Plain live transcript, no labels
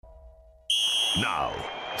Now,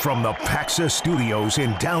 from the Paxa Studios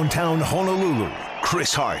in downtown Honolulu,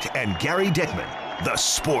 Chris Hart and Gary Dickman, the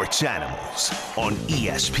Sports Animals on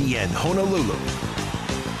ESPN Honolulu.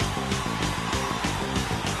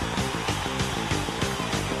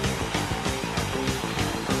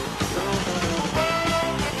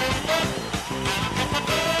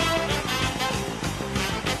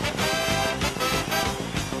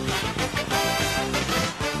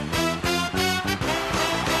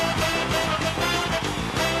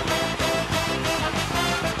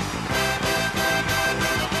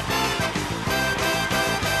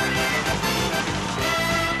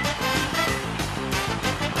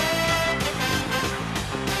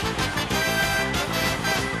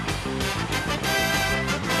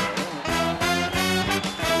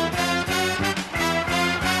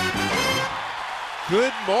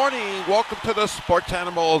 Good morning. Welcome to the Sports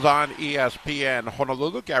Animals on ESPN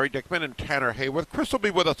Honolulu. Gary Dickman and Tanner Hayworth. Chris will be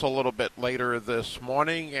with us a little bit later this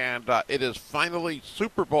morning, and it is finally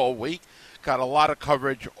Super Bowl week. Got a lot of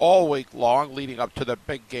coverage all week long leading up to the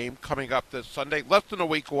big game coming up this Sunday. Less than a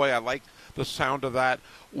week away. I like the sound of that.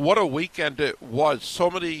 What a weekend it was. So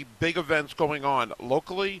many big events going on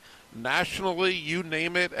locally, nationally, you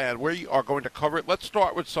name it, and we are going to cover it. Let's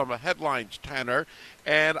start with some headlines, Tanner.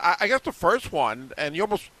 And I guess the first one, and you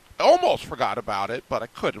almost forgot about it, but I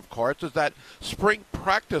could, of course, is that spring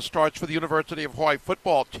practice starts for the University of Hawaii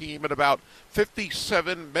football team in about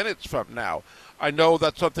 57 minutes from now. I know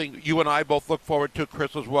that's something you and I both look forward to,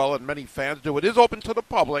 Chris, as well, and many fans do. It is open to the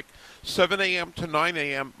public, 7 a.m. to 9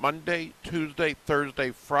 a.m., Monday, Tuesday, Thursday,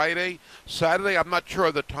 Friday. Saturday, I'm not sure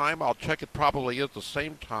of the time. I'll check. It probably is the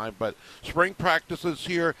same time, but spring practice is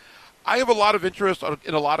here. I have a lot of interest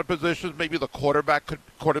in a lot of positions. Maybe the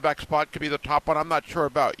quarterback spot could be the top one. I'm not sure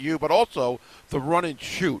about you, but also the run and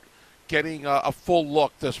shoot, getting a full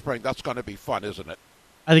look this spring. That's going to be fun, isn't it?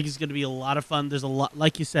 I think it's going to be a lot of fun. There's a lot,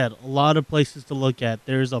 like you said, a lot of places to look at.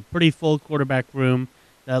 There's a pretty full quarterback room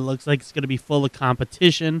that looks like it's going to be full of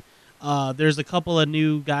competition. There's a couple of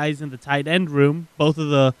new guys in the tight end room. Both of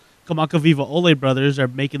the Kamakawiwa Ole brothers are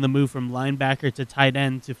making the move from linebacker to tight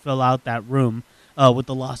end to fill out that room with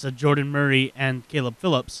the loss of Jordan Murray and Caleb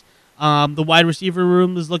Phillips. The wide receiver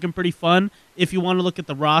room is looking pretty fun. If you want to look at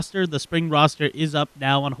the roster, the spring roster is up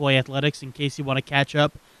now on Hawaii Athletics in case you want to catch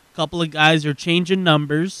up. A couple of guys are changing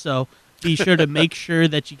numbers, so be sure to make sure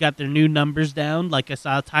that you got their new numbers down. Like I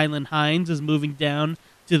saw, Tylan Hines is moving down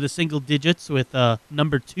to the single digits with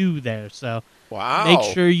number 2 there. So wow. Make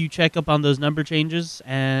sure you check up on those number changes.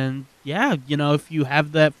 And, yeah, if you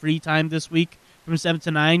have that free time this week from 7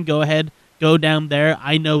 to 9, go ahead, go down there.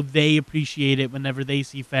 I know they appreciate it whenever they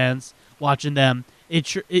see fans watching them.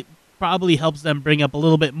 It probably helps them bring up a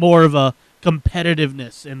little bit more of a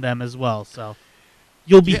competitiveness in them as well. So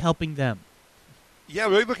you'll be helping them. Yeah,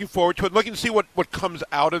 really looking forward to it. Looking to see what comes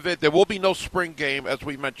out of it. There will be no spring game, as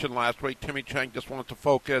we mentioned last week. Timmy Chang just wanted to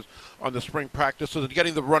focus on the spring practices and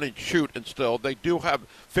getting the run and shoot instilled. They do have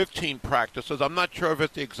 15 practices. I'm not sure if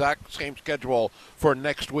it's the exact same schedule for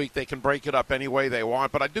next week. They can break it up any way they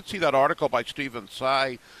want. But I did see that article by Stephen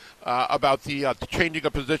Tsai about the changing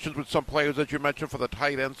of positions with some players, as you mentioned, for the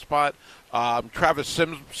tight end spot. Travis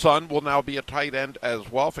Sims' son will now be a tight end as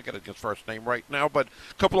well. I forget his first name right now, but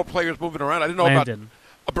a couple of players moving around. I didn't know Landon.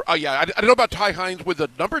 I didn't know about Ty Hines with the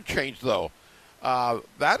number change though.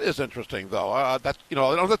 That is interesting though. That's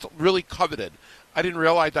that's really coveted. I didn't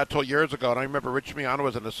realize that till years ago, and I remember Rich Miano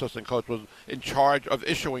as an assistant coach was in charge of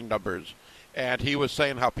issuing numbers. And he was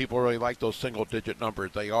saying how people really like those single-digit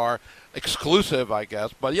numbers. They are exclusive, I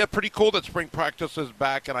guess. But, yeah, pretty cool that spring practice is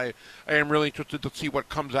back, and I am really interested to see what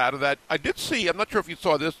comes out of that. I did see, I'm not sure if you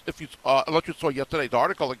saw this, unless you saw yesterday's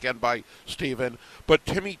article again by Stephen, but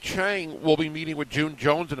Timmy Chang will be meeting with June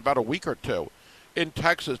Jones in about a week or two in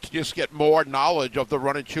Texas to just get more knowledge of the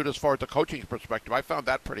run and shoot as far as the coaching perspective. I found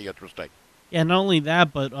that pretty interesting. Yeah, not only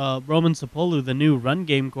that, but Roman Sapolu, the new run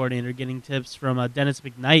game coordinator, getting tips from Dennis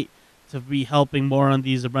McKnight to be helping more on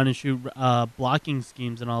these run and shoot blocking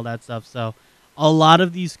schemes and all that stuff. So a lot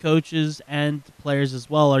of these coaches and players as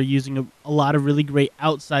well are using a lot of really great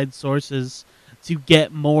outside sources to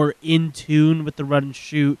get more in tune with the run and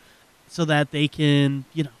shoot so that they can,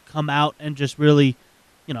 come out and just really,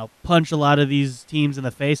 punch a lot of these teams in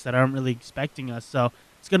the face that aren't really expecting us. So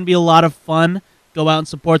it's going to be a lot of fun. Go out and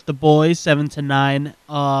support the boys, 7 to 9.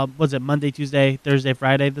 Was it Monday, Tuesday, Thursday,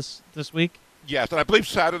 Friday this week? Yes, and I believe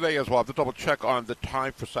Saturday as well. I have to double-check on the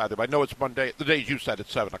time for Saturday. But I know it's Monday. The days you said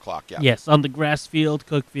it's 7 o'clock, yeah. Yes, on the grass field,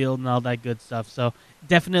 Cook Field, and all that good stuff. So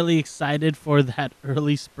definitely excited for that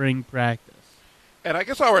early spring practice. And I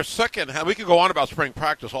guess our second, we could go on about spring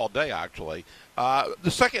practice all day, actually.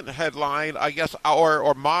 The second headline, I guess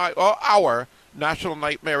our national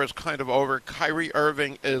nightmare is kind of over. Kyrie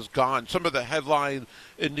Irving is gone. Some of the headlines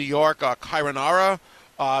in New York, Kyronara,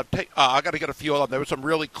 I got to get a few of them. There were some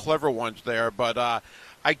really clever ones there, but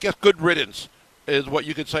I guess good riddance is what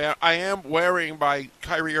you could say. I am wearing my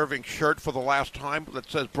Kyrie Irving shirt for the last time that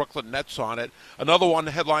says Brooklyn Nets on it. Another one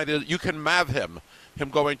headline is, you can mav him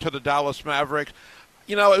going to the Dallas Mavericks.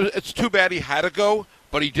 You know, it's too bad he had to go,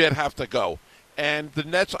 but he did have to go. And the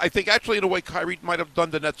Nets, I think actually in a way Kyrie might have done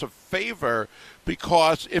the Nets a favor,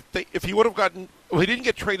 because if he would have gotten, well, he didn't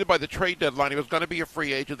get traded by the trade deadline. He was going to be a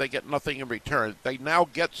free agent. They get nothing in return. They now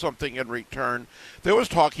get something in return. There was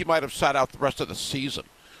talk he might have sat out the rest of the season.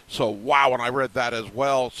 So, wow, and I read that as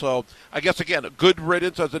well. So, I guess, again, a good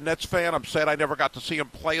riddance as a Nets fan. I'm sad I never got to see him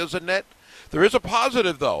play as a Net. There is a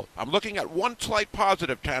positive, though. I'm looking at one slight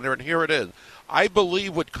positive, Tanner, and here it is. I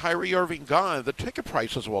believe with Kyrie Irving gone, the ticket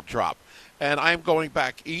prices will drop. And I'm going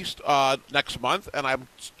back east next month, and I'm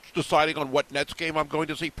deciding on what Nets game I'm going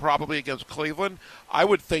to see, probably against Cleveland. I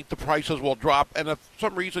would think the prices will drop, and if for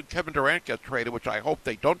some reason Kevin Durant gets traded, which I hope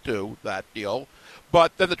they don't do that deal,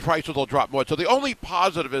 but then the prices will drop more. So the only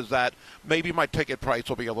positive is that maybe my ticket price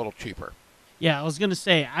will be a little cheaper. Yeah, I was going to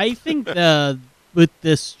say, I think with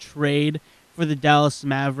this trade for the Dallas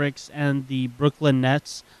Mavericks and the Brooklyn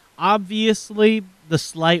Nets, obviously the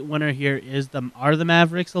slight winner here are the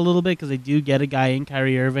Mavericks a little bit, because they do get a guy in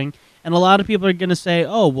Kyrie Irving. And a lot of people are going to say,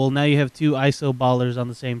 oh, well, now you have two ISO ballers on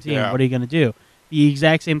the same team. Yeah. What are you going to do? The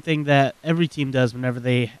exact same thing that every team does whenever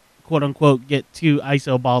they, quote-unquote, get two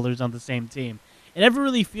ISO ballers on the same team. It never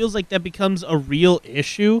really feels like that becomes a real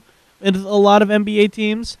issue in a lot of NBA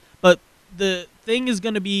teams. But the thing is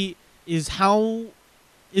going to be is how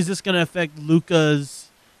is this going to affect Luka's,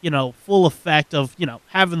 full effect of,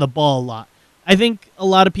 having the ball a lot. I think a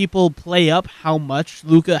lot of people play up how much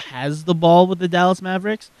Luka has the ball with the Dallas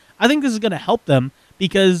Mavericks. I think this is going to help them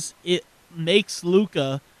because it makes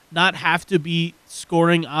Luka not have to be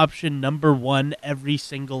scoring option number one every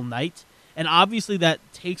single night. And obviously that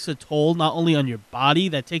takes a toll not only on your body,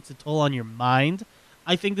 that takes a toll on your mind.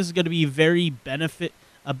 I think this is going to be a very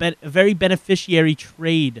beneficiary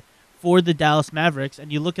trade for the Dallas Mavericks.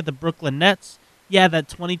 And you look at the Brooklyn Nets, yeah, that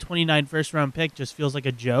 2029 first-round pick just feels like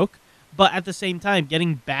a joke. But at the same time,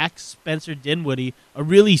 getting back Spencer Dinwiddie, a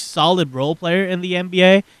really solid role player in the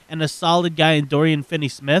NBA, and a solid guy in Dorian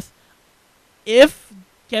Finney-Smith, if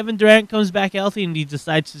Kevin Durant comes back healthy and he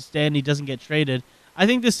decides to stay and he doesn't get traded, I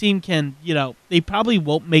think this team can, they probably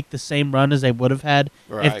won't make the same run as they would have had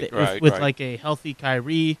with like a healthy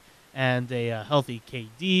Kyrie and a healthy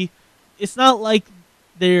KD. It's not like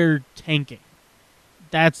they're tanking.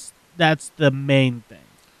 That's the main thing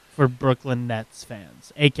for Brooklyn Nets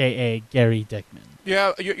fans, a.k.a. Gary Dickman.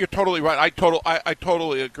 Yeah, you're totally right. I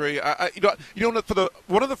totally agree. For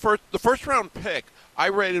the first round pick, I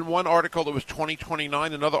read in one article it was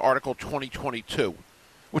 2029, another article 2022,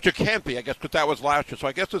 which it can't be, I guess, because that was last year. So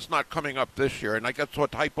I guess it's not coming up this year, and I guess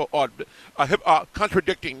what type of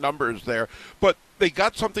contradicting numbers there. But they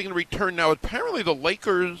got something in return now. Apparently, the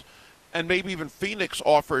Lakers and maybe even Phoenix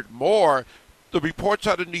offered more. The reports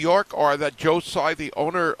out of New York are that Joe Tsai, the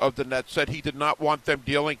owner of the Nets, said he did not want them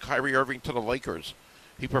dealing Kyrie Irving to the Lakers.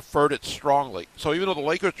 He preferred it strongly. So even though the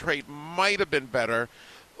Lakers trade might have been better,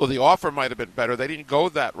 or the offer might have been better, they didn't go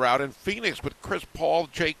that route. In Phoenix, with Chris Paul,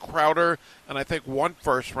 Jay Crowder, and I think one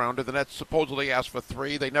first-rounder, the Nets supposedly asked for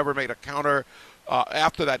three. They never made a counter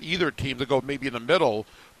after that, either team, to go maybe in the middle.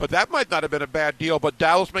 But that might not have been a bad deal. But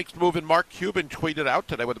Dallas makes the move, and Mark Cuban tweeted out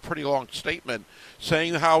today with a pretty long statement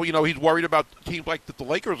saying how, he's worried about teams like the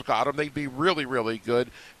Lakers got him. They'd be really, really good.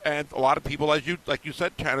 And a lot of people, like you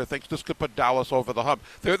said, Tanner, thinks this could put Dallas over the hump.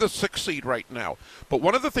 They're the 6th seed right now. But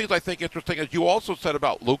one of the things I think interesting, as you also said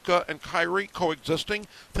about Luka and Kyrie coexisting,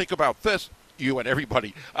 think about this, you and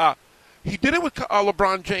everybody. He did it with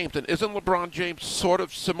LeBron James, and isn't LeBron James sort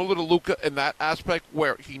of similar to Luka in that aspect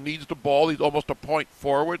where he needs the ball? He's almost a point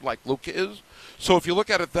forward like Luka is. So if you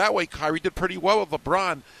look at it that way, Kyrie did pretty well with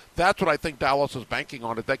LeBron. That's what I think Dallas is banking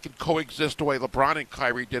on, it. They can coexist the way LeBron and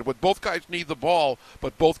Kyrie did. With both guys need the ball,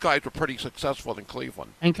 but both guys were pretty successful in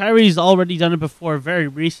Cleveland. And Kyrie's already done it before very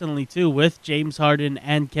recently, too, with James Harden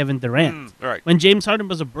and Kevin Durant. Right. When James Harden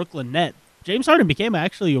was a Brooklyn Net, James Harden became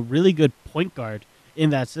actually a really good point guard in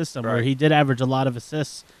that system, right, where he did average a lot of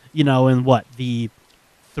assists, in the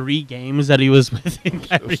 3 games that he was with in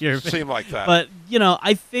Kyrie Irving. Seemed like that. But,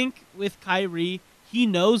 I think with Kyrie, he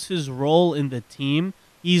knows his role in the team.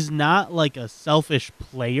 He's not like a selfish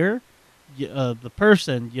player. The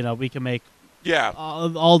person, we can make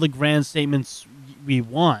all the grand statements we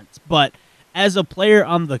want. But as a player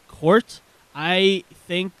on the court, I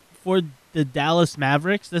think for the Dallas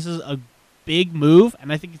Mavericks, this is a big move,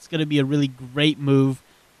 and I think it's going to be a really great move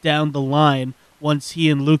down the line once he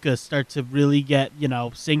and Luka start to really get,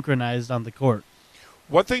 synchronized on the court.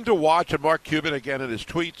 One thing to watch, and Mark Cuban again in his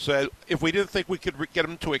tweet said, if we didn't think we could get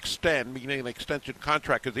him to extend, meaning an extension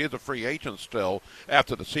contract, because he is a free agent still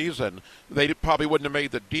after the season, they probably wouldn't have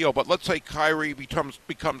made the deal. But let's say Kyrie becomes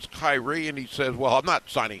Kyrie, and he says, well, I'm not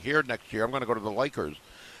signing here next year. I'm going to go to the Lakers.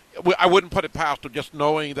 I wouldn't put it past him, just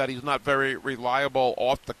knowing that he's not very reliable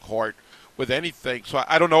off the court with anything. So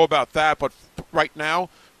I don't know about that, but right now,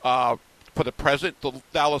 for the present, the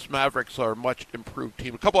Dallas Mavericks are a much improved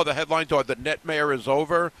team. A couple of the headlines are the net mayor is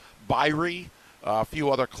over, Byrie, a few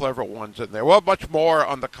other clever ones in there. We'll have much more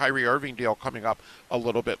on the Kyrie Irving deal coming up a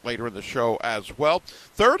little bit later in the show as well.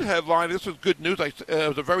 Third headline, this is good news. It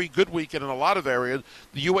was a very good weekend in a lot of areas.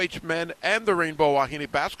 The UH men and the Rainbow Wahine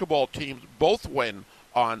basketball teams both win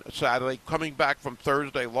on Saturday, coming back from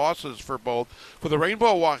Thursday losses for both. For the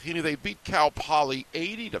Rainbow Wahine, they beat Cal Poly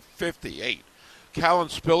 80-58. Callan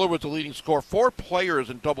Spiller was the leading scorer. 4 players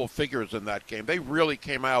in double figures in that game. They really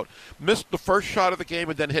came out, missed the first shot of the game,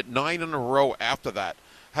 and then hit 9 in a row after that.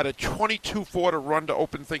 Had a 22-4 run to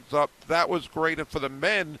open things up. That was great. And for the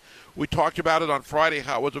men, we talked about it on Friday,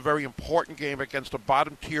 how it was a very important game against a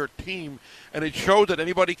bottom-tier team. And it showed that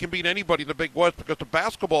anybody can beat anybody in the Big West, because the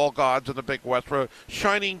basketball gods in the Big West were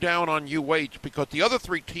shining down on UH, because the other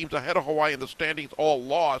 3 teams ahead of Hawaii in the standings all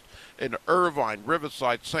lost in Irvine,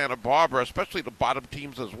 Riverside, Santa Barbara, especially the bottom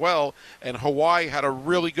teams as well. And Hawaii had a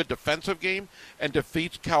really good defensive game and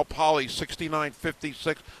defeats Cal Poly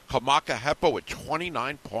 69-56. Kamaka Hepa with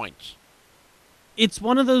 29 points. It's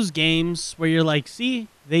one of those games where you're like, see,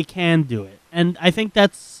 they can do it. And I think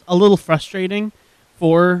that's a little frustrating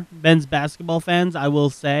for men's basketball fans, I will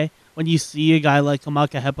say, when you see a guy like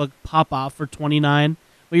Kamaka Hepa pop off for 29,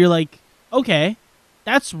 where you're like, okay,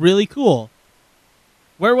 that's really cool.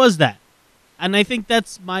 Where was that? And I think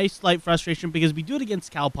that's my slight frustration, because we do it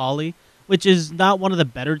against Cal Poly, which is not one of the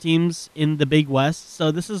better teams in the Big West. So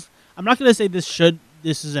I'm not going to say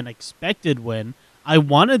this is an expected win. I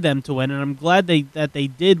wanted them to win, and I'm glad that they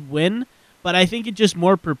did win, but I think it just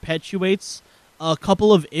more perpetuates a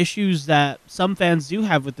couple of issues that some fans do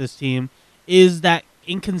have with this team, is that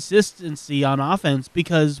inconsistency on offense,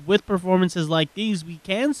 because with performances like these, we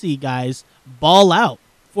can see guys ball out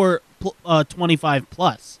for 25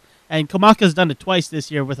 plus. And Kamaka's done it twice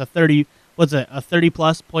this year with a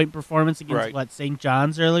 30-plus point performance against St.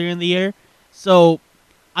 John's earlier in the year. So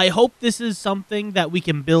I hope this is something that we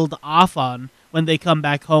can build off on when they come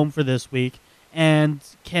back home for this week and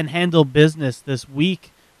can handle business this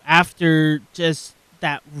week after just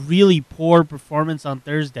that really poor performance on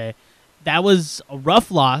Thursday. That was a rough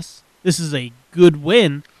loss. This is a good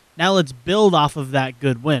win. Now let's build off of that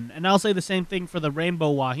good win. And I'll say the same thing for the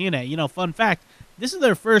Rainbow Wahine. Fun fact, this is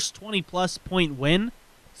their first 20-plus point win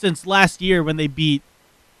since last year when they beat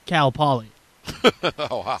Cal Poly.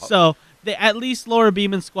 Oh, wow. So at least Laura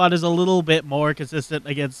Beeman's squad is a little bit more consistent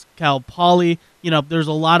against Cal Poly. There's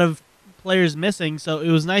a lot of players missing, so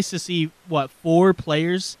it was nice to see, 4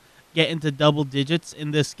 players get into double digits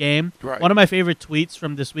in this game. Right. One of my favorite tweets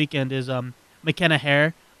from this weekend is McKenna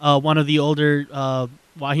Hare, one of the older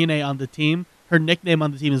Wahine on the team. Her nickname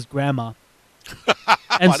on the team is Grandma.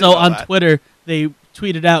 And so on Twitter, they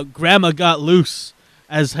tweeted out, "Grandma got loose,"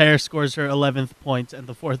 as Hare scores her 11th point and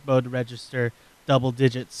the 4th bow to register double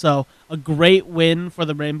digits. So a great win for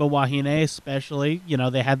the Rainbow Wahine, especially.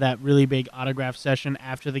 They had that really big autograph session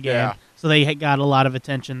after the game, so they got a lot of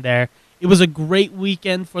attention there. It was a great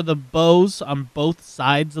weekend for the Bows on both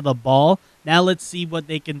sides of the ball. Now let's see what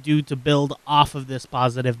they can do to build off of this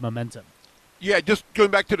positive momentum. Yeah, just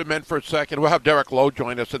going back to the men for a second, we'll have Derrick Low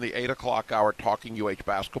join us in the 8 o'clock hour talking UH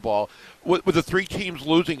basketball. With the 3 teams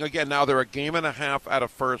losing, again, now they're a game and a half out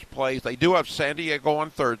of first place. They do have San Diego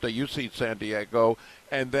on Thursday. You see San Diego.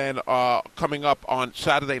 And then coming up on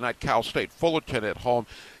Saturday night, Cal State Fullerton at home.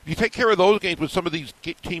 If you take care of those games with some of these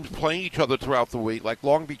teams playing each other throughout the week, like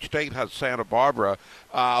Long Beach State has Santa Barbara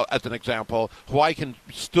as an example, Hawaii can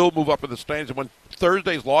still move up in the standings. And when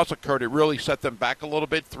Thursday's loss occurred, it really set them back a little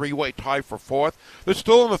bit. 3-way tie for 4th. They're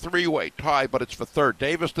still in the 3-way tie, but it's for 3rd.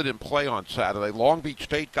 Davis didn't play on Saturday. Long Beach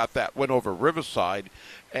State got that win over Riverside,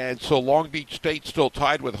 and so Long Beach State still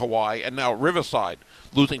tied with Hawaii, and now Riverside,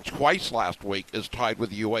 losing twice last week, is tied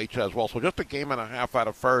with UH as well. So just a game and a half out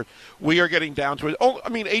of first. We are getting down to it.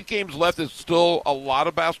 8 games left is still a lot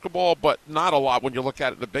of basketball, but not a lot when you look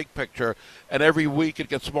at it in the big picture. And every week it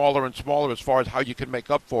gets smaller and smaller as far as how you can make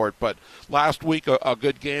up for it. But last week, a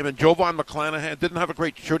good game. And Jovan McClanahan didn't have a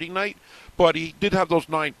great shooting night, but he did have those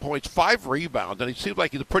 9 points, 5 rebounds, and he seems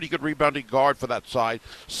like he's a pretty good rebounding guard for that side.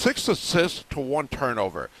 6 assists to 1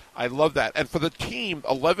 turnover. I love that. And for the team,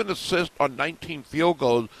 11 assists on 19 field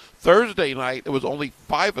goals. Thursday night, it was only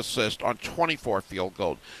 5 assists on 24 field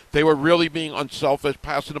goals. They were really being unselfish,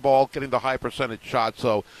 passing the ball, getting the high percentage shots.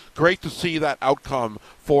 So great to see that outcome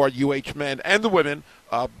for UH men and the women.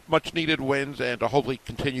 Much needed wins, and to hopefully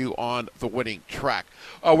continue on the winning track.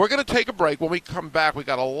 We're going to take a break. When we come back, we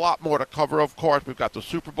got a lot more to cover, of course. We've got the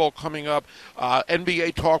Super Bowl coming up,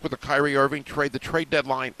 NBA talk with the Kyrie Irving trade. The trade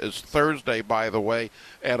deadline is Thursday, by the way,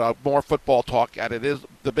 and more football talk. And it is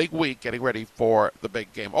the big week, getting ready for the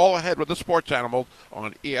big game. All ahead with the Sports Animals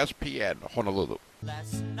on ESPN Honolulu.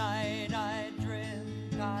 Last night I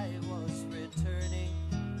dreamt I was returning.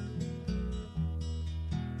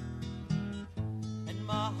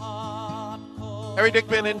 Harry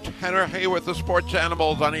Dickman and Tanner Hayworth, the Sports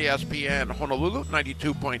Animals on ESPN Honolulu,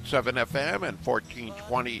 92.7 FM and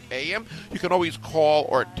 1420 AM. You can always call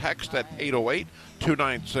or text at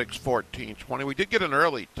 808-296-1420. We did get an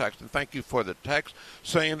early text, and thank you for the text,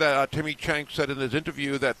 saying that Timmy Chang said in his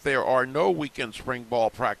interview that there are no weekend spring ball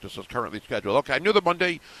practices currently scheduled. Okay, I knew the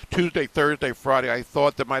Monday, Tuesday, Thursday, Friday. I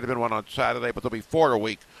thought there might have been one on Saturday, but there'll be 4 a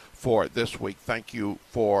week for this week. Thank you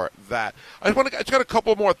for that. I just got a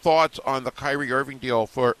couple more thoughts on the Kyrie Irving deal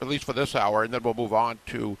for at least for this hour, and then we'll move on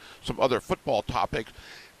to some other football topics.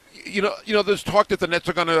 You know, there's talk that the Nets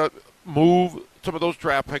are going to move some of those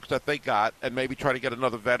draft picks that they got and maybe try to get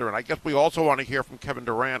another veteran. I guess we also want to hear from Kevin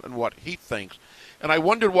Durant and what he thinks. And I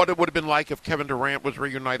wondered what it would have been like if Kevin Durant was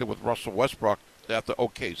reunited with Russell Westbrook at the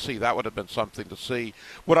OKC. That would have been something to see.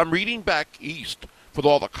 What I'm reading back east, with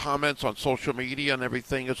all the comments on social media and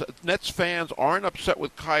everything, is that Nets fans aren't upset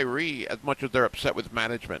with Kyrie as much as they're upset with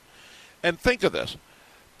management. And think of this.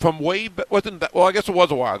 From way back, well, I guess it was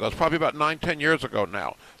a while ago. It's probably about 9-10 years ago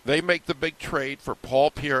now. They make the big trade for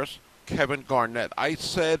Paul Pierce, Kevin Garnett. I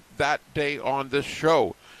said that day on this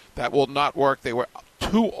show that will not work. They were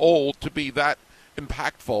too old to be that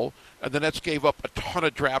impactful, and the Nets gave up a ton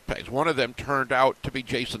of draft picks. One of them turned out to be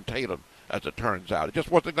Jason Tatum, as it turns out. It just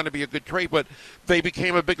wasn't going to be a good trade, but they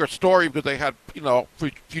became a bigger story because they had,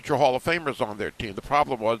 future Hall of Famers on their team. The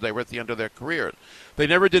problem was they were at the end of their careers. They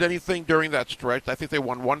never did anything during that stretch. I think they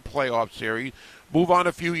won 1 playoff series, move on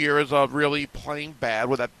a few years of really playing bad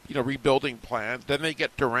with that, rebuilding plan. Then they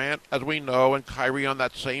get Durant, as we know, and Kyrie on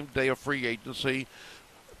that same day of free agency.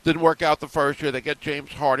 Didn't work out the first year. They get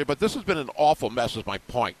James Harden, but this has been an awful mess is my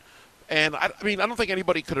point. And, I don't think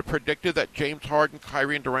anybody could have predicted that James Harden,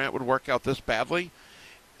 Kyrie, and Durant would work out this badly.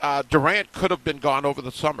 Durant could have been gone over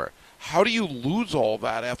the summer. How do you lose all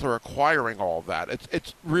that after acquiring all that?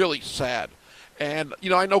 It's really sad. And,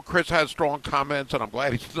 I know Chris has strong comments, and I'm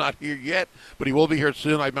glad he's not here yet, but he will be here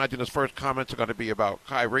soon. I imagine his first comments are going to be about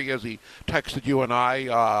Kyrie, as he texted you and I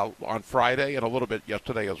on Friday and a little bit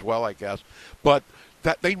yesterday as well, I guess. But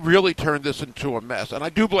that they really turned this into a mess. And I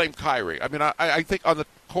do blame Kyrie. I think on the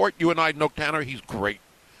court, you and I know Tanner, he's great.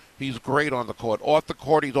 He's great on the court. Off the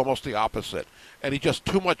court, he's almost the opposite. And he's just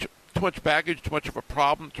too much baggage, too much of a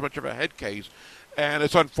problem, too much of a head case. And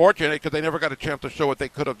it's unfortunate because they never got a chance to show what they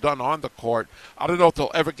could have done on the court. I don't know if they'll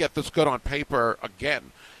ever get this good on paper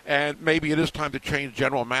again. And maybe it is time to change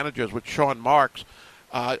general managers with Jon Marks.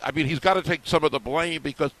 He's got to take some of the blame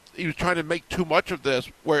because he was trying to make too much of this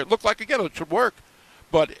where it looked like, again, it should work.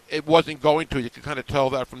 But it wasn't going to. You could kind of tell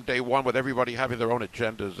that from day one with everybody having their own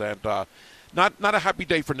agendas. And not a happy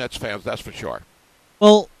day for Nets fans, that's for sure.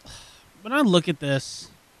 Well, when I look at this,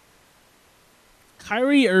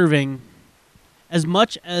 Kyrie Irving, as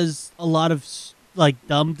much as a lot of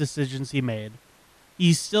dumb decisions he made,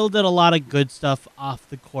 he still did a lot of good stuff off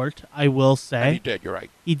the court, I will say. And he did, you're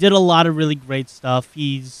right. He did a lot of really great stuff.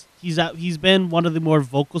 He's been one of the more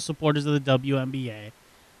vocal supporters of the WNBA.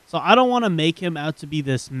 So I don't want to make him out to be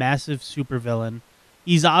this massive supervillain.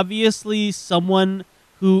 He's obviously someone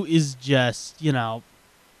who is just,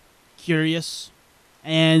 curious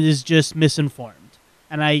and is just misinformed.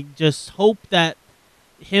 And I just hope that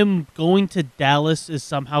him going to Dallas is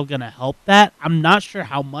somehow going to help that. I'm not sure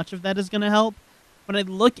how much of that is going to help. When I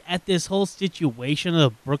look at this whole situation of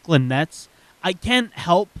the Brooklyn Nets, I can't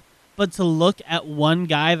help but to look at one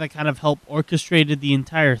guy that kind of helped orchestrated the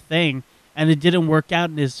entire thing, and it didn't work out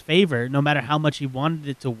in his favor, no matter how much he wanted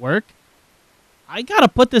it to work. I got to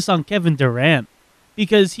put this on Kevin Durant,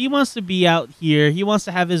 because he wants to be out here. He wants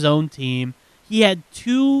to have his own team. He had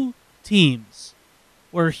 2 teams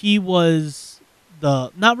where he was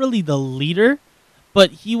not really the leader,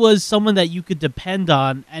 but he was someone that you could depend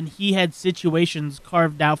on, and he had situations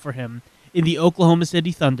carved out for him in the Oklahoma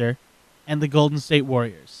City Thunder and the Golden State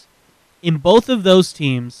Warriors. In both of those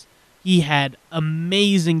teams, he had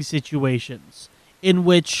amazing situations in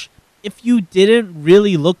which, if you didn't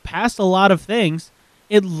really look past a lot of things,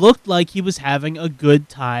 it looked like he was having a good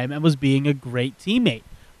time and was being a great teammate.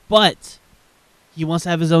 But he wants to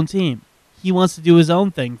have his own team. He wants to do his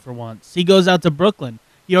own thing for once. He goes out to Brooklyn.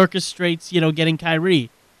 He orchestrates, getting Kyrie,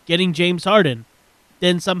 getting James Harden.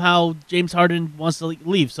 Then somehow James Harden wants to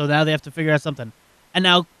leave, so now they have to figure out something. And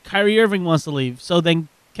now Kyrie Irving wants to leave, so then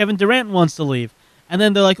Kevin Durant wants to leave. And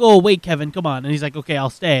then they're like, oh, wait, Kevin, come on. And he's like, okay, I'll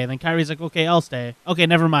stay. And then Kyrie's like, okay, I'll stay. Okay,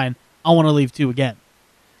 never mind. I want to leave too again.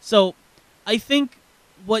 So I think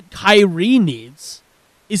what Kyrie needs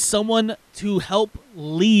is someone to help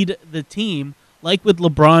lead the team, like with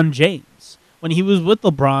LeBron James. When he was with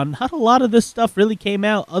LeBron, not a lot of this stuff really came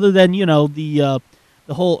out other than, the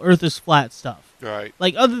whole Earth is flat stuff. Right.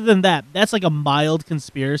 Like, other than that, that's like a mild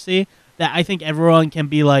conspiracy that I think everyone can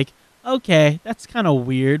be like, okay, that's kind of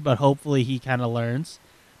weird, but hopefully he kind of learns.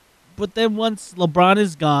 But then once LeBron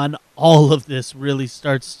is gone, all of this really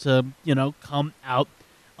starts to, come out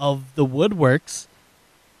of the woodworks.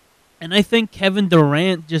 And I think Kevin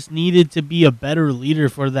Durant just needed to be a better leader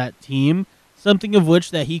for that team, something of which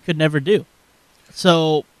that he could never do.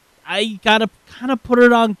 So I got to kind of put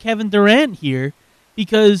it on Kevin Durant here,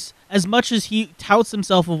 because as much as he touts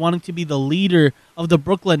himself of wanting to be the leader of the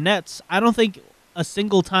Brooklyn Nets, I don't think a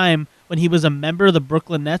single time when he was a member of the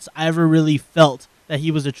Brooklyn Nets I ever really felt that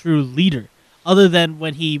he was a true leader, other than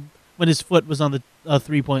when his foot was on the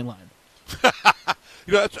 3-point line.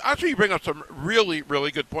 Actually, you bring up some really,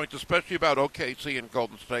 really good points, especially about OKC and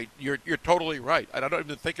Golden State. You're totally right. I don't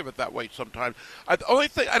even think of it that way sometimes. I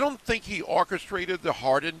don't think he orchestrated the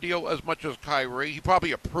Harden deal as much as Kyrie. He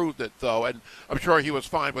probably approved it, though, and I'm sure he was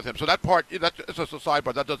fine with him. So that part, that's just a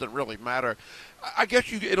sidebar. That doesn't really matter. I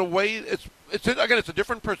guess in a way, it's a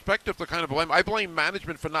different perspective to kind of blame. I blame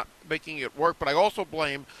management for not making it work, but I also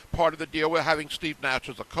blame part of the deal with having Steve Nash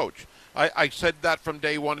as a coach. I said that from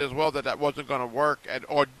day one as well, that wasn't going to work,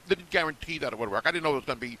 or didn't guarantee that it would work. I didn't know it was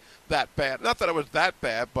going to be that bad. Not that it was that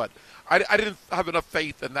bad, but I didn't have enough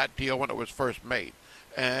faith in that deal when it was first made.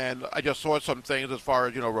 And I just saw some things as far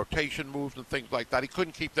as, rotation moves and things like that. He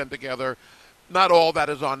couldn't keep them together. Not all that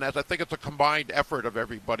is on Nash. I think it's a combined effort of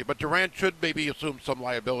everybody. But Durant should maybe assume some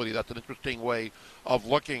liability. That's an interesting way of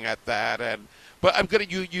looking at that.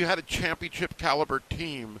 But you had a championship caliber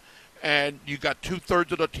team, and you got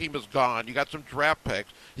 2/3 of the team is gone. You got some draft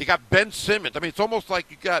picks. You got Ben Simmons. I mean, it's almost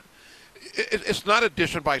like it's not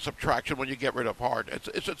addition by subtraction when you get rid of Harden.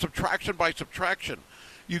 It's a subtraction by subtraction.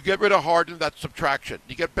 You get rid of Harden, that's subtraction.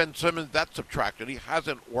 You get Ben Simmons, that's subtraction. He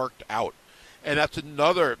hasn't worked out. And that's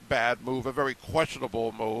another bad move, a very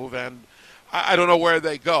questionable move. And I don't know where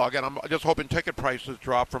they go. Again, I'm just hoping ticket prices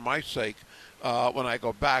drop for my sake when I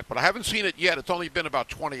go back. But I haven't seen it yet. It's only been about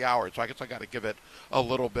 20 hours, so I guess I got to give it a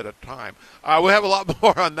little bit of time. We have a lot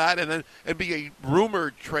more on that, and then NBA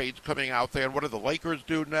rumored trades coming out there, and what do the Lakers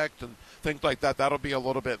do next, and things like that. That'll be a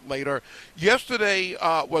little bit later. Yesterday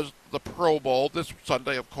was the Pro Bowl. This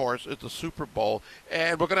Sunday, of course, is the Super Bowl.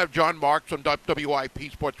 And we're going to have Jon Marks from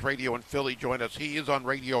WIP Sports Radio in Philly join us. He is on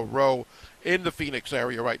Radio Row in the Phoenix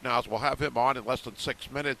area right now, so we'll have him on in less than 6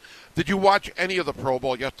 minutes. Did you watch any of the Pro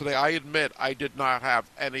Bowl yesterday? I admit I did not have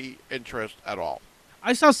any interest at all.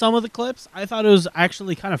 I saw some of the clips. I thought it was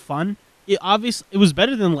actually kind of fun. It was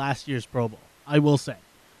better than last year's Pro Bowl, I will say.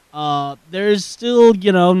 There's still,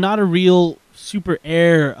 not a real super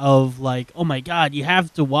air of like, oh my God, you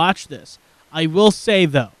have to watch this. I will say,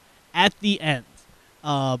 though, at the end,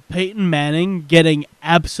 Peyton Manning getting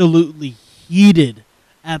absolutely heated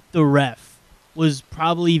at the ref was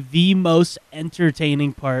probably the most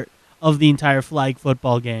entertaining part of the entire flag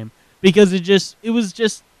football game, because it was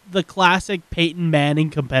just the classic Peyton Manning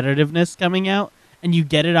competitiveness coming out, and you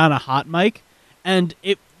get it on a hot mic, and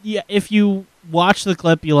if you watch the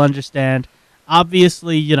clip, you'll understand.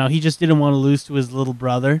 Obviously, he just didn't want to lose to his little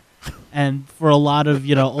brother, and for a lot of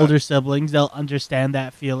older siblings, they'll understand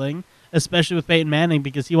that feeling, especially with Peyton Manning,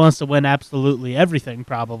 because he wants to win absolutely everything,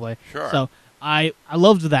 probably. Sure. So I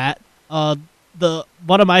loved that.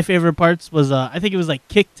 One of my favorite parts was I think it was like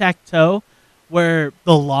kick-tack-toe, where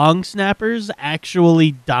the long snappers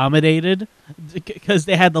actually dominated, because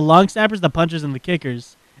they had the long snappers, the punchers, and the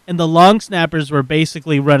kickers, and the long snappers were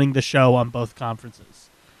basically running the show on both conferences.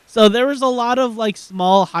 So there was a lot of like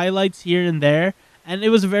small highlights here and there, and it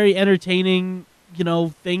was a very entertaining,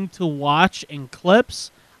 thing to watch in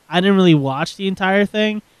clips. I didn't really watch the entire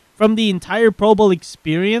thing. From the entire Pro Bowl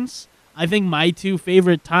experience, I think my two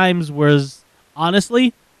favorite times was,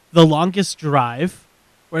 honestly, the longest drive,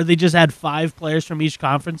 where they just had 5 players from each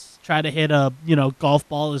conference try to hit a golf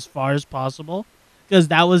ball as far as possible. because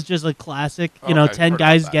that was just a classic, 10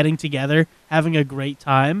 guys getting together, having a great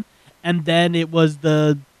time. And then it was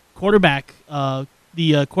the quarterback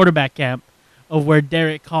camp of where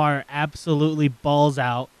Derek Carr absolutely balls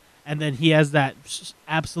out, and then he has that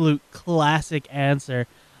absolute classic answer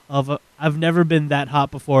of I've never been that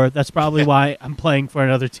hot before. That's probably why I'm playing for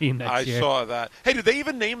another team next year. I saw that. Hey, did they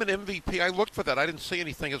even name an MVP? I looked for that. I didn't see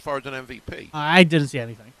anything as far as an MVP. I didn't see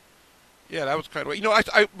anything. Yeah, that was kind of...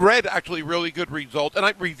 I read actually really good results,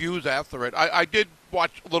 and reviews after it. I did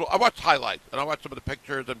watch I watched highlights, and I watched some of the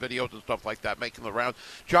pictures and videos and stuff like that making the rounds.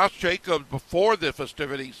 Josh Jacobs, before the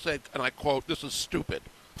festivities, said, and I quote, "This is stupid."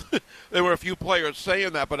 There were a few players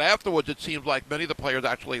saying that, but afterwards it seems like many of the players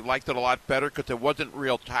actually liked it a lot better because there wasn't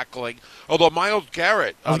real tackling. Although Myles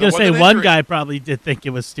Garrett... I was going to say, one guy probably did think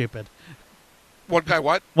it was stupid. One guy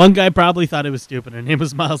what? One guy probably thought it was stupid, and it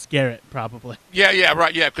was Myles Garrett, probably. Yeah,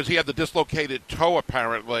 right, because he had the dislocated toe,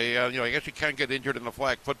 apparently. I guess you can get injured in a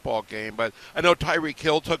flag football game, but I know Tyreek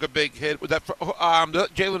Hill took a big hit. Was that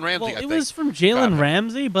Jalen Ramsey, I think? Well, it was from Jalen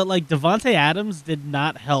Ramsey, but, Devontae Adams did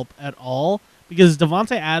not help at all, because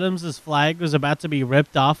Devontae Adams' flag was about to be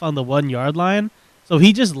ripped off on the 1-yard line, so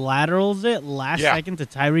he just laterals it last second to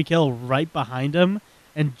Tyreek Hill right behind him,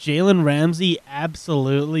 and Jalen Ramsey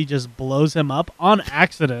absolutely just blows him up on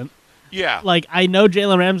accident. Yeah. I know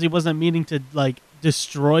Jalen Ramsey wasn't meaning to,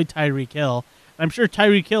 destroy Tyreek Hill. I'm sure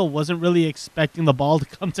Tyreek Hill wasn't really expecting the ball to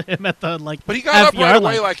come to him at the, But he got up right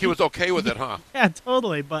away like he was okay with it, huh? Yeah,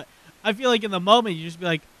 totally. But I feel like in the moment, you just be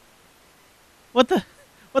like, what the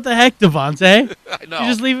heck, Devontae? I know. You're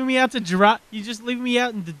just leaving me out to dry? You just leaving me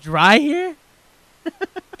out in the dry here?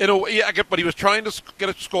 But he was trying to get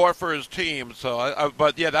a score for his team. So,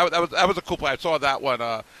 that was a cool play. I saw that one,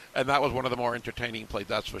 and that was one of the more entertaining plays,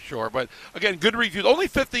 that's for sure. But again, good reviews. Only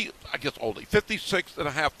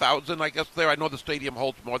 56,500, I guess there. I know the stadium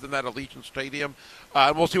holds more than that, Allegiant Stadium.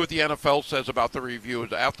 And we'll see what the NFL says about the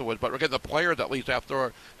reviews afterwards. But again, the players, at least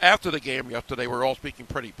after the game yesterday, were all speaking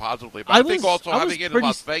pretty positively. But I think also having it in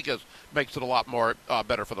Las Vegas makes it a lot more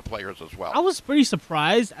better for the players as well. I was pretty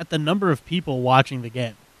surprised at the number of people watching the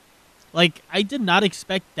game. I did not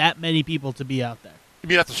expect that many people to be out there. You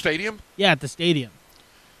mean at the stadium? Yeah, at the stadium.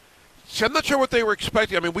 See, I'm not sure what they were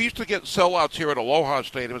expecting. I mean, we used to get sellouts here at Aloha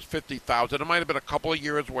Stadium. It was 50,000. It might have been a couple of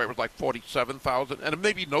years where it was like 47,000, and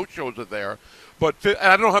maybe no shows are there. But and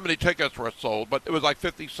I don't know how many tickets were sold, but it was like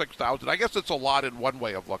 56,000. I guess it's a lot in one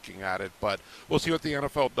way of looking at it, but we'll see what the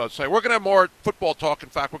NFL does say. We're going to have more football talk. In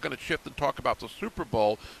fact, we're going to shift and talk about the Super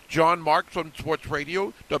Bowl. Jon Marks from Sports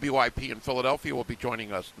Radio, WIP in Philadelphia, will be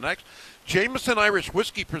joining us next. Jameson Irish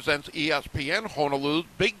Whiskey presents ESPN Honolulu's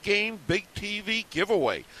Big Game, Big TV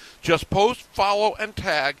giveaway. Just post, follow, and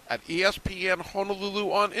tag at ESPN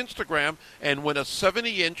Honolulu on Instagram and win a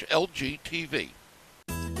 70-inch LG TV.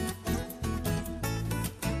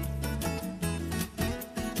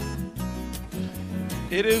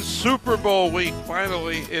 It is Super Bowl week.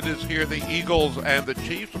 Finally, it is here. The Eagles and the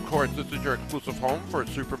Chiefs. Of course, this is your exclusive home for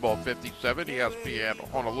Super Bowl 57, ESPN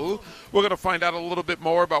Honolulu. We're going to find out a little bit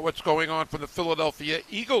more about what's going on from the Philadelphia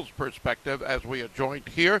Eagles perspective as we are joined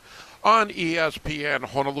here on ESPN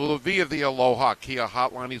Honolulu via the Aloha Kia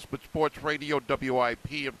Hotline. He's with Sports Radio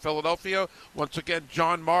WIP in Philadelphia. Once again,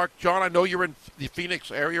 Jon Marks. John, I know you're in the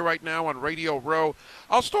Phoenix area right now on Radio Row.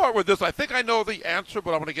 I'll start with this. I think I know the answer,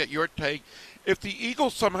 but I'm going to get your take. If the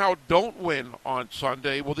Eagles somehow don't win on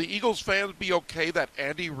Sunday, will the Eagles fans be okay that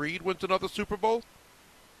Andy Reid wins another Super Bowl?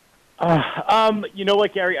 You know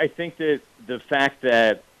what, Gary? I think that the fact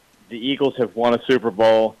that the Eagles have won a Super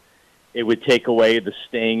Bowl, it would take away the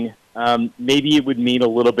sting. Maybe it would mean a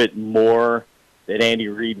little bit more that Andy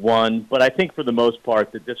Reid won, but I think for the most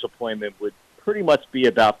part, the disappointment would pretty much be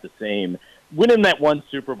about the same. Winning that one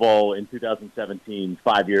Super Bowl in 2017,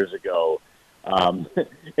 5 years ago,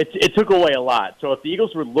 it took away a lot. So if the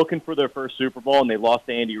Eagles were looking for their first Super Bowl and they lost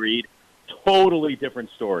to Andy Reid, totally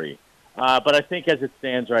different story. But I think as it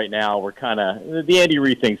stands right now, we're the Andy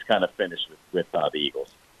Reid thing's kind of finished with the Eagles.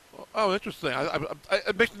 Oh, interesting.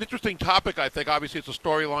 It makes an interesting topic, I think. Obviously, it's a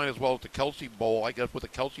storyline as well as the Kelsey Bowl, I guess, with the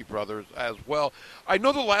Kelsey brothers as well. I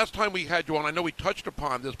know the last time we had you on, I know we touched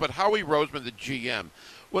upon this, but Howie Roseman, the GM,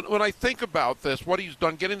 when I think about this, what he's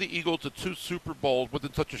done, getting the Eagles to 2 Super Bowls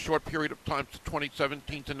within such a short period of time, to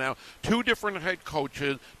 2017 to now, 2 different head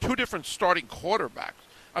coaches, 2 different starting quarterbacks.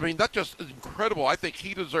 I mean, that just is incredible. I think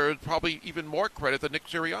he deserves probably even more credit than Nick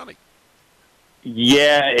Sirianni.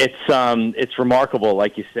 Yeah, it's remarkable.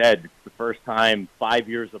 Like you said, it's the first time 5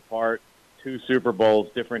 years apart, 2 Super Bowls,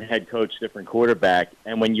 different head coach, different quarterback.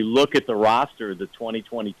 And when you look at the roster, the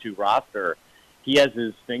 2022 roster, he has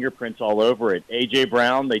his fingerprints all over it. A.J.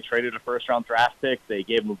 Brown, they traded a first-round draft pick. They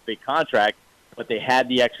gave him a big contract. but they had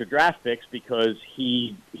the extra draft picks because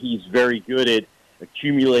he's very good at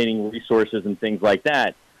accumulating resources and things like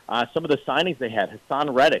that. Some of the signings they had,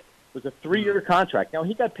 Hassan Reddick was a 3-year contract. Now,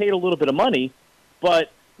 he got paid a little bit of money,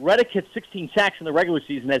 but Reddick hit 16 sacks in the regular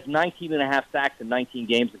season, has 19.5 sacks in 19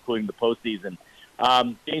 games, including the postseason.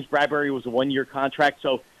 James Bradbury was a 1-year contract.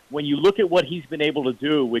 So when you look at what he's been able to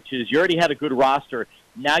do, which is you already had a good roster,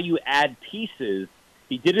 now you add pieces.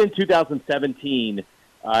 He did it in 2017,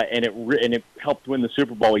 and it helped win the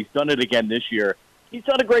Super Bowl. He's done it again this year. He's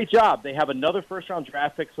done a great job. They have another first-round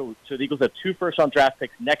draft pick, so the Eagles have 2 first-round draft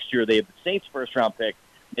picks next year. They have the Saints' first-round pick.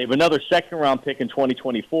 They have another second-round pick in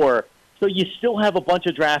 2024. So you still have a bunch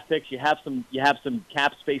of draft picks. You have some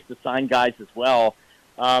cap space to sign guys as well.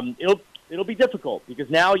 It'll be difficult because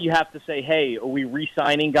now you have to say, hey, are we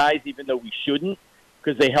re-signing guys even though we shouldn't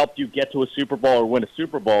because they helped you get to a Super Bowl or win a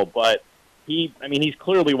Super Bowl? But he's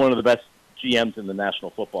clearly one of the best GMs in the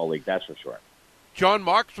National Football League, that's for sure. Jon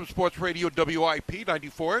Marks from Sports Radio WIP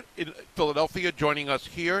 94 in Philadelphia, joining us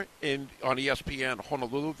here on ESPN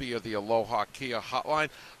Honolulu via the Aloha Kia hotline.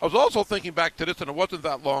 I was also thinking back to this, and it wasn't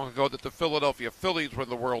that long ago that the Philadelphia Phillies were in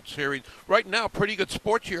the World Series. Right now, pretty good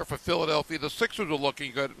sports year for Philadelphia. The Sixers are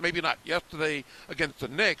looking good. Maybe not yesterday against the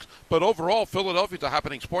Knicks, but overall, Philadelphia's a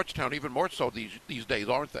happening sports town, even more so these days,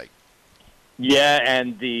 aren't they? Yeah,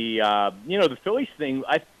 and the Phillies thing,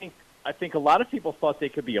 I think a lot of people thought they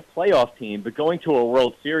could be a playoff team, but going to a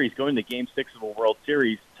World Series, going to Game 6 of a World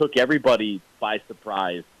Series, took everybody by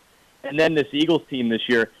surprise. And then this Eagles team this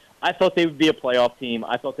year, I thought they would be a playoff team.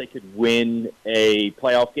 I thought they could win a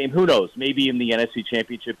playoff game. Who knows? Maybe in the NFC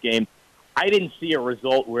Championship game. I didn't see a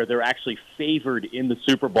result where they're actually favored in the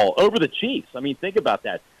Super Bowl over the Chiefs. I mean, think about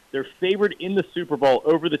that. They're favored in the Super Bowl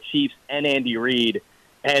over the Chiefs and Andy Reid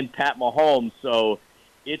and Pat Mahomes. So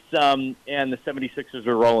it's and the 76ers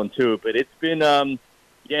are rolling too, but it's been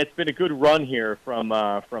it's been a good run here from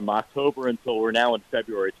October until we're now in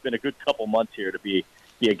February. It's been a good couple months here to be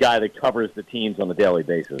a guy that covers the teams on a daily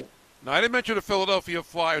basis. Now, I didn't mention the Philadelphia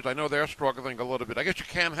Flyers. I know they're struggling a little bit. I guess you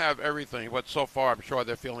can't have everything, but so far I'm sure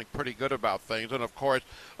they're feeling pretty good about things. And, of course,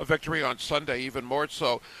 a victory on Sunday even more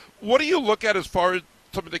so. What do you look at as far as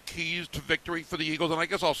some of the keys to victory for the Eagles? And I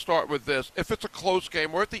guess I'll start with this. If it's a close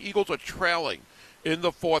game or if the Eagles are trailing in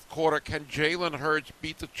the fourth quarter, can Jalen Hurts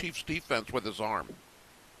beat the Chiefs' defense with his arm?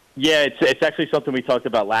 Yeah, it's actually something we talked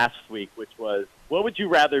about last week, which was, what would you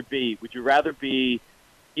rather be? Would you rather be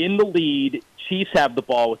in the lead, Chiefs have the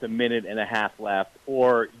ball with a minute and a half left,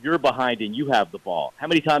 or you're behind and you have the ball? How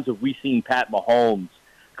many times have we seen Pat Mahomes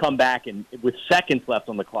come back and with seconds left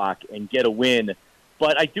on the clock and get a win?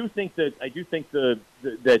 But I do think that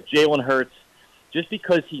Jalen Hurts, just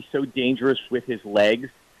because he's so dangerous with his legs,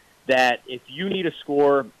 that if you need a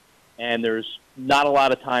score and there's not a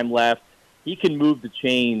lot of time left, he can move the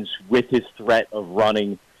chains with his threat of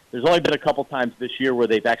running. There's only been a couple times this year where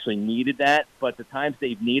they've actually needed that, but the times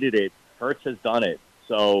they've needed it, Hurts has done it.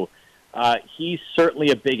 So he's certainly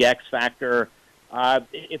a big X factor.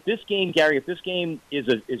 If this game, Gary, is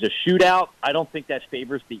a shootout, I don't think that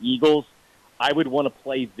favors the Eagles. I would want to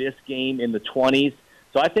play this game in the 20s.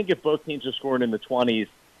 So I think if both teams are scoring in the 20s,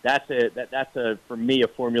 that's for me a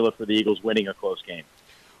formula for the Eagles winning a close game.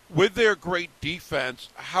 With their great defense,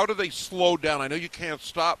 how do they slow down? I know you can't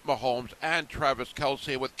stop Mahomes and Travis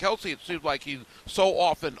Kelce. With Kelce, it seems like he's so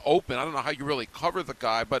often open. I don't know how you really cover the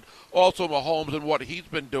guy, but also Mahomes and what he's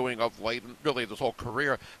been doing of late, and really this whole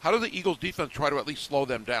career. How does the Eagles' defense try to at least slow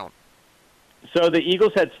them down? So the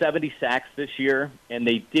Eagles had 70 sacks this year, and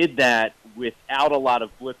they did that without a lot of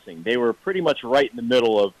blitzing. They were pretty much right in the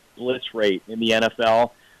middle of blitz rate in the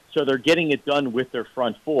NFL, so they're getting it done with their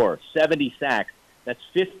front four. 70 sacks. That's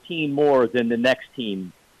 15 more than the next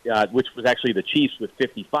team, which was actually the Chiefs with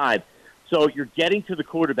 55. So you're getting to the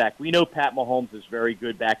quarterback. We know Pat Mahomes is very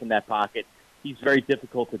good back in that pocket. He's very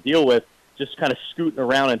difficult to deal with, just kind of scooting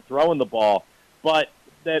around and throwing the ball. But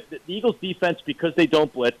the Eagles' defense, because they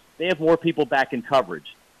don't blitz, they have more people back in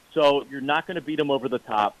coverage. So you're not going to beat them over the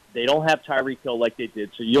top. They don't have Tyreek Hill like they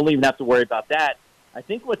did, so you don't even have to worry about that. I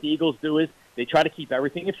think what the Eagles do is they try to keep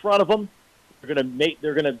everything in front of them. They're going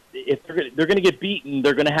to get beaten,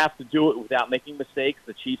 they're going to have to do it without making mistakes.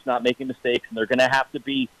 The Chiefs not making mistakes, and they're going to have to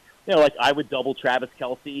be, like I would double Travis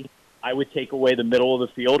Kelce. I would take away the middle of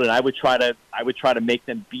the field, and I would try to make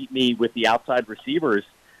them beat me with the outside receivers.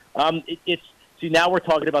 See, now we're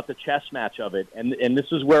talking about the chess match of it, and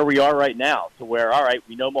this is where we are right now. To where, all right,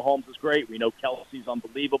 we know Mahomes is great, we know Kelce's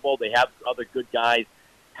unbelievable. They have other good guys.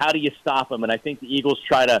 How do you stop them? And I think the Eagles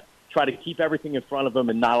try to keep everything in front of them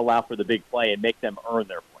and not allow for the big play and make them earn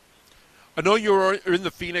their points. I know you're in the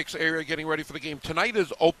Phoenix area getting ready for the game. Tonight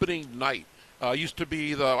is opening night Used to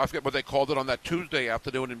be I forget what they called it on that Tuesday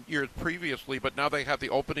afternoon in years previously, but now they have the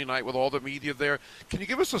opening night with all the media there. Can you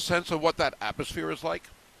give us a sense of what that atmosphere is like?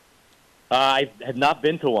 I have not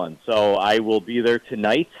been to one, so I will be there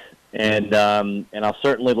tonight, and I'll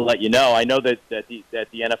certainly let you know. I know that the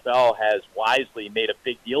NFL has wisely made a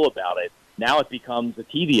big deal about it. Now it becomes a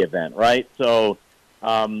TV event, right? So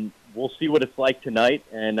we'll see what it's like tonight,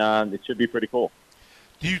 and it should be pretty cool.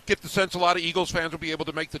 Do you get the sense a lot of Eagles fans will be able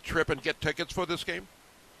to make the trip and get tickets for this game?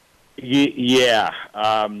 Yeah.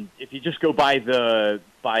 If you just go by the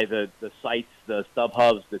sites, the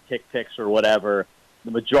StubHubs, the TickPicks, or whatever,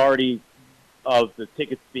 the majority of the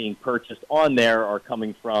tickets being purchased on there are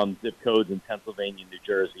coming from zip codes in Pennsylvania, New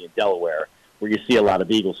Jersey, and Delaware, where you see a lot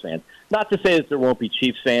of Eagles fans. Not to say that there won't be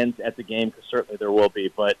Chiefs fans at the game, because certainly there will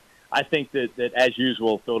be, but I think that as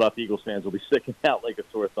usual, Philadelphia Eagles fans will be sticking out like a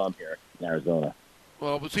sore thumb here in Arizona.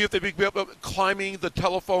 Well, we'll see if they be able to climbing the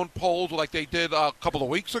telephone poles like they did a couple of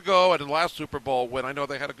weeks ago and in the last Super Bowl win. I know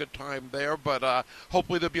they had a good time there, but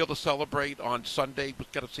hopefully they'll be able to celebrate on Sunday.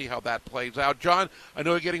 We've got to see how that plays out. John, I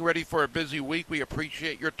know you're getting ready for a busy week. We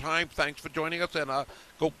appreciate your time. Thanks for joining us, and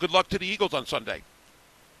good luck to the Eagles on Sunday.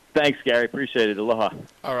 Thanks, Gary. Appreciate it. Aloha.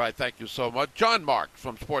 All right, thank you so much. Jon Marks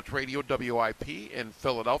from Sports Radio WIP in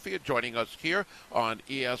Philadelphia joining us here on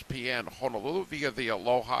ESPN Honolulu via the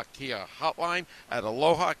Aloha Kia hotline. At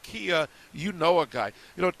Aloha Kia, you know a guy.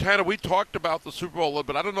 You know, Tanner, we talked about the Super Bowl a little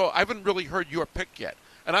bit. I don't know. I haven't really heard your pick yet.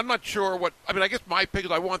 And I'm not sure I guess my pick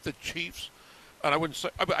is I want the Chiefs. And I wouldn't say,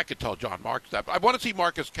 I could tell Jon Marks that. But I want to see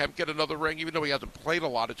Marcus Kemp get another ring. Even though he hasn't played a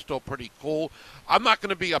lot, it's still pretty cool. I'm not going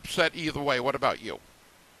to be upset either way. What about you?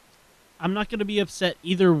 I'm not going to be upset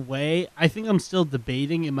either way. I think I'm still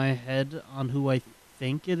debating in my head on who I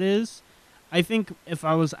think it is. I think if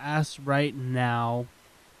I was asked right now,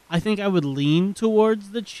 I think I would lean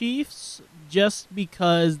towards the Chiefs just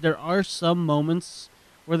because there are some moments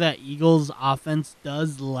where that Eagles offense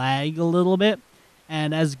does lag a little bit.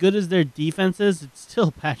 And as good as their defense is, it's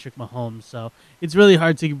still Patrick Mahomes. So it's really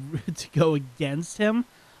hard to go against him.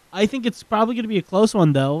 I think it's probably going to be a close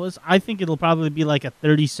one, though. I think it'll probably be like a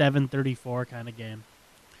 37-34 kind of game.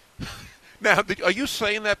 Now, are you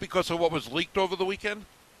saying that because of what was leaked over the weekend?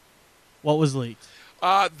 What was leaked?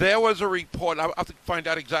 There was a report. I have to find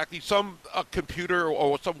out exactly. Some computer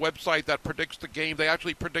or some website that predicts the game, they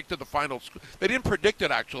actually predicted the final score. They didn't predict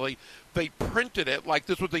it, actually. They printed it like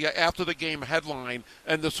this was the after-the-game headline,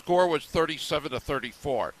 and the score was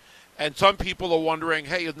 37-34. And some people are wondering,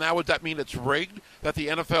 hey, now would that mean it's rigged, that the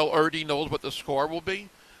NFL already knows what the score will be?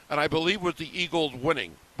 And I believe it was the Eagles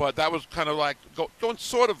winning. But that was kind of like going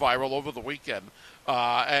sort of viral over the weekend.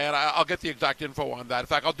 And I'll get the exact info on that. In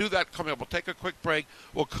fact, I'll do that coming up. We'll take a quick break.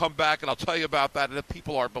 We'll come back, and I'll tell you about that and if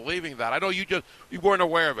people are believing that. I know you weren't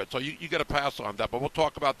aware of it, so you get a pass on that. But we'll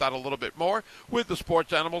talk about that a little bit more with the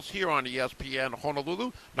Sports Animals here on ESPN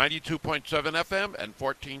Honolulu, 92.7 FM and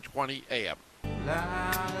 1420 AM. La,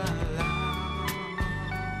 la, la.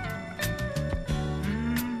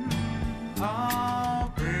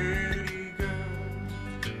 Oh, pretty girl,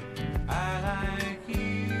 I like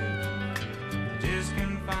you. Just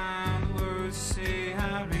can't find words to say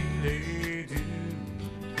I really do.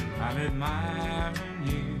 I'm admiring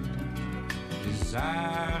you,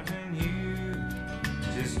 desiring you,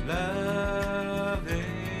 just loving.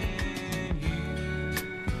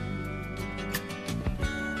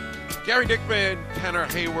 Gary Dickman, Tanner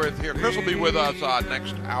Hayworth here. Chris will be with us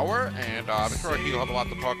next hour, and I'm sure he'll have a lot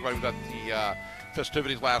to talk about. We got the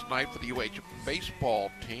festivities last night for the UH baseball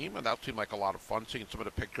team, and that seemed like a lot of fun, seeing some of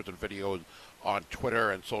the pictures and videos on Twitter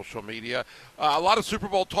and social media. A lot of Super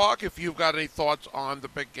Bowl talk. If you've got any thoughts on the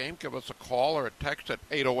big game, give us a call or a text at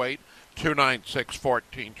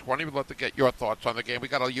 808-296-1420. We'd love to get your thoughts on the game. We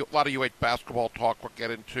got a lot of UH basketball talk we'll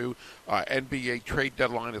get into. NBA trade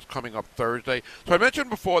deadline is coming up Thursday. So I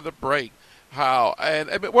mentioned before the break how, and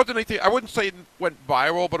it wasn't anything, I wouldn't say it went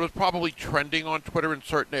viral, but it was probably trending on Twitter in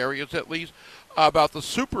certain areas at least, about the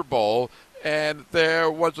Super Bowl. And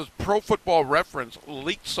there was this Pro Football Reference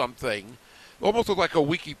leaked something. It almost looked like a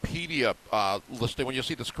Wikipedia listing when you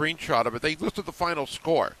see the screenshot of it. They listed the final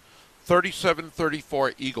score,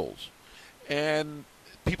 37-34 Eagles. And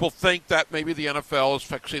people think that maybe the NFL is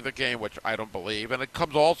fixing the game, which I don't believe. And it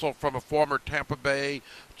comes also from a former Tampa Bay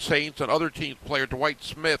Saints and other teams player, Dwight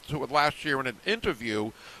Smith, who last year in an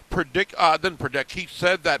interview he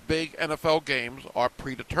said that big NFL games are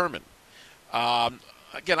predetermined.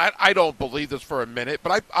 Again, I don't believe this for a minute,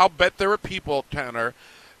 but I'll bet there are people, Tanner,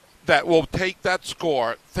 that will take that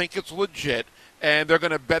score, think it's legit, and they're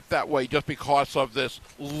going to bet that way just because of this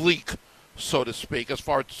leak, so to speak, as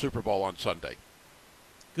far as the Super Bowl on Sunday.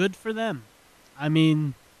 Good for them. I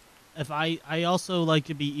mean, I also like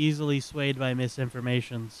to be easily swayed by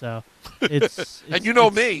misinformation, so it's And you know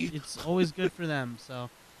me. It's always good for them. So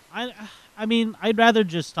I mean, I'd rather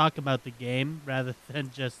just talk about the game rather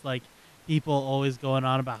than just like people always going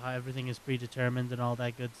on about how everything is predetermined and all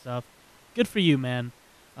that good stuff. Good for you, man.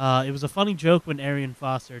 It was a funny joke when Arian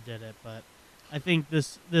Foster did it, but I think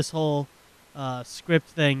this whole script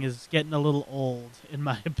thing is getting a little old, in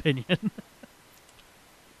my opinion.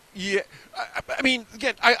 Yeah, I mean,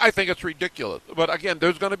 again, I think it's ridiculous. But again,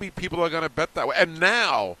 there's going to be people who are going to bet that way. And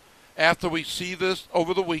now, after we see this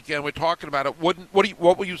over the weekend, we're talking about it. What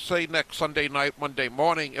will you say next Sunday night, Monday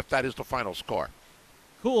morning, if that is the final score?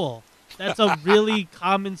 Cool. That's a really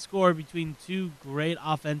common score between two great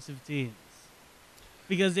offensive teams.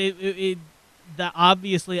 Because that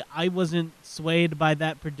obviously I wasn't swayed by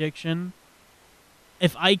that prediction.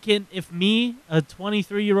 If me, a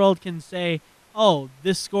 23-year-old, can say, oh,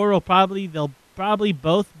 this score they'll probably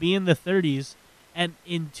both be in the 30s and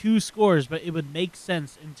in two scores, but it would make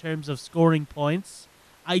sense in terms of scoring points.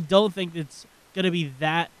 I don't think it's going to be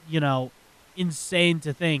that, insane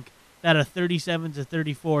to think that a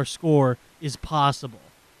 37-34 score is possible.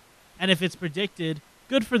 And if it's predicted,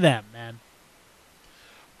 good for them, man.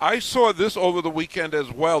 I saw this over the weekend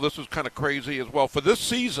as well. This was kind of crazy as well. For this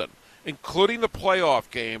season, including the playoff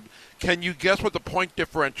game, can you guess what the point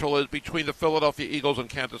differential is between the Philadelphia Eagles and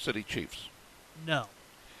Kansas City Chiefs? No.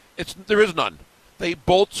 There is none. They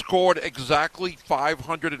both scored exactly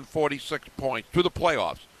 546 points through the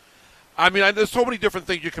playoffs. I mean, there's so many different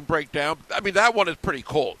things you can break down. I mean, that one is pretty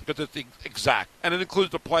cool because it's exact, and it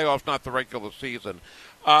includes the playoffs, not the regular season.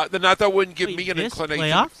 Then that wouldn't give me an inclination.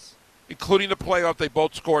 Playoffs? Including the playoff, they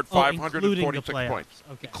both scored 546 points.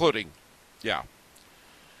 Okay. Including, yeah.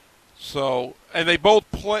 So, and they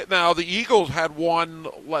both play. Now, the Eagles had one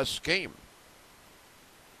less game.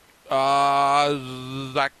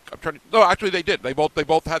 No, actually, they did. They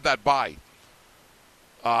both had that bye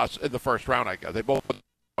in the first round, I guess. They both had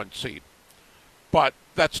one seed. But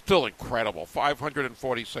that's still incredible.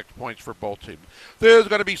 546 points for both teams. There's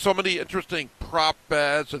going to be so many interesting prop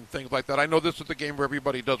bets and things like that. I know this is the game where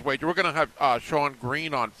everybody does wager. We're going to have Sean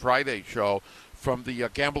Green on Friday's show from the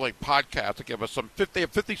Gambling Podcast to give us they have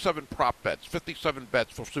 57 prop bets, 57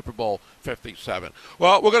 bets for Super Bowl 57.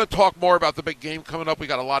 Well, we're going to talk more about the big game coming up. We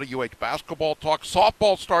got a lot of UH basketball talk.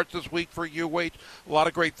 Softball starts this week for UH. A lot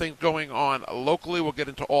of great things going on locally. We'll get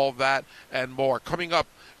into all of that and more. Coming up,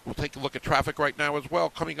 we'll take a look at traffic right now as well.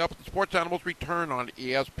 Coming up, the Sports Animals return on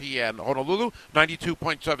ESPN Honolulu,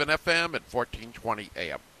 92.7 FM and 1420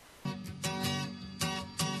 AM.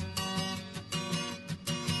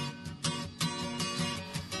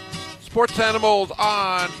 Sports Animals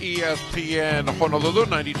on ESPN Honolulu,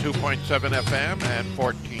 92.7 FM and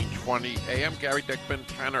 1420 AM. Gary Dickman,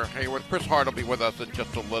 Tanner Hayward. Chris Hart will be with us in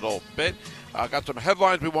just a little bit. Got some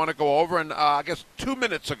headlines we want to go over, and I guess 2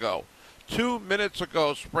 minutes ago,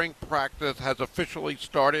 spring practice has officially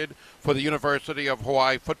started for the University of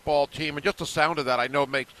Hawaii football team. And just the sound of that, I know,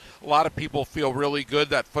 makes a lot of people feel really good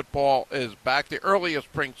that football is back. The earliest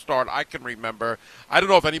spring start I can remember, I don't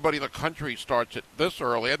know if anybody in the country starts it this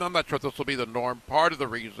early, and I'm not sure if this will be the norm. Part of the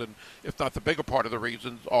reason, if not the bigger part of the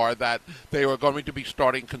reasons, are that they are going to be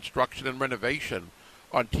starting construction and renovation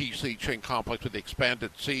on TC Ching Complex with the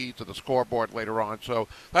expanded seats and the scoreboard later on. So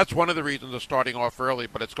that's one of the reasons they're starting off early,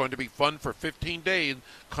 but it's going to be fun for 15 days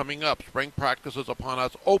coming up. Spring practice is upon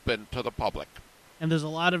us, open to the public. And there's a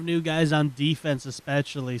lot of new guys on defense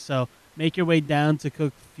especially, so make your way down to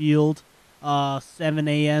Cook Field, 7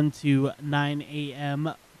 a.m. to 9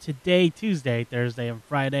 a.m. today, Tuesday, Thursday, and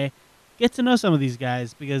Friday. Get to know some of these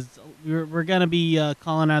guys because we're going to be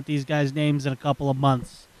calling out these guys' names in a couple of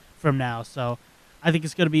months from now, so I think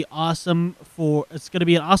it's going to be awesome. It's going to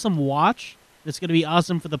be an awesome watch. It's going to be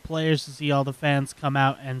awesome for the players to see all the fans come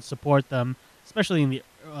out and support them, especially in the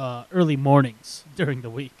early mornings during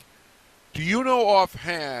the week. Do you know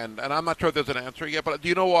offhand, and I'm not sure if there's an answer yet, but do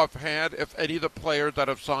you know offhand if any of the players that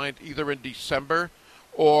have signed either in December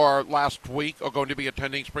or last week are going to be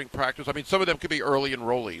attending spring practice? I mean, some of them could be early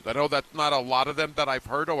enrollees. I know that's not a lot of them that I've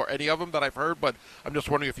heard, or any of them that I've heard, but I'm just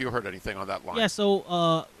wondering if you heard anything on that line. Yeah,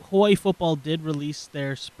 so Hawaii football did release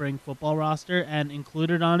their spring football roster, and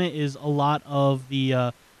included on it is a lot of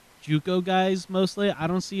the JUCO guys mostly. I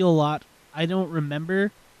don't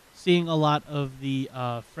remember seeing a lot of the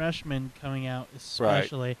freshmen coming out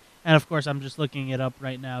especially. Right. And, of course, I'm just looking it up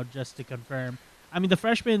right now just to confirm. I mean, the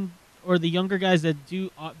freshmen or the younger guys that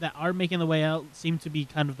are making the way out seem to be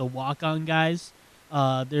kind of the walk-on guys.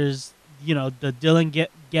 There's, the Dylan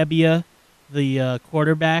Gebbia, the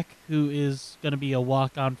quarterback, who is going to be a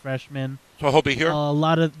walk-on freshman. So he'll be here? A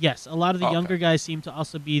lot of the Okay. younger guys seem to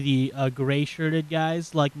also be the gray-shirted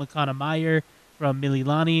guys, like Makana Meyer from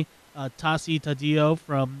Mililani, Tasi Tadio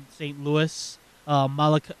from St. Louis,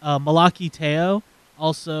 Malaki Teo,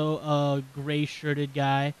 also a gray-shirted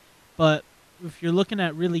guy. But if you're looking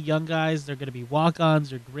at really young guys, they're going to be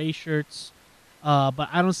walk-ons or gray shirts. But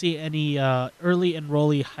I don't see any early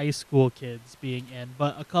enrollee high school kids being in.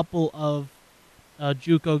 But a couple of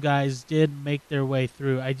JUCO guys did make their way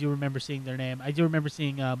through. I do remember seeing their name. I do remember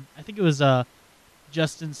seeing, I think it was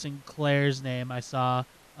Justin Sinclair's name I saw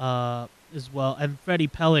as well. And Freddie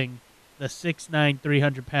Pelling, the 6'9",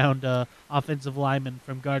 300-pound offensive lineman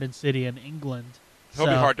from Garden City in England. He'll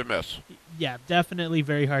be hard to miss. Yeah, definitely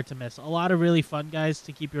very hard to miss. A lot of really fun guys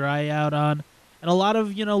to keep your eye out on. And a lot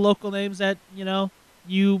of, local names that,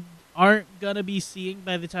 you aren't going to be seeing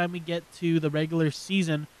by the time we get to the regular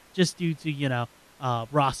season just due to,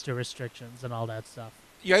 roster restrictions and all that stuff.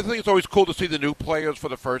 Yeah, I think it's always cool to see the new players for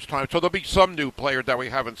the first time. So there'll be some new players that we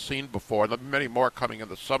haven't seen before. There'll be many more coming in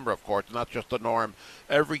the summer, of course, not just the norm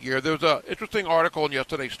every year. There was an interesting article in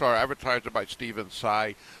yesterday's Star Advertiser by Stephen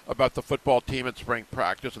Tsai about the football team in spring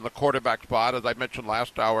practice and the quarterback spot. As I mentioned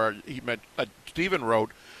last hour, Stephen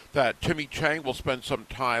wrote that Timmy Chang will spend some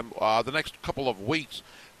time the next couple of weeks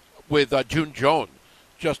with June Jones,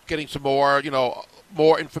 just getting some more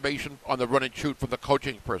information on the run and shoot from the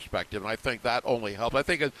coaching perspective, and I think that only helps. I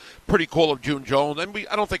think it's pretty cool of June Jones, and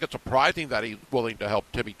I don't think it's surprising that he's willing to help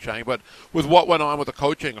Timmy Chang, but with what went on with the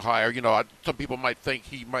coaching hire, some people might think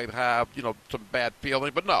he might have, some bad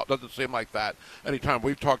feeling, but no, it doesn't seem like that. Anytime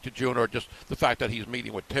we've talked to June, or just the fact that he's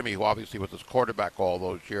meeting with Timmy, who obviously was his quarterback all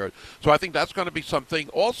those years. So I think that's going to be something.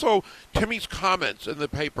 Also, Timmy's comments in the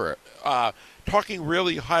paper, talking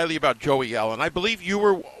really highly about Joey Allen. I believe you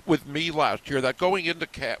were with me last year that going into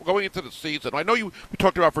the season, I know we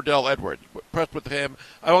talked about Verdell Edwards, impressed with him.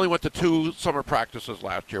 I only went to 2 summer practices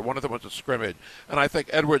last year. One of them was a scrimmage, and I think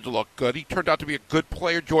Edwards looked good. He turned out to be a good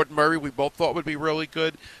player. Jordan Murray, we both thought would be really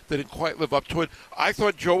good. They didn't quite live up to it. I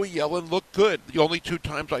thought Joey Allen looked good the only 2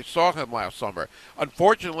 times I saw him last summer.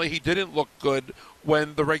 Unfortunately, he didn't look good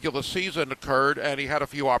when the regular season occurred, and he had a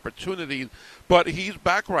few opportunities, but he's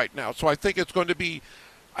back right now. So I think it's going to be,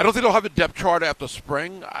 I don't think they'll have a depth chart after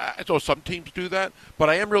spring. I know some teams do that, but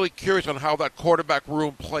I am really curious on how that quarterback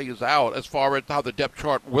room plays out as far as how the depth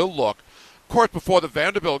chart will look. Of course, before the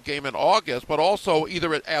Vanderbilt game in August, but also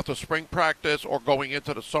either after spring practice or going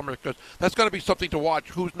into the summer, because that's going to be something to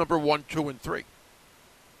watch. Who's number 1, 2, and 3?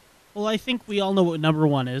 Well, I think we all know what number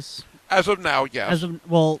 1 is. As of now, yes.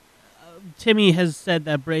 Timmy has said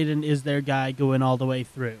that Braden is their guy going all the way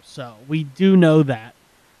through, so we do know that.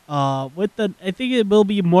 I think it will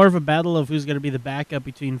be more of a battle of who's going to be the backup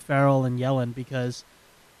between Farrell and Yellen, because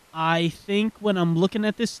I think when I'm looking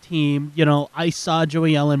at this team, I saw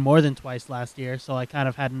Joey Yellen more than twice last year, so I kind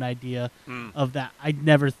of had an idea of that. I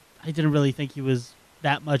didn't really think he was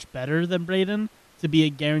that much better than Braden to be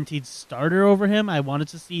a guaranteed starter over him. I wanted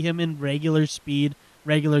to see him in regular speed,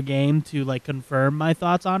 regular game to confirm my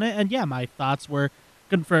thoughts on it, and yeah, my thoughts were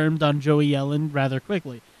confirmed on Joey Yellen rather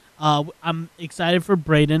quickly. I'm excited for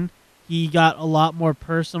Braden. He got a lot more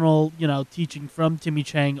personal, teaching from Timmy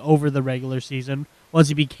Chang over the regular season once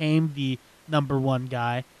he became the number 1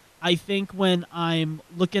 guy. I think when I'm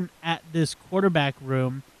looking at this quarterback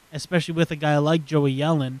room, especially with a guy like Joey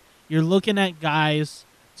Yellen, you're looking at guys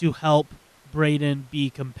to help Braden be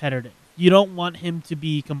competitive. You don't want him to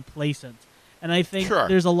be complacent. And I think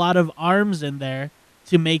there's a lot of arms in there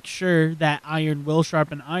to make sure that iron will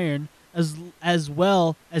sharpen iron, as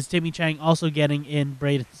well as Timmy Chang also getting in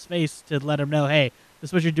Braden's face to let him know, hey,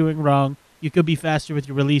 this is what you're doing wrong. You could be faster with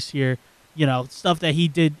your release here. Stuff that he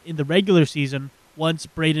did in the regular season once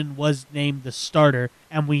Braden was named the starter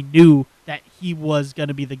and we knew that he was going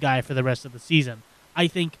to be the guy for the rest of the season. I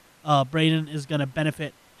think Braden is going to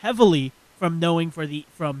benefit heavily from knowing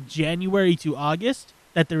from January to August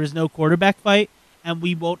that there is no quarterback fight, and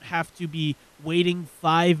we won't have to be waiting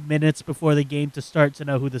 5 minutes before the game to start to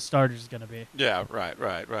know who the starter is going to be. Yeah, right.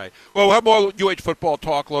 Well, we'll have more UH football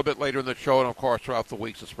talk a little bit later in the show, and of course, throughout the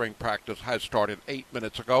weeks, the spring practice has started 8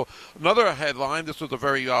 minutes ago. Another headline, this is a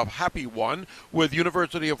very happy one, with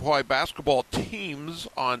University of Hawaii basketball teams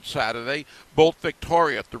on Saturday, both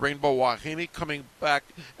victorious. The Rainbow Wahine coming back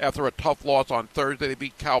after a tough loss on Thursday. They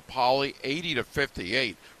beat Cal Poly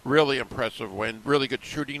 80-58. Really impressive win. Really good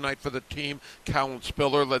shooting night for the team. Callan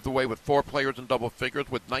Spiller led the way with 4 players Warriors in double figures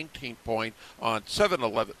with 19 points on 7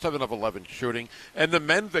 of 11 shooting. And the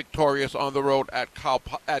men victorious on the road at Cal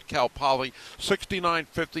Poly,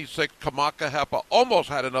 69-56. Kamaka Hepa almost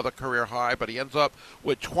had another career high, but he ends up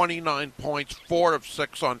with 29 points, 4 of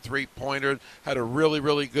 6 on three-pointers. Had a really,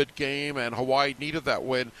 really good game, and Hawaii needed that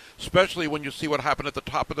win, especially when you see what happened at the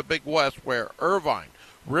top of the Big West, where Irvine,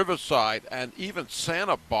 Riverside, and even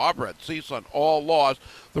Santa Barbara at CSUN all lost.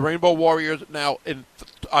 The Rainbow Warriors now in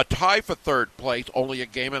a tie for third place, only a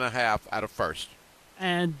game and a half out of first.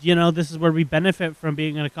 And, this is where we benefit from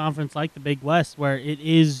being in a conference like the Big West, where it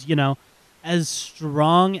is, as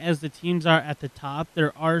strong as the teams are at the top,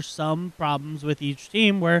 there are some problems with each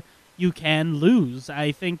team where you can lose.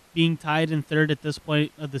 I think being tied in third at this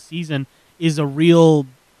point of the season is a real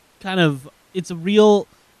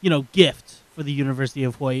gift for the University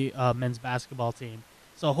of Hawaii men's basketball team.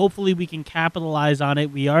 So hopefully we can capitalize on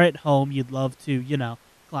it. We are at home. You'd love to,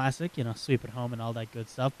 classic, sweep at home and all that good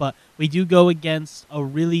stuff. But we do go against a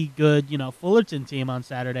really good, Fullerton team on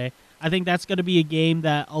Saturday. I think that's going to be a game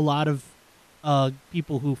that a lot of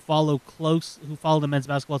people who follow the men's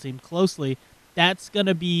basketball team closely, that's going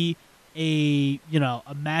to be a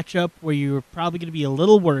matchup where you're probably going to be a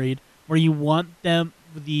little worried, where you want the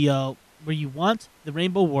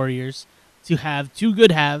Rainbow Warriors to have two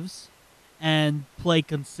good halves and play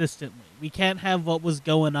consistently. We can't have what was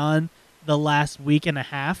going on the last week and a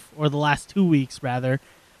half, or the last 2 weeks rather,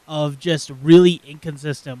 of just really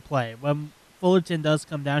inconsistent play. When Fullerton does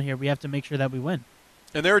come down here, we have to make sure that we win.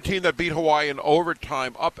 And they're a team that beat Hawaii in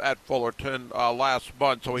overtime up at Fullerton last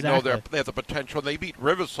month, so we know they have the potential. They beat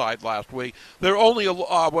Riverside last week. They're only They're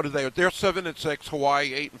 7-6,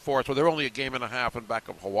 Hawaii 8-4, so they're only a game and a half in back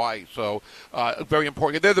of Hawaii. So very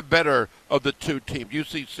important. They're the better of the two teams.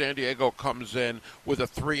 UC San Diego comes in with a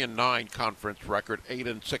 3-9 conference record,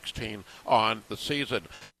 8-16 on the season.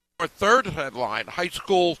 Our third headline, high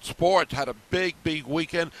school sports had a big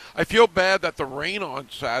weekend. I feel bad that the rain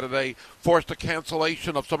on Saturday forced a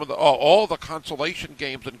cancellation of some of all the consolation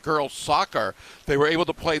games in girls soccer. They were able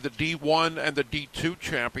to play the D1 and the D2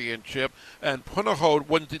 championship, and Punahou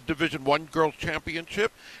won the Division I girls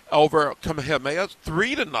championship over Kamehameha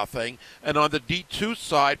 3-0, and on the D2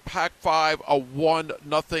 side, Pac-5 a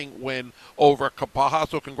 1-0 win over Kapaha.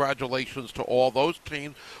 So congratulations to all those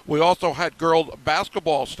teams. We also had girls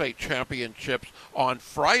basketball state championships on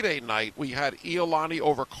Friday night. We had Iolani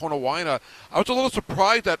over Konawaina. I was a little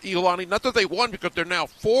surprised at Iolani, not that they won, because they're now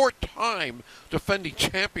 4-time defending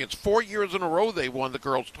champions. 4 years in a row they won the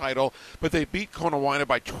girls title, but they beat Konawaina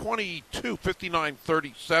by 22,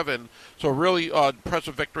 59-37. So really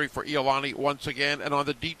impressive victory for Iolani once again. And on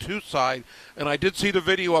the D2 side, and I did see the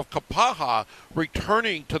video of Kapaha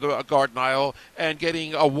returning to the Garden Isle and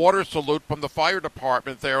getting a water salute from the fire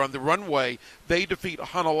department there on the runway. They defeat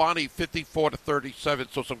Hanalani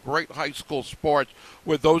 54-37. So some great high school sports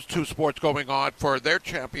with those two sports going on for their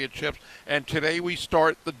championships. And today we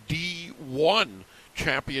start the D1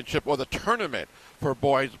 championship, or the tournament for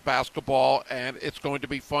boys basketball, and it's going to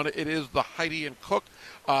be fun. It is the Heidi and Cook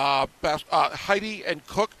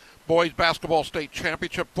Boys Basketball State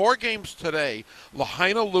Championship. 4 games today.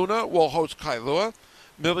 Lahaina Luna will host Kailua.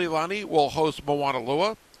 Mililani will host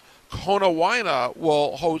Moanalua. Konawaina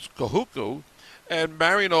will host Kahuku. And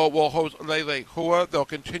Marino will host Lele Hua. They'll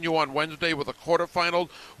continue on Wednesday with the quarterfinals.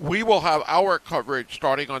 We will have our coverage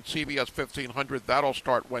starting on CBS 1500. That'll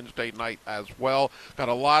start Wednesday night as well. Got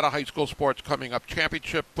a lot of high school sports coming up.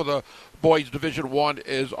 Championship for the boys Division I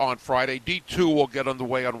is on Friday. D2 will get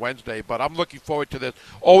underway on Wednesday, but I'm looking forward to this.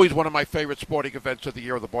 Always one of my favorite sporting events of the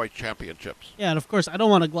year, the boys championships. Yeah, and of course, I don't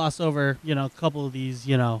want to gloss over, a couple of these,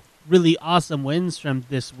 really awesome wins from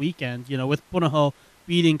this weekend, with Punahou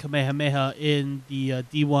beating Kamehameha in the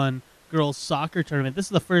D1 girls soccer tournament. This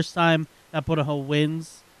is the first time that Punahou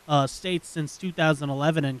wins states since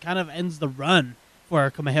 2011 and kind of ends the run for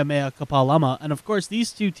Kamehameha Kapalama. And of course,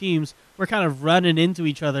 these two teams were kind of running into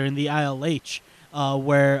each other in the ILH,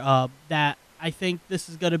 where that I think this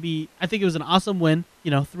is going to be, I think it was an awesome win.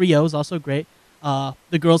 3-0 is also great.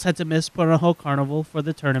 The girls had to miss Punahou Carnival for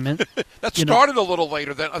the tournament. That started a little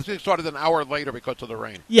later. I think it started an hour later because of the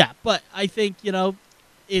rain. Yeah, but I think,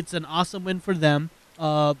 it's an awesome win for them.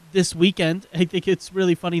 This weekend, I think it's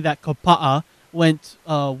really funny that Kapa'a went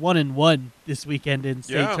 1-1 this weekend in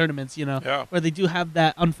state tournaments, where they do have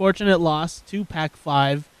that unfortunate loss to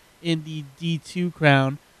Pac-5 in the D2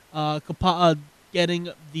 crown. Kapa'a getting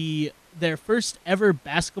their first ever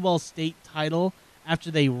basketball state title after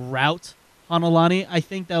they rout Hanalani. I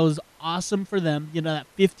think that was awesome for them. That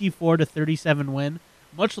 54-37 win,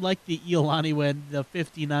 much like the Iolani win, the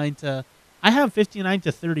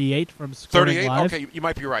 59-38 from scoring 38? live. Okay, you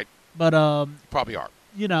might be right. But Probably are.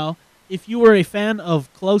 you know, if you were a fan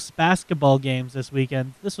of close basketball games this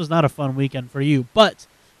weekend, this was not a fun weekend for you. But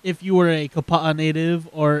if you were a Kapa'a native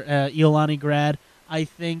or Iolani grad, I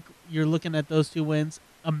think you're looking at those two wins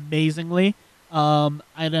amazingly. And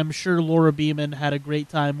I'm sure Laura Beeman had a great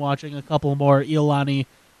time watching a couple more Iolani,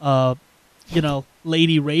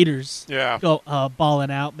 Lady Raiders go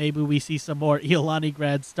balling out. Maybe we see some more Iolani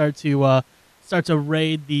grads start to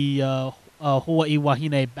raid the Hawaii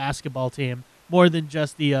Wahine basketball team more than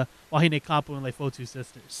just the Wahine Kapu and Lefotu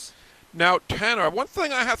sisters. Now, Tanner, one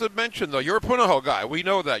thing I have to mention, though, you're a Punahou guy. We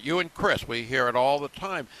know that. You and Chris, we hear it all the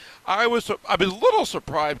time. I've been a little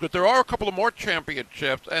surprised, but there are a couple of more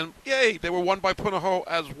championships, and yay, they were won by Punahou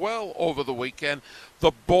as well over the weekend.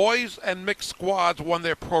 The boys and mixed squads won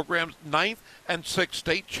their program's 9th and 6th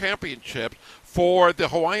state championships for the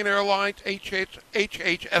Hawaiian Airlines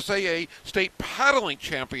HHSAA State Paddling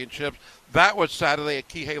Championships. That was Saturday at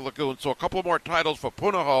Kihei Lagoon. So a couple more titles for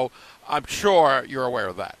Punahou. I'm sure you're aware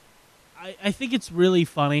of that. I think it's really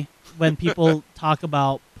funny when people talk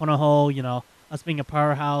about Punahou, us being a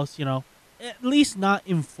powerhouse, at least not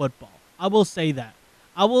in football. I will say that.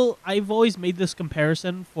 I've always made this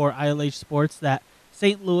comparison for ILH sports that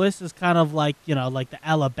St. Louis is kind of like, like the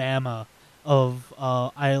Alabama of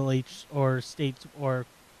ILH or states, or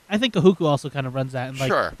I think Kahuku also kind of runs that. And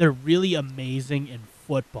Sure. They're really amazing in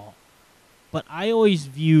football. But I always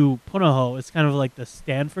view Punahou as kind of like the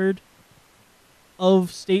Stanford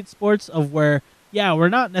of state sports, of where, we're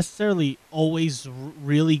not necessarily always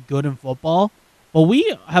really good in football, but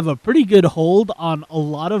we have a pretty good hold on a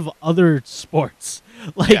lot of other sports.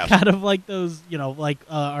 Kind of like those,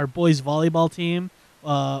 our boys volleyball team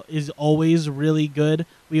is always really good.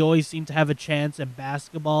 We always seem to have a chance in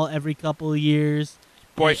basketball every couple of years.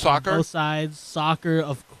 Boys soccer? Both sides. Soccer,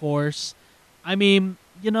 of course. I mean,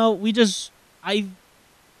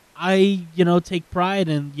 I take pride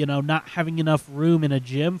in, not having enough room in a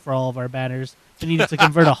gym for all of our banners. We needed to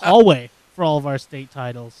convert a hallway for all of our state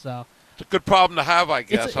titles. So it's a good problem to have, I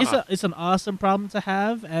guess. It's an awesome problem to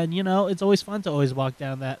have. And, it's always fun to always walk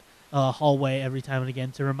down that hallway every time and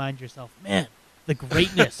again to remind yourself, man, the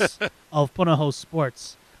greatness of Punahou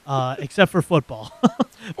sports. Except for football.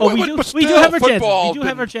 But we do have our chances. We do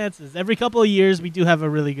have our chances. Every couple of years, we do have a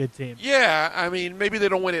really good team. Yeah, I mean, maybe they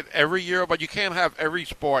don't win it every year, but you can't have every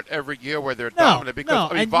sport every year where they're dominant.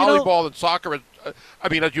 Because volleyball and soccer,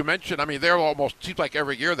 as you mentioned, they're almost, seems like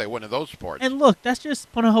every year they win in those sports. And look, that's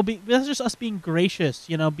just Punahou. That's just us being gracious.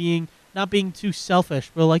 Not being too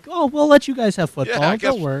selfish. We're like, oh, we'll let you guys have football. Yeah,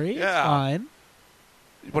 don't worry, it's fine.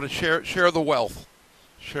 You want to share the wealth.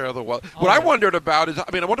 Share the wealth. What I wondered about is, I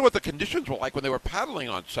wonder what the conditions were like when they were paddling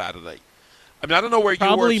on Saturday. I don't know where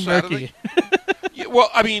Probably you were Saturday.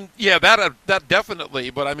 Murky. That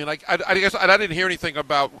definitely. But I guess I didn't hear anything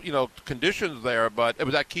about conditions there. But it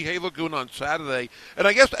was at Kihei Lagoon on Saturday, and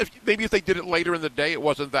I guess maybe if they did it later in the day, it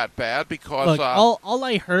wasn't that bad because all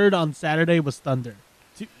I heard on Saturday was thunder.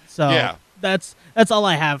 So that's all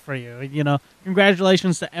I have for you.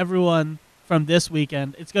 Congratulations to everyone from this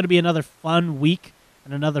weekend. It's going to be another fun week.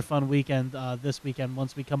 And another fun weekend this weekend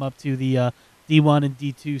once we come up to the D1 and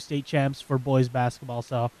D2 state champs for boys basketball.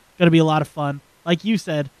 So going to be a lot of fun. Like you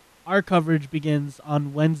said, our coverage begins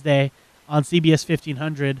on Wednesday on CBS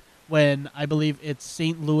 1500 when I believe it's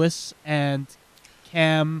St. Louis and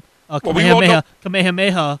Kamehameha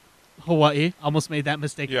Hawaii. Almost made that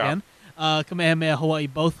mistake again. Kamehameha Hawaii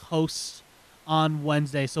both hosts on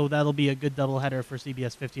Wednesday, so that'll be a good doubleheader for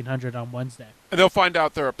CBS 1500 on Wednesday. And they'll find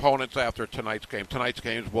out their opponents after tonight's game. Tonight's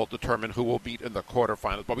games will determine who will beat in the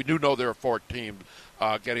quarterfinals. But we do know there are 4 teams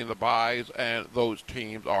getting the byes, and those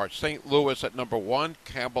teams are St. Louis at number 1,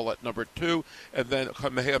 Campbell at number 2, and then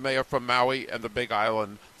Kamehameha from Maui and the Big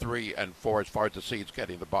Island 3 and 4 as far as the seeds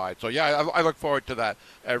getting the bye. So, I look forward to that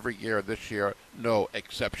every year. This year, no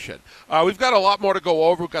exception. We've got a lot more to go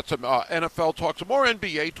over. We've got some NFL talk, some more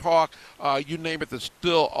NBA talk. You name it, there's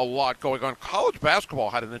still a lot going on. College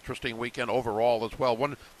basketball had an interesting weekend overall as well.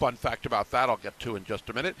 One fun fact about that I'll get to in just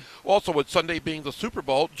a minute. Also, with Sunday being the Super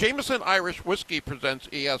Bowl, Jameson Irish Whiskey presents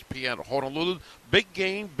ESPN Honolulu's Big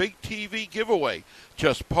Game, Big TV giveaway.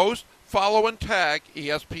 Just post, follow, and tag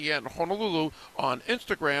ESPN Honolulu on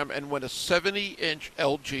Instagram and win a 70-inch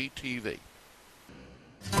LG TV.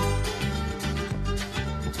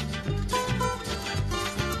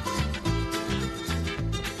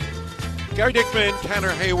 Gary Dickman,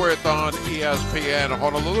 Tanner Hayworth on ESPN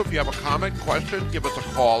Honolulu. If you have a comment, question, give us a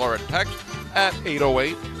call or a text at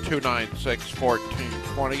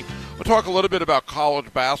 808-296-1420. We'll talk a little bit about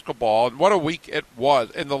college basketball and what a week it was.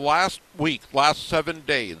 In the last 7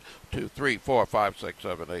 days, 2, 3, 4, 5, 6,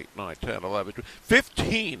 7, 8, 9, 10, 11,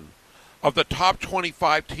 15 of the top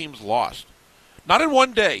 25 teams lost. Not in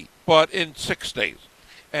one day, but in 6 days.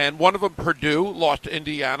 And one of them, Purdue, lost to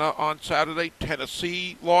Indiana on Saturday.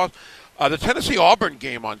 Tennessee lost. The Tennessee-Auburn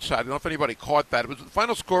game on Saturday, I don't know if anybody caught that. The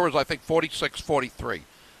final score was, I think, 46-43.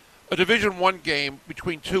 A Division I game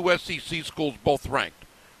between two SEC schools, both ranked.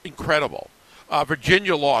 Incredible.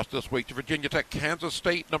 Virginia lost this week to Virginia Tech. Kansas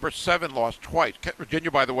State, number 7, lost twice. Virginia,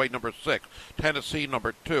 by the way, number 6. Tennessee,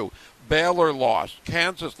 number 2. Baylor lost.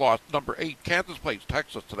 Kansas lost, number 8. Kansas plays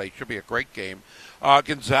Texas today. Should be a great game.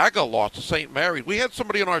 Gonzaga lost to St. Mary's. We had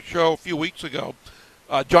somebody on our show a few weeks ago,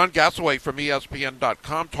 John Gassaway from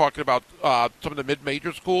ESPN.com, talking about some of the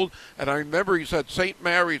mid-major schools, and I remember he said St.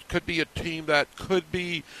 Mary's could be a team that could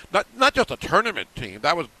be not just a tournament team.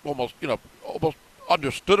 That was almost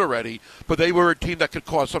understood already, but they were a team that could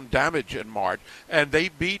cause some damage in March, and they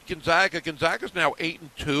beat Gonzaga. Gonzaga's now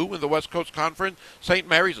 8-2 in the West Coast Conference. St.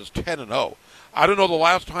 Mary's is 10-0. I don't know the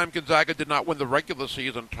last time Gonzaga did not win the regular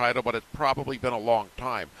season title, but it's probably been a long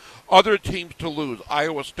time. Other teams to lose: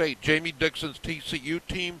 Iowa State, Jamie Dixon's TCU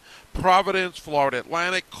team, Providence, Florida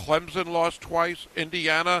Atlantic, Clemson lost twice,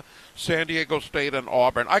 Indiana, San Diego State, and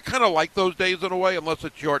Auburn. I kind of like those days in a way, unless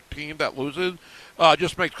it's your team that loses.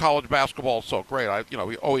 Just makes college basketball so great.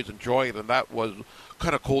 We always enjoy it, and that was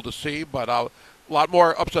kind of cool to see. But a lot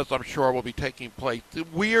more upsets, I'm sure, will be taking place. The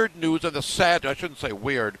weird news and the sad, I shouldn't say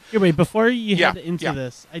weird. Here, wait, before you head into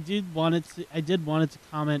this, I did wanted to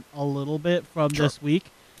comment a little bit from this week.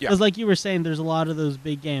 Because like you were saying, there's a lot of those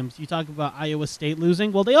big games. You talk about Iowa State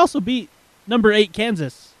losing. Well, they also beat number 8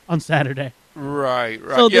 Kansas on Saturday. Right.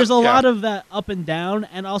 So there's a lot of that up and down,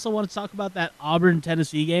 and also want to talk about that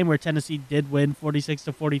Auburn-Tennessee game where Tennessee did win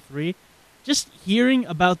 46-43. Just hearing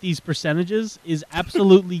about these percentages is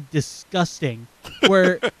absolutely disgusting,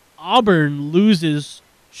 where Auburn loses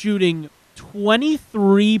shooting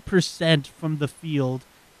 23% from the field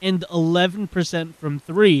and 11% from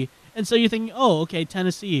 3. And so you're thinking, oh, okay,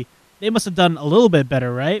 Tennessee, they must have done a little bit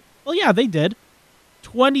better, right? Well, yeah, they did.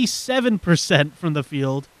 27% from the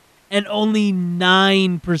field and only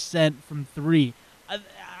 9% from 3.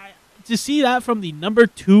 To see that from the number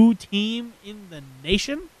 2 team in the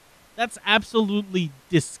nation, that's absolutely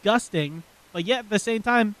disgusting. But yet, at the same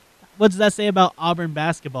time, what does that say about Auburn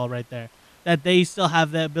basketball right there? That they still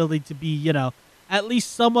have the ability to be, at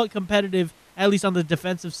least somewhat competitive, at least on the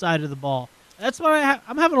defensive side of the ball. That's why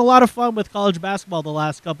I'm having a lot of fun with college basketball the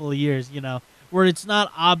last couple of years, where it's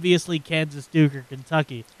not obviously Kansas, Duke, or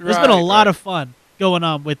Kentucky. There's been a lot of fun going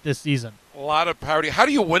on with this season. A lot of parity. How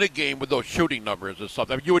do you win a game with those shooting numbers or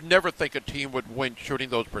something? I mean, you would never think a team would win shooting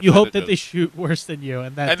those percentages. You hope that they shoot worse than you,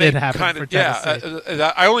 and that did happen for Tennessee.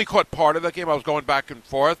 I only caught part of that game. I was going back and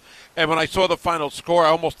forth, and when I saw the final score, I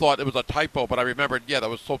almost thought it was a typo, but I remembered, that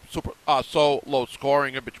was so low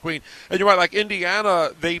scoring in between. And you're right, like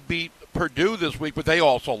Indiana, they beat Purdue this week, but they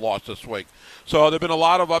also lost this week. So there have been a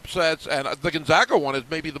lot of upsets, and the Gonzaga one is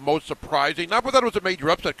maybe the most surprising. Not that it was a major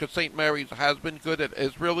upset, because St. Mary's has been good. It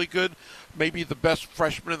is really good. Maybe the best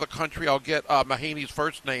freshman in the country. I'll get Mahaney's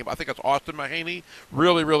first name. I think it's Austin Mahaney.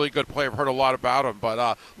 Really, really good player. I've heard a lot about him,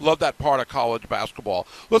 but love that part of college basketball.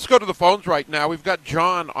 Let's go to the phones right now. We've got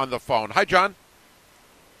John on the phone. Hi, John.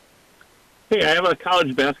 Hey, I have a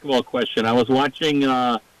college basketball question. I was watching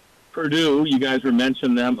Purdue. You guys were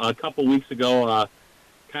mentioning them a couple weeks ago,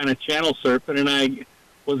 kind of channel surfing, and I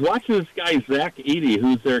was watching this guy, Zach Edey,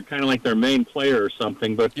 who's kind of like their main player or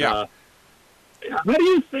something. But how do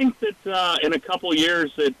you think that in a couple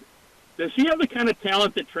years, does he have the kind of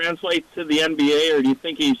talent that translates to the NBA, or do you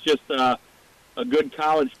think he's just a good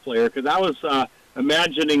college player? Because I was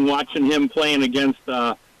imagining watching him playing against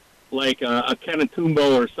like a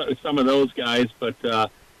Kenetumbo or some of those guys, but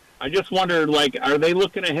I just wondered, are they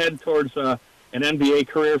looking ahead towards an NBA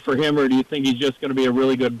career for him, or do you think he's just going to be a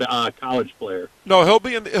really good college player? No, he'll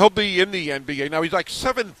be in the NBA. Now he's like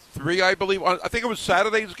 7'3", I believe. I think it was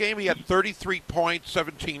Saturday's game. He had 33 points,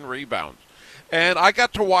 17 rebounds. And I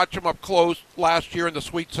got to watch him up close last year in the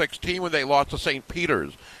Sweet 16 when they lost to St.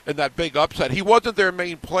 Peter's in that big upset. He wasn't their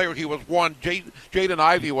main player. He was one. Jaden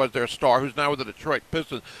Ivey was their star, who's now with the Detroit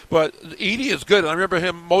Pistons. But Edey is good, and I remember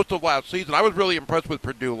him most of last season. I was really impressed with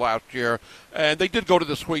Purdue last year, and they did go to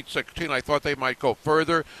the Sweet 16. I thought they might go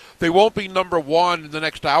further. They won't be number 1 in the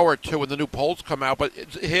next hour or two when the new polls come out, but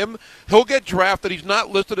he'll get drafted. He's not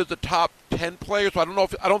listed as a top 10 player, so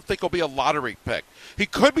I don't think he'll be a lottery pick. He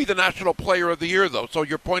could be the National Player of the Year, though. So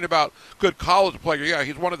your point about good college player, yeah,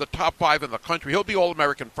 he's one of the top 5 in the country. He'll be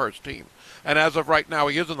All-American first team. And as of right now,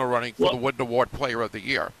 he is in the running for the Wooden Award Player of the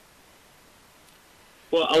Year.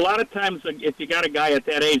 Well, a lot of times, if you got a guy at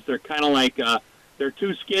that age, they're kind of like they're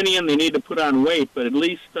too skinny and they need to put on weight. But at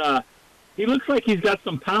least he looks like he's got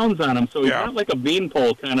some pounds on him, so he's not like a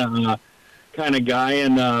beanpole kind of guy.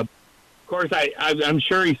 And of course, I'm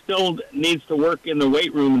sure he still needs to work in the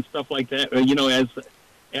weight room and stuff like that.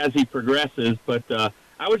 As he progresses. But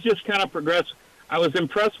I was just kind of I was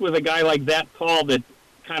impressed with a guy like that tall that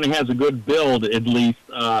kind of has a good build at least.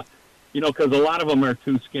 Because a lot of them are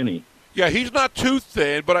too skinny. Yeah, he's not too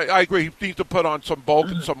thin, but I agree. He needs to put on some bulk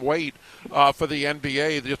and some weight for the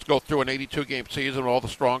NBA. Just go through an 82-game season with all the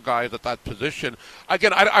strong guys at that position.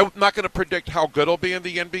 Again, I'm not going to predict how good he'll be in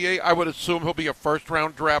the NBA. I would assume he'll be a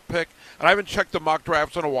first-round draft pick. And I haven't checked the mock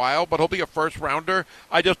drafts in a while, but he'll be a first-rounder.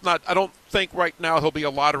 I don't think right now he'll be a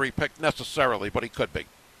lottery pick necessarily, but he could be.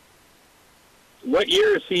 What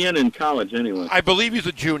year is he in college anyway? I believe he's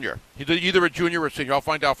a junior. He's either a junior or a senior. I'll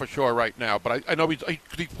find out for sure right now. But I know he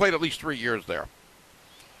played at least 3 years there.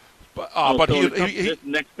 But the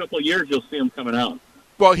next couple of years you'll see him coming out.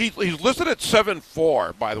 Well, he's listed at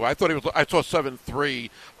 7'4", by the way. I saw 7'3",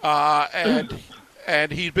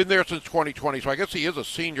 and he's been there since 2020. So I guess he is a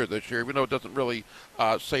senior this year, even though it doesn't really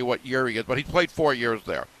say what year he is. But he played 4 years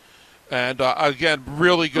there. And, again,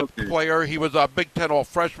 really good player. He was a Big Ten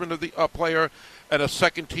All-Freshman player and a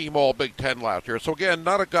second-team All-Big Ten last year. So, again,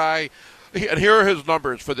 not a guy – and here are his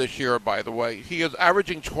numbers for this year, by the way. He is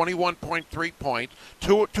averaging 21.3 points,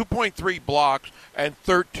 2.3 blocks, and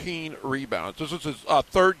 13 rebounds. This is his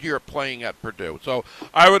third year playing at Purdue. So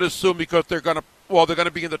I would assume because they're going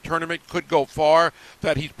to be in the tournament, could go far,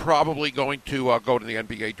 that he's probably going to go to the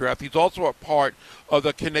NBA draft. He's also a part of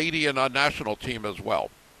the Canadian national team as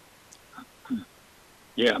well.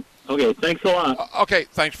 Yeah. Okay, thanks a lot. Okay,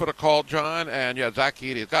 thanks for the call, John. And, yeah, Zach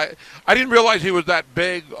Edey. I didn't realize he was that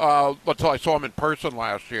big until I saw him in person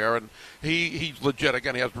last year. And he's legit.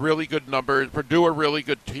 Again, he has really good numbers. Purdue, a really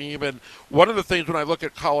good team. And one of the things when I look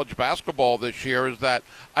at college basketball this year is that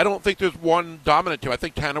I don't think there's one dominant team. I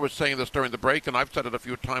think Tanner was saying this during the break, and I've said it a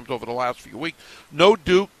few times over the last few weeks. No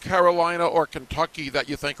Duke, Carolina, or Kentucky that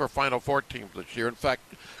you think are Final Four teams this year. In fact,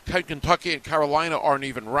 Kentucky and Carolina aren't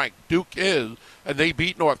even ranked. Duke is, and they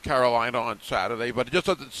beat North Carolina on Saturday, but it just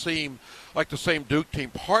doesn't seem like the same Duke team,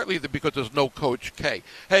 partly because there's no Coach K.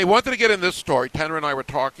 Hey, wanted to get in this story. Tanner and I were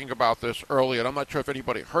talking about this earlier, and I'm not sure if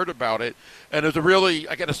anybody heard about it. And it's a really,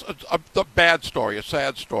 again, a bad story, a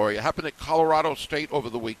sad story. It happened at Colorado State over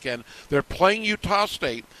the weekend. They're playing Utah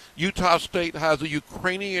State. Utah State has a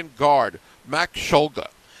Ukrainian guard, Max Shulga.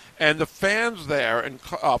 And the fans there in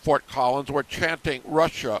Fort Collins were chanting,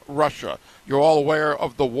 "Russia, Russia." You're all aware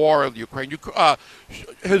of the war in Ukraine.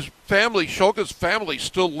 His family, Shulga's family,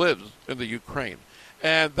 still lives in the Ukraine.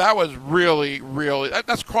 And that was really, really,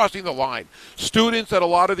 that's crossing the line. Students at a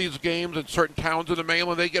lot of these games in certain towns in the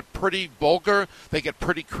mainland, they get pretty vulgar. They get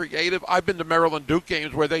pretty creative. I've been to Maryland Duke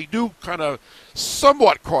games where they do kind of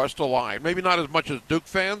somewhat cross the line. Maybe not as much as Duke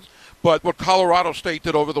fans. But what Colorado State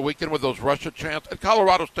did over the weekend with those Russia chants, and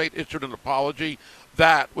Colorado State issued an apology,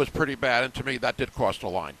 that was pretty bad, and to me, that did cross the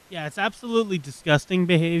line. Yeah, it's absolutely disgusting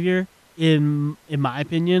behavior, in my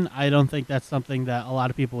opinion. I don't think that's something that a lot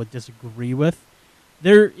of people would disagree with.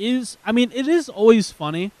 It is always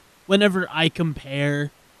funny whenever I compare,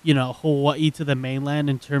 Hawaii to the mainland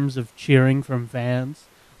in terms of cheering from fans.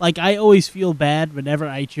 Like, I always feel bad whenever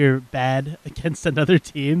I cheer bad against another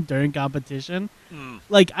team during competition.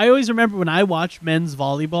 Like, I always remember when I watch men's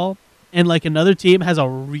volleyball and, like, another team has a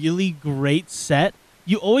really great set,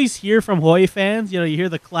 you always hear from Hawaii fans, you hear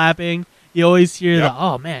the clapping, you always hear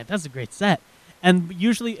oh, man, that's a great set. And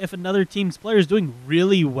usually if another team's player is doing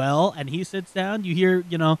really well and he sits down, you hear,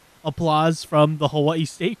 applause from the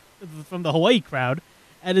Hawaii crowd.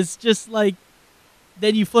 And it's just like,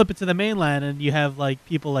 then you flip it to the mainland and you have like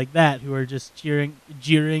people like that who are just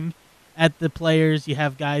jeering at the players. You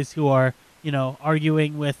have guys who are,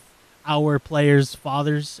 arguing with our players'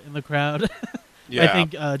 fathers in the crowd. Yeah. I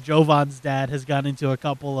think Jovan's dad has gotten into a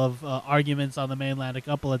couple of arguments on the mainland a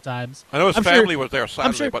couple of times. I know his family was there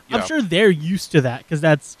Saturday, but yeah. I'm sure they're used to that because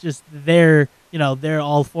that's just they're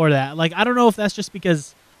all for that. Like, I don't know if that's just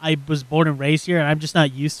because I was born and raised here and I'm just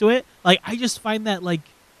not used to it. Like, I just find that like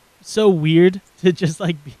so weird to just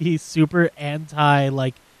like be super anti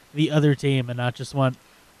like the other team and not just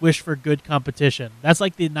wish for good competition. That's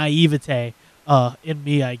like the naivete in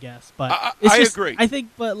me, I guess. But I agree. I think,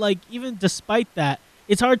 but like even despite that,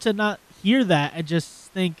 it's hard to not hear that and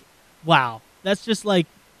just think, wow, that's just like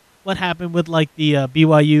what happened with like the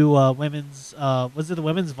BYU women's. Was it the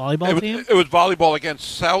women's volleyball team? It was volleyball against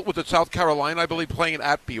South Carolina, I believe, playing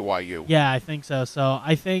at BYU. Yeah, I think so. So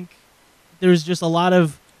I think there's just a lot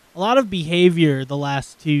of behavior the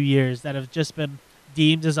last 2 years that have just been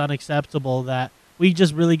deemed as unacceptable that we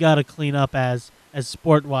just really got to clean up as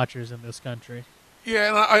sport watchers in this country.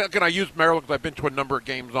 Yeah, and I use Maryland because I've been to a number of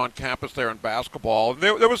games on campus there in basketball. And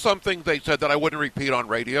there were some things they said that I wouldn't repeat on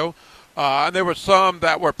radio. And there were some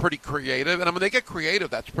that were pretty creative. And, I mean, they get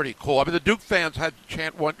creative. That's pretty cool. I mean, the Duke fans had to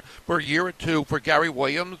chant one for a year or two for Gary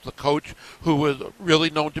Williams, the coach, who was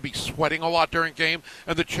really known to be sweating a lot during game.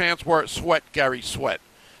 And the chants were, "Sweat, Gary, sweat."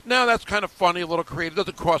 Now, that's kind of funny, a little creative.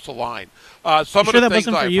 Doesn't cross the line. Some of the that things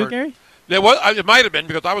wasn't for I've you, heard, Gary? It might have been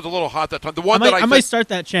because I was a little hot that time. The one I might start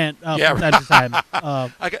that chant from time to time.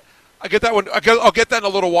 I get that one. I'll get that in a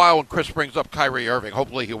little while when Chris brings up Kyrie Irving.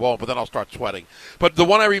 Hopefully he won't, but then I'll start sweating. But the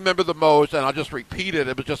one I remember the most, and I'll just repeat it,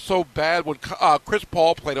 it was just so bad when Chris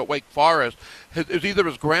Paul played at Wake Forest. It was either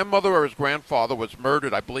his grandmother or his grandfather was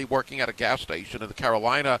murdered, I believe, working at a gas station in the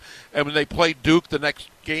Carolina. And when they played Duke the next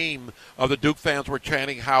game, the Duke fans were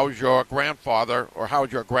chanting, "How's your grandfather?" or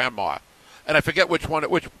 "How's your grandma?" And I forget which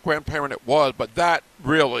grandparent it was, but that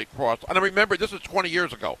really crossed. And I remember, this is 20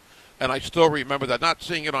 years ago, and I still remember that, not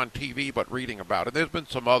seeing it on TV, but reading about it. There's been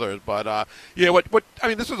some others, but I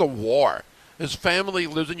mean, this is a war. His family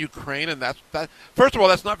lives in Ukraine, and that. First of all,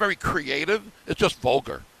 that's not very creative. It's just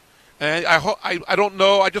vulgar. And I don't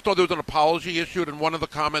know. I just know there was an apology issued in one of the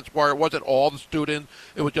comments where it wasn't all the students.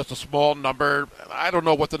 It was just a small number. I don't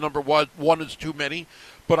know what the number was. One is too many.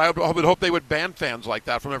 But I would hope they would ban fans like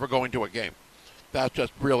that from ever going to a game. That's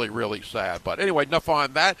just really, really sad. But anyway, enough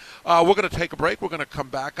on that. We're going to take a break. We're going to come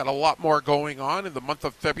back. Got a lot more going on in the month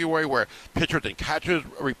of February, where pitchers and catchers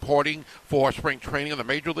reporting for spring training on the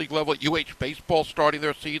major league level. UH baseball starting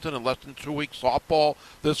their season in less than 2 weeks. Softball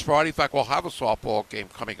this Friday. In fact, we'll have a softball game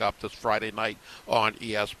coming up this Friday night on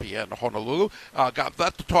ESPN Honolulu. Got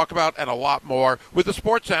that to talk about and a lot more with the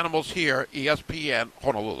Sports Animals here, ESPN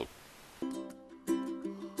Honolulu.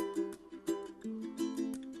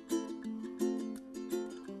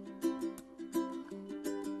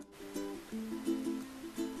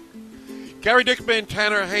 Gary Dickman,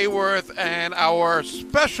 Tanner Hayworth, and our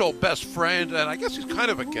special best friend, and I guess he's kind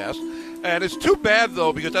of a guest. And it's too bad,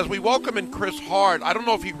 though, because as we welcome in Chris Hart, I don't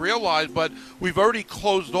know if he realized, but we've already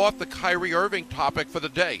closed off the Kyrie Irving topic for the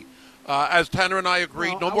day. As Tanner and I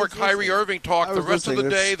agreed, no more Kyrie Irving talk the rest of the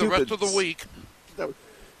day, the rest of the week.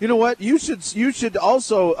 You know what? You should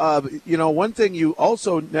also, one thing you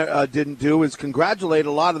also didn't do is congratulate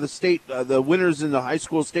a lot of the winners in the high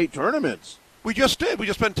school state tournaments. We just did. We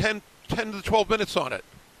just spent 10 to 12 minutes on it.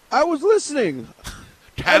 I was listening.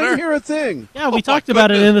 Tanner? I didn't hear a thing. Yeah, we talked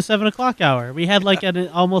about it in the 7 o'clock hour. We had like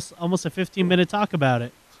almost a 15-minute talk about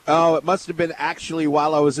it. Oh, it must have been actually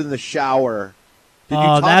while I was in the shower. Did you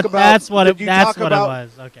talk talk about, that's what it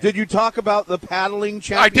was. Okay. Did you talk about the paddling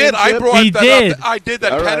championship? I did. I brought that up. I did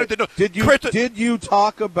that. All Tanner right. did. Did you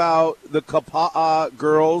talk about the Kapa'a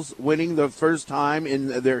girls winning the first time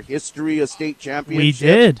in their history a state championship? We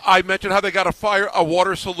did. I mentioned how they got a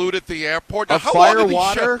water salute at the airport. Now,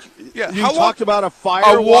 Yeah. You talked about a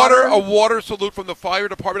water salute from the fire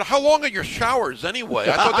department. How long are your showers anyway?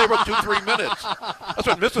 I thought they were 2-3 minutes. That's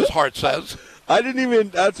what Mrs. Hart says.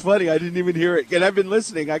 That's funny. I didn't even hear it. And I've been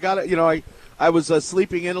listening. I got it. I was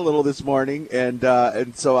sleeping in a little this morning, and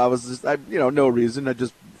so I was just, no reason. I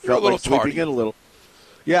just felt like sleeping in a little.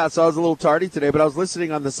 Yeah, so I was a little tardy today, but I was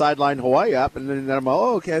listening on the Sideline Hawaii app, and then I'm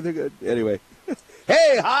okay, they're good. Anyway.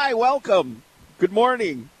 Hi, welcome. Good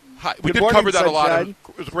morning. Hi. We did cover that a lot. It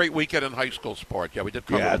was a great weekend in high school sport. Yeah, we did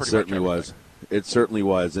cover it pretty much everything. It certainly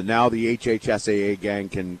was. And now the HHSAA gang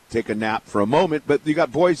can take a nap for a moment. But you got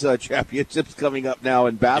boys' championships coming up now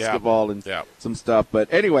in basketball and some stuff.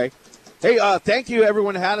 But anyway, hey, thank you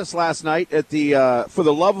everyone who had us last night at the For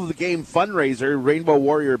the Love of the Game fundraiser, Rainbow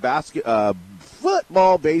Warrior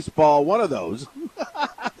football, baseball, one of those.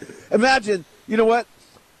 Imagine, you know what?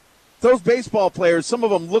 Those baseball players, some of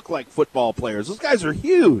them look like football players. Those guys are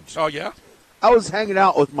huge. Oh, yeah? I was hanging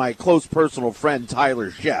out with my close personal friend,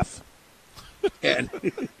 Tyler Sheff. and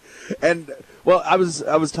I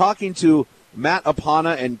was talking to Matt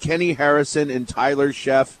Apana and Kenny Harrison and Tyler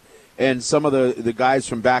Sheff and some of the guys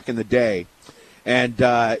from back in the day, and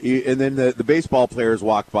then the baseball players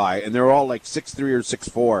walked by and they were all like 6'3" or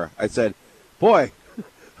 6'4". I said, "Boy,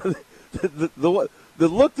 the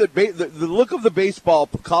look of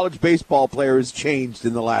the college baseball player has changed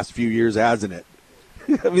in the last few years, hasn't it?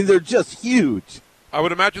 I mean, they're just huge." I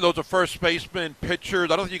would imagine those are first basemen,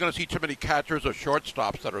 pitchers. I don't think you're going to see too many catchers or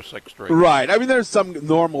shortstops that are 6'3". Right. I mean, there's some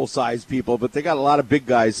normal-sized people, but they got a lot of big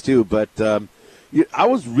guys too. But I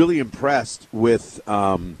was really impressed with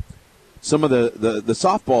some of the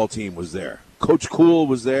softball team was there. Coach Cool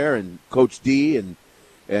was there, and Coach D and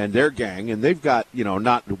their gang, and they've got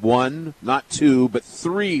not one, not two, but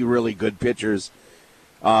three really good pitchers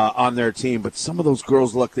on their team. But some of those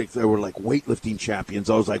girls looked like they were like weightlifting champions.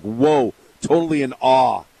 I was like, whoa. totally in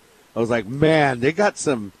awe. I was like, man, they got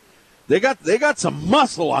some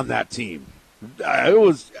muscle on that team. It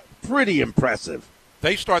was pretty impressive.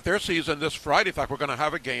 They start their season this Friday. In fact, we're going to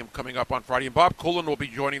have a game coming up on Friday, and Bob Coolin will be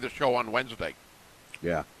joining the show on Wednesday.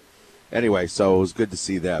 Yeah. Anyway, so it was good to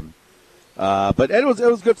see them. But it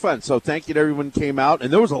was good fun. So thank you to everyone who came out,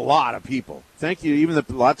 and there was a lot of people. Thank you. Even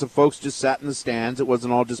lots of folks just sat in the stands. It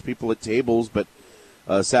wasn't all just people at tables, but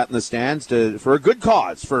sat in the stands for a good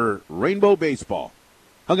cause, for Rainbow Baseball.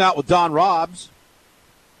 Hung out with Don Robbs.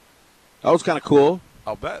 That was kind of cool.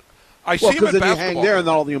 I'll bet. I see him at because then you basketball. hang there, and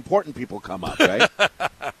then all the important people come up, right?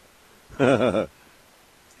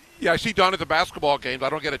 Yeah, I see Don at the basketball games. I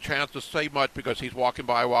don't get a chance to say much because he's walking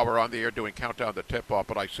by while we're on the air doing Countdown to Tip-Off,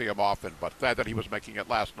 but I see him often. But glad that he was making it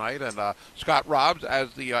last night. And Scott Robbs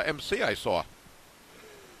as the MC I saw.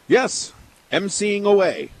 Yes, MCing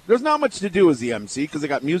away. There's not much to do as the MC because they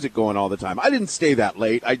got music going all the time. I didn't stay that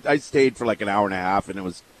late. I stayed for like an hour and a half, and it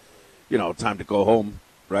was, time to go home,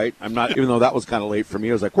 right? I'm not, even though that was kind of late for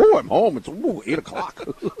me. I was like, whoa, I'm home. It's 8 o'clock.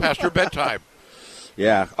 Past your bedtime.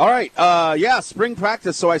 Yeah. All right. Spring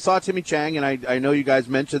practice. So I saw Timmy Chang, and I know you guys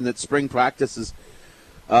mentioned that spring practice is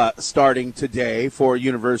starting today for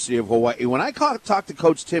University of Hawaii. When I talked to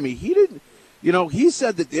Coach Timmy, he didn't, he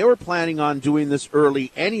said that they were planning on doing this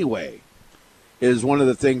early anyway, is one of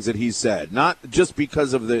the things that he said. Not just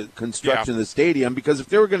because of the construction of the stadium, because if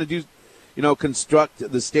they were going to do, construct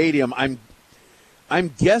the stadium,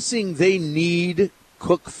 I'm guessing they need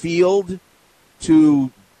Cook Field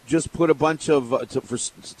to just put a bunch of for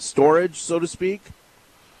storage, so to speak.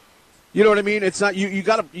 You know what I mean? It's not you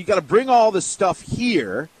got to bring all the stuff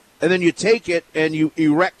here, and then you take it and you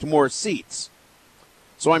erect more seats.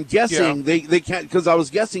 So I'm guessing they can't, because I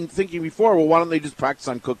was thinking before, well, why don't they just practice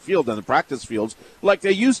on Cook Field and the practice fields like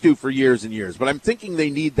they used to for years and years? But I'm thinking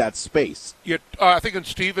they need that space. Yeah, I think in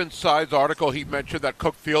Steven Side's article, he mentioned that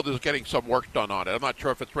Cook Field is getting some work done on it. I'm not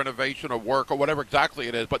sure if it's renovation or work or whatever exactly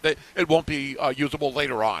it is, but it won't be usable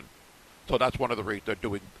later on. So that's one of the reasons they're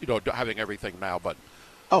doing, having everything now. But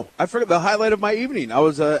I forgot the highlight of my evening. I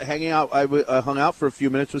was hanging out. I hung out for a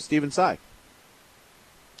few minutes with Steven Sy.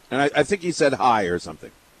 And I think he said hi or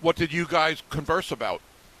something. What did you guys converse about?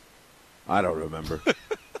 I don't remember.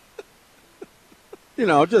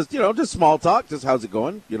 Just small talk. Just how's it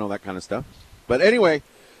going? That kind of stuff. But anyway,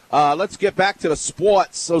 let's get back to the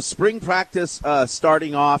sports. So spring practice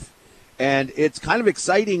starting off, and it's kind of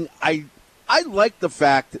exciting. I like the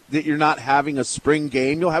fact that you're not having a spring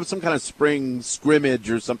game. You'll have some kind of spring scrimmage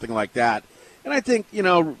or something like that. And I think,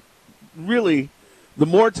 really, the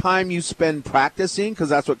more time you spend practicing, because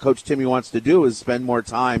that's what Coach Timmy wants to do, is spend more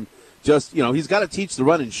time just, he's got to teach the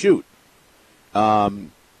run and shoot. You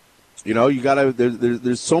got to,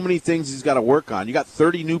 there's so many things he's got to work on. You got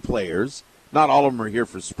 30 new players. Not all of them are here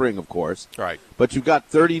for spring, of course. Right. But you've got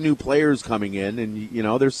 30 new players coming in, and,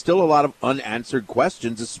 there's still a lot of unanswered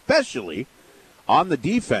questions, especially on the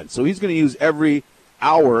defense. So he's going to use every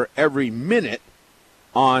hour, every minute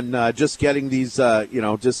on just getting these,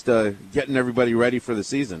 getting everybody ready for the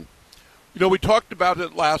season. We talked about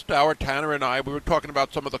it last hour, Tanner and I. We were talking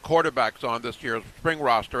about some of the quarterbacks on this year's spring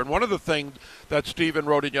roster. And one of the things that Stephen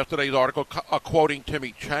wrote in yesterday's article, quoting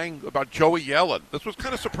Timmy Chang, about Joey Yellen. This was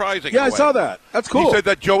kind of surprising. Yeah, I saw that. That's cool. He said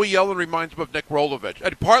that Joey Yellen reminds him of Nick Rolovich.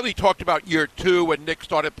 And partly talked about year two when Nick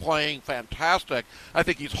started playing fantastic. I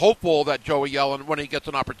think he's hopeful that Joey Yellen, when he gets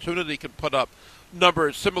an opportunity, can put up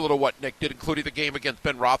numbers similar to what Nick did, including the game against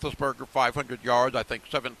Ben Roethlisberger, 500 yards, I think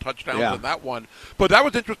 7 touchdowns in that one. But that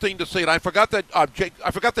was interesting to see, and I forgot that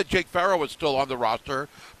Jake Farrow was still on the roster,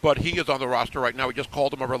 but he is on the roster right now. We just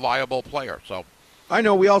called him a reliable player. So I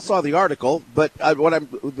know we all saw the article, but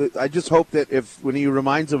I just hope that when he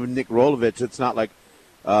reminds him of Nick Rolovich, it's not like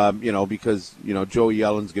because Joey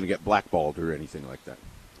Yellen's going to get blackballed or anything like that.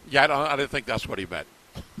 Yeah, I didn't think that's what he meant.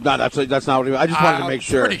 No, that's not what he meant. I just wanted to make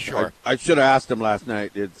sure. Pretty sure. I should have asked him last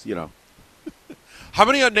night. It's How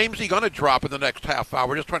many names are you going to drop in the next half hour?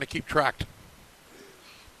 We're just trying to keep track.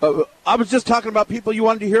 I was just talking about people you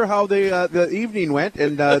wanted to hear how the evening went,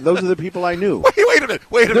 and those are the people I knew. Wait a minute.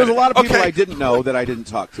 There's a lot of people I didn't know that I didn't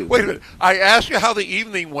talk to. Wait a minute. I asked you how the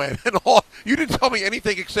evening went, and you didn't tell me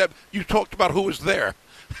anything except you talked about who was there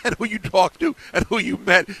and who you talked to and who you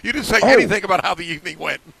met. You didn't say anything about how the evening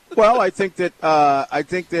went. Well, I think that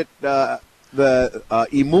the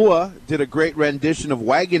Imua did a great rendition of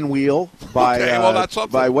 "Wagon Wheel"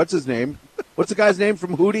 by what's his name? What's the guy's name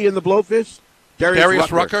from Hootie and the Blowfish?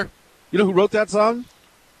 Darius Rucker. You know who wrote that song?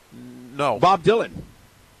 No. Bob Dylan.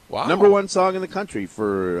 Wow. #1 song in the country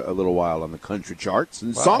for a little while on the country charts,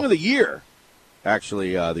 and Song of the Year,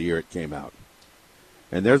 actually, the year it came out.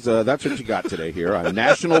 And that's what you got today here on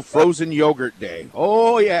National Frozen Yogurt Day.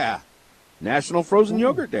 Oh, yeah. National Frozen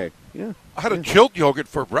Yogurt Day. Yeah. I had a chilled yogurt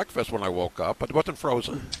for breakfast when I woke up, but it wasn't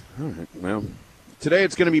frozen. All right. Well, today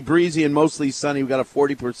it's going to be breezy and mostly sunny. We've got a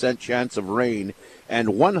 40% chance of rain and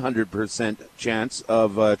 100% chance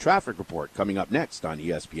of traffic report coming up next on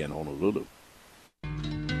ESPN Honolulu.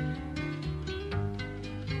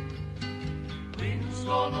 Wind's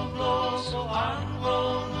gonna blow, so I'm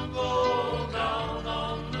gonna go down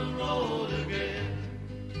on the road again.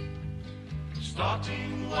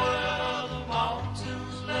 Starting where the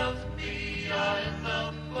mountains left me, I end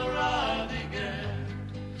up where I began.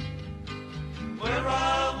 Where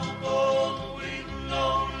I will go, the wind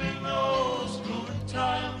only knows, good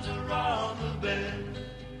times around the bend.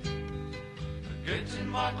 Get in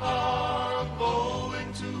my car, I'm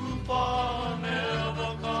going too far,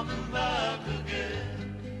 never coming back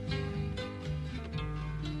again.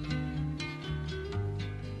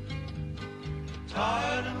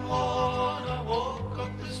 Tired and worn, I woke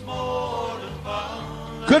up this morning,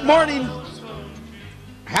 found Good morning.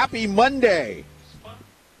 Happy Monday.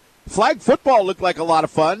 Flag football looked like a lot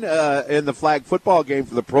of fun in the flag football game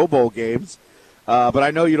for the Pro Bowl games. But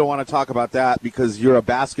I know you don't want to talk about that because you're a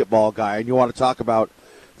basketball guy and you want to talk about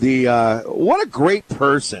the what a great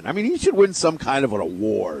person. I mean, he should win some kind of an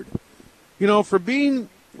award. You know, for being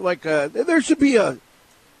like there should be at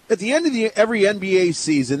the end of every NBA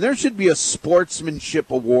season, there should be a sportsmanship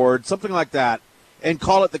award, something like that, and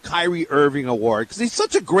call it the Kyrie Irving Award because he's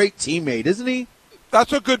such a great teammate, isn't he?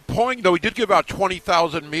 That's a good point, though. He did give out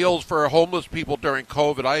 20,000 meals for homeless people during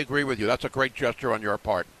COVID. I agree with you. That's a great gesture on your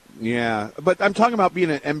part. Yeah, but I'm talking about being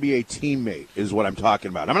an NBA teammate is what I'm talking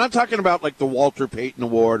about. I'm not talking about like the Walter Payton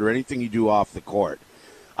Award or anything you do off the court.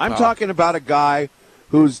 I'm talking about a guy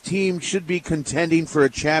whose team should be contending for a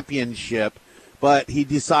championship, but he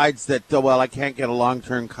decides that, well, I can't get a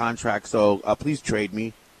long-term contract, so please trade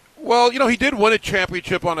me. Well, you know, he did win a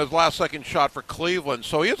championship on his last-second shot for Cleveland,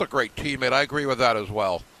 so he is a great teammate. I agree with that as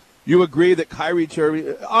well. You agree that Kyrie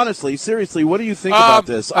Irving, honestly, seriously, what do you think about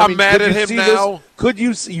this? I'm mad at him now. Could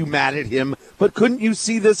you see, you mad at him, but couldn't you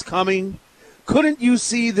see this coming? Couldn't you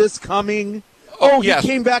see this coming? Oh, yes. He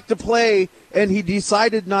came back to play, and he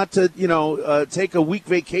decided not to, take a week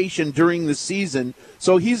vacation during the season,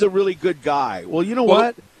 so he's a really good guy. Well, you know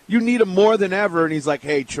what? You need him more than ever, and he's like,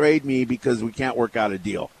 hey, trade me because we can't work out a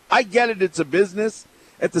deal. I get it. It's a business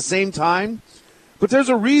at the same time, but there's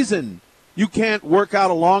a reason you can't work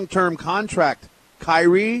out a long-term contract.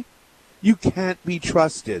 Kyrie, you can't be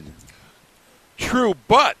trusted. True,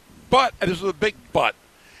 but, and this is a big but,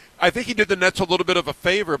 I think he did the Nets a little bit of a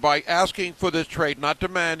favor by asking for this trade, not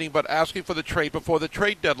demanding, but asking for the trade before the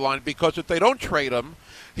trade deadline, because if they don't trade him,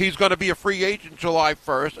 he's going to be a free agent July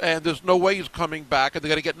 1st, and there's no way he's coming back, and they're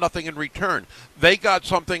going to get nothing in return. They got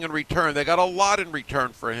something in return. They got a lot in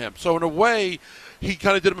return for him. So in a way, he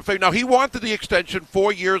kind of did him a favor. Now, he wanted the extension,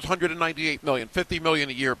 4 years, $198 million, $50 million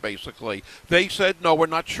a year, basically. They said, no, we're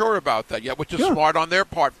not sure about that yet, which is smart on their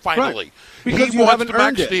part, finally. Right. Because he wants the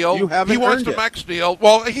max deal. He wants the max deal.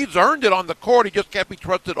 Well, he's earned it on the court. He just can't be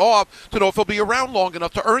trusted off to know if he'll be around long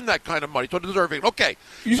enough to earn that kind of money. So deserving. Okay,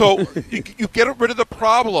 so you get rid of the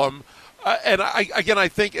problem. And I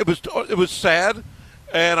think it was sad.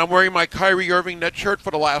 And I'm wearing my Kyrie Irving net shirt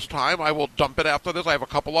for the last time. I will dump it after this. I have a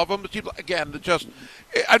couple of them. Again,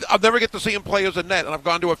 I'll never get to see him play as a net, and I've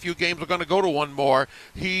gone to a few games. We're going to go to one more.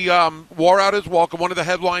 He wore out his welcome. One of the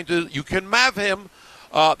headlines is, you can mav him.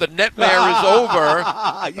 The net mayor is over.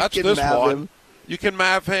 That's this one. You can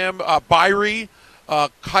mav him. Byrie,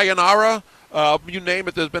 Kayanara, you name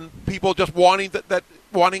it. There's been people just wanting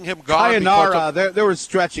wanting him gone. Kayanara, they were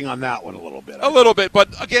stretching on that one a little bit. A little bit, but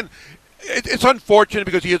again, it's unfortunate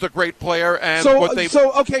because he is a great player. And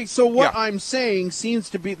so what I'm saying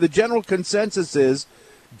seems to be the general consensus is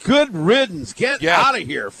good riddance. Get out of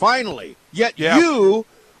here, finally. Yet you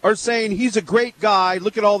are saying he's a great guy.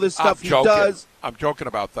 Look at all this stuff he does. I'm joking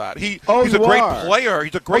about that. He's a great player.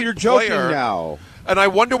 He's a great you're player. Joking now. And I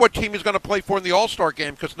wonder what team he's going to play for in the All-Star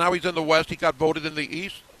game, because now he's in the West. He got voted in the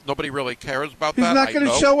East. Nobody really cares about that. He's not going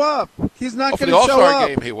to show up. He's not going to show up. For the All-Star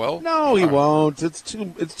game, he will. No, he won't. It's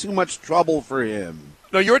too much trouble for him.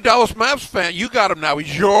 No, you're a Dallas Mavs fan. You got him now.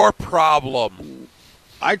 He's your problem.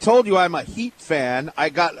 I told you I'm a Heat fan. I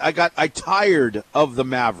tired of the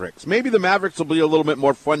Mavericks. Maybe the Mavericks will be a little bit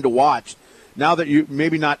more fun to watch now that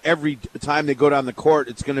maybe not every time they go down the court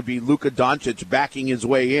it's going to be Luka Doncic backing his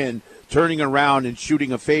way in, turning around and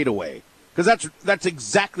shooting a fadeaway. Because that's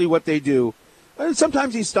exactly what they do. And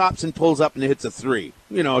sometimes he stops and pulls up and hits a three,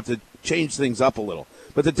 to change things up a little.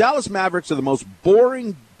 But the Dallas Mavericks are the most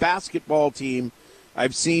boring basketball team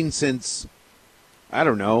I've seen since I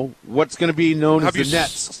don't know, what's going to be known as the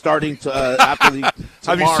Nets starting to after the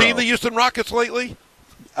tomorrow. Have you seen the Houston Rockets lately?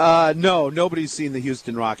 No, nobody's seen the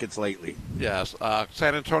Houston Rockets lately. Yes,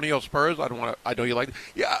 San Antonio Spurs. I know you like.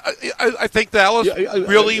 Yeah, I think Dallas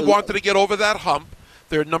really wanted to get over that hump.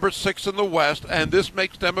 They're number 6 in the West, and this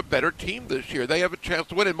makes them a better team this year. They have a chance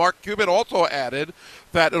to win. And Mark Cuban also added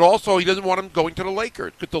that he doesn't want them going to the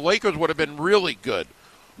Lakers, because the Lakers would have been really good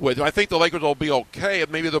with him. I think the Lakers will be okay,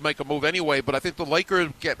 and maybe they'll make a move anyway, but I think the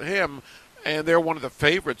Lakers get him, and they're one of the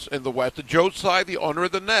favorites in the West. And Joe Tsai, the owner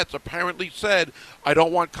of the Nets, apparently said, I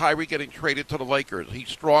don't want Kyrie getting traded to the Lakers. He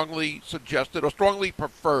strongly suggested, or strongly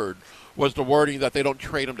preferred, was the wording, that they don't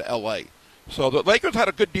trade him to L.A. So the Lakers had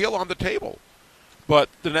a good deal on the table. But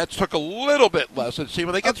the Nets took a little bit less. And see,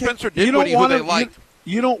 when they get Spencer Dinwiddie, who they like.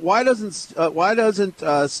 Why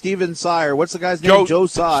doesn't Steven Tsai, or what's the guy's name? Joe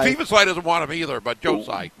Tsai. Steven Tsai doesn't want him either, but Joe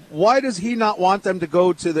Tsai. Why does he not want them to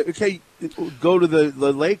go to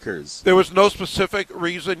the Lakers? There was no specific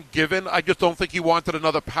reason given. I just don't think he wanted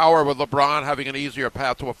another power with LeBron having an easier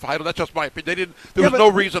path to a final. That's just my opinion. There was no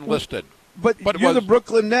reason listed. But you're the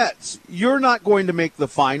Brooklyn Nets. You're not going to make the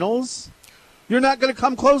finals. You're not going to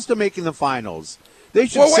come close to making the finals. They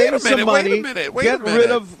should save some money,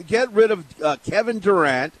 get rid of Kevin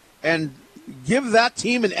Durant, and give that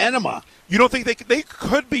team an enema. You don't think they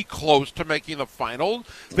could be close to making the finals?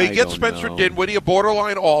 They get Spencer Dinwiddie, a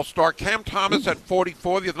borderline all-star, Cam Thomas at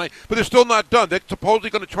 44 the other night, but they're still not done. They're supposedly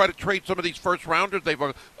going to try to trade some of these first-rounders they've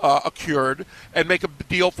acquired and make a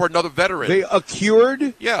deal for another veteran. They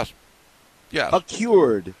acquired? Yes.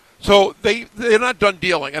 Acquired. So they're not done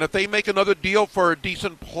dealing, and if they make another deal for a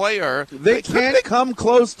decent player, they can't come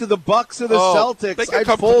close to the Bucks or the Celtics. They can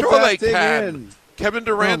come in. Kevin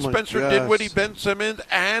Durant, Spencer Dinwiddie, Ben Simmons,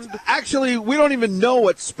 and actually, we don't even know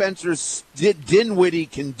what Spencer Dinwiddie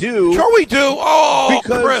can do. Sure, we do.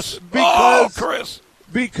 Chris.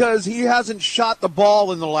 Because he hasn't shot the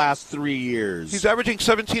ball in the last 3 years. He's averaging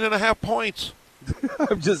 17.5 points.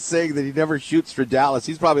 I'm just saying that he never shoots for Dallas.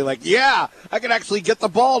 He's probably like, yeah, I can actually get the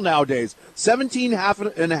ball nowadays.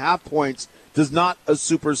 17.5 points does not a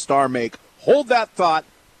superstar make. Hold that thought.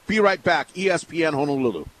 Be right back. ESPN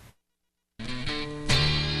Honolulu.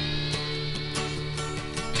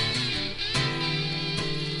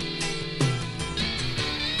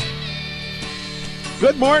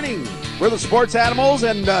 Good morning. We're the Sports Animals,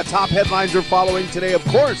 and top headlines are following today, of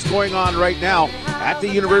course, going on right now at the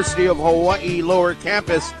University of Hawaii Lower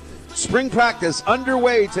Campus. Spring practice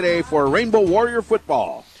underway today for Rainbow Warrior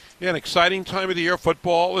football. Yeah, an exciting time of the year.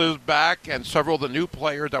 Football is back, and several of the new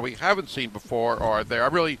players that we haven't seen before are there.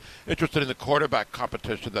 I'm really interested in the quarterback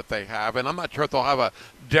competition that they have, and I'm not sure if they'll have a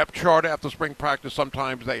depth chart after spring practice.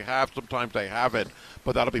 Sometimes they have, sometimes they haven't,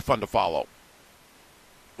 but that'll be fun to follow.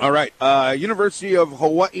 All right, University of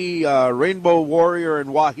Hawaii Rainbow Warrior and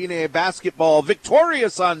Wahine basketball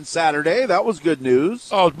victorious on Saturday. That was good news.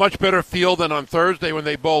 Oh, much better field than on Thursday when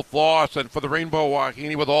they both lost. And for the Rainbow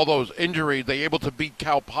Wahine, with all those injuries, they able to beat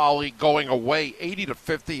Cal Poly going away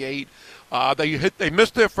 80-58. They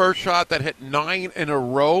missed their first shot that hit 9 in a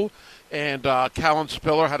row. And Callan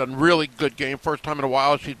Spiller had a really good game. First time in a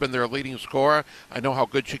while she's been their leading scorer. I know how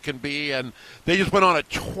good she can be. And they just went on a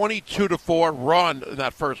 22-4 run in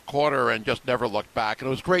that first quarter and just never looked back. And it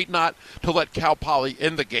was great not to let Cal Poly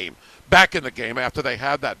back in the game after they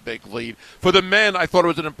had that big lead. For the men, I thought it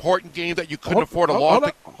was an important game that you couldn't afford a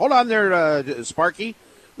loss. Hold on there, Sparky.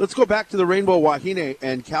 Let's go back to the Rainbow Wahine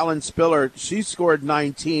and Callan Spiller. She scored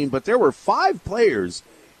 19, but there were 5 players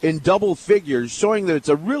in double figures, showing that it's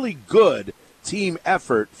a really good team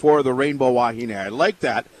effort for the Rainbow Wahine. I like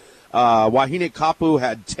that. Wahine Kapu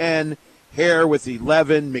had 10, Hare with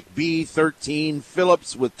 11, McBee 13,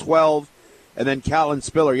 Phillips with 12, and then Callan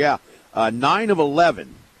Spiller, 9 of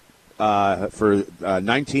 11 for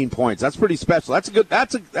 19 points. That's pretty special. That's a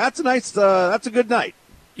good night.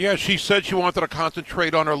 Yeah, she said she wanted to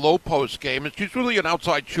concentrate on her low post game, and she's really an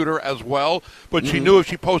outside shooter as well, but she knew if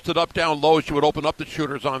she posted up, down, low, she would open up the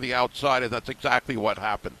shooters on the outside, and that's exactly what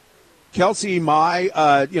happened. Kelsey Mai,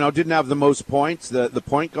 didn't have the most points, the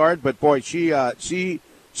point guard, but boy, she is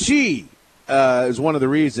one of the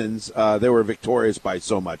reasons they were victorious by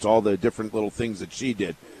so much, all the different little things that she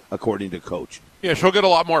did, according to Coach. Yeah, she'll get a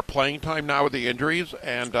lot more playing time now with the injuries,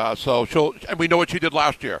 and and we know what she did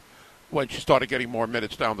last year when she started getting more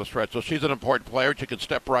minutes down the stretch. So she's an important player. She can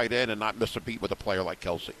step right in and not miss a beat with a player like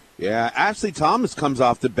Kelsey. Yeah, Ashley Thomas comes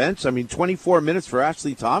off the bench. 24 minutes for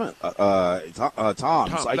Ashley Thomas. I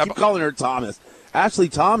keep calling her Thomas. Ashley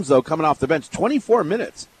Thomas, though, coming off the bench, 24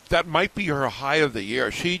 minutes. that might be her high of the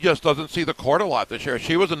year. She just doesn't see the court a lot this year.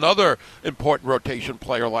 She was another important rotation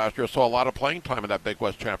player last year, saw a lot of playing time in that Big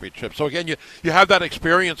West Championship. So, again, you have that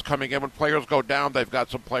experience coming in. When players go down, they've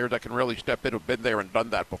got some players that can really step in who've been there and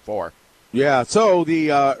done that before. Yeah, so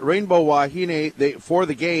the Rainbow Wahine, for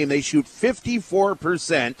the game, they shoot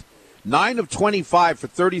 54%, 9 of 25 for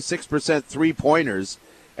 36% three-pointers,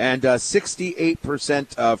 and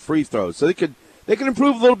 68% free throws. So they could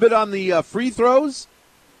improve a little bit on the free throws,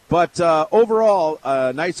 but overall,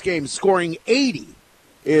 nice game. Scoring 80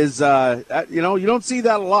 is, you don't see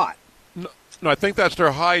that a lot. No, I think that's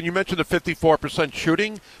their high. And you mentioned the 54%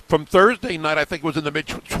 shooting. From Thursday night, I think it was in the mid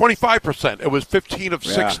 25%. It was 15 of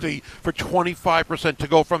 60 for 25% to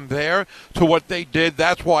go from there to what they did.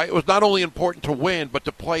 That's why it was not only important to win, but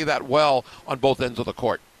to play that well on both ends of the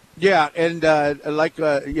court. Yeah, and like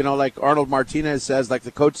Arnold Martinez says, like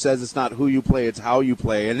the coach says, it's not who you play, it's how you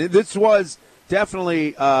play. And this was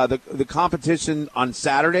definitely the competition on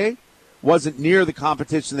Saturday wasn't near the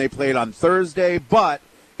competition they played on Thursday, but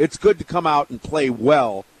it's good to come out and play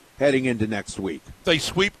well heading into next week. They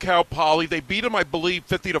sweep Cal Poly. They beat them, I believe,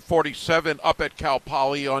 50-47 up at Cal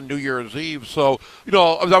Poly on New Year's Eve. So, that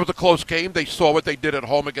was a close game. They saw what they did at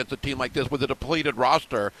home against a team like this with a depleted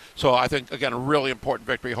roster. So I think, again, a really important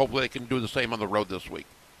victory. Hopefully they can do the same on the road this week.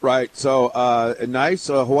 Right. So, nice.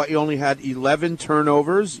 Hawaii only had 11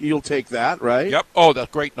 turnovers. You'll take that, right? Yep. Oh,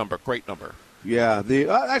 that's great number. Great number. Yeah.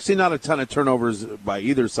 Actually not a ton of turnovers by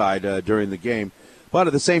either side during the game. But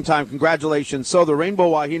at the same time, congratulations. So the Rainbow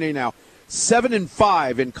Wahine now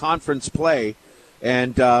 7-5 in conference play.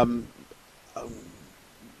 And,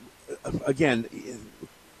 again,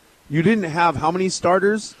 you didn't have how many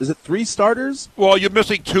starters? Is it 3 starters? Well, you're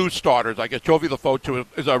missing 2 starters. I guess Jovi Lafotu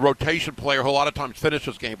is a rotation player who a lot of times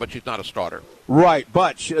finishes games, but she's not a starter. Right,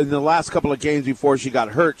 but in the last couple of games before she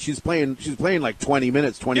got hurt, she's playing like 20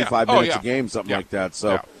 minutes, 25 minutes a game, something like that.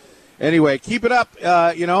 So. Anyway, keep it up.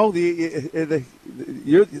 They're going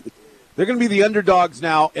to be the underdogs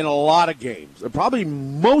now in a lot of games. Probably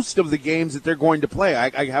most of the games that they're going to play.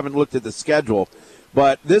 I haven't looked at the schedule,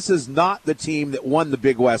 but this is not the team that won the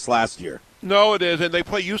Big West last year. No, it is, and they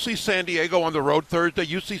play UC San Diego on the road Thursday.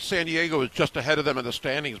 UC San Diego is just ahead of them in the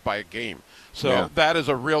standings by a game. So that is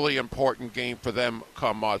a really important game for them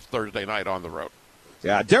come Thursday night on the road.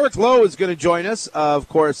 Yeah, Derrick Low is going to join us, of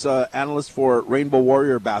course, analyst for Rainbow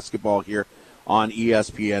Warrior basketball here on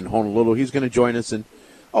ESPN Honolulu. He's going to join us in,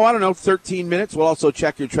 13 minutes. We'll also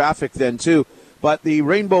check your traffic then, too. But the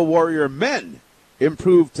Rainbow Warrior men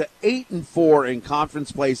improved to 8-4 in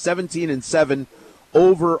conference play, 17-7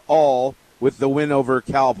 overall with the win over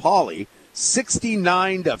Cal Poly,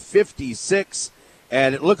 69-56.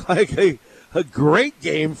 And it looked like a great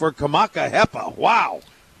game for Kamaka Hepa. Wow.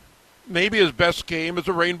 Maybe his best game as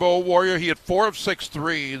a Rainbow Warrior. He had 4 of 6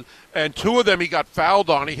 threes, and 2 of them he got fouled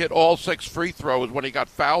on. He hit all 6 free throws when he got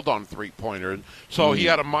fouled on three-pointers. So he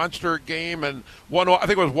had a monster game, and I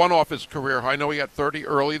think it was one off his career high. I know he had 30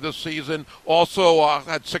 early this season. Also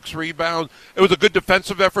had 6 rebounds. It was a good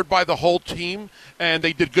defensive effort by the whole team, and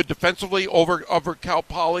they did good defensively over Cal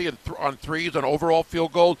Poly and on threes and overall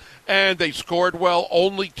field goals, and they scored well.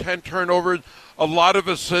 Only 10 turnovers. A lot of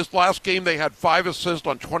assists. Last game they had 5 assists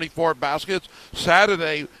on 24 baskets.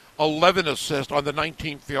 Saturday, 11 assists on the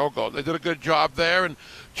 19 field goals. They did a good job there. And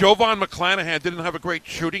Jovan McClanahan didn't have a great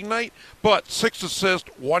shooting night, but 6 assists,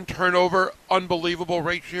 1 turnover, unbelievable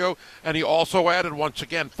ratio. And he also added, once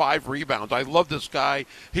again, 5 rebounds. I love this guy.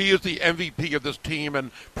 He is the MVP of this team and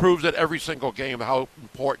proves at every single game how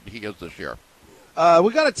important he is this year.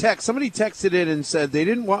 We got a text. Somebody texted in and said they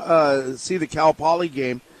didn't see the Cal Poly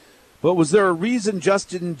game. But was there a reason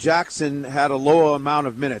Justin Jackson had a low amount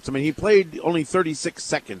of minutes? I mean, he played only 36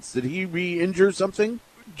 seconds. Did he re-injure something?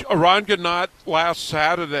 Ron Gannott last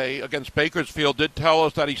Saturday against Bakersfield did tell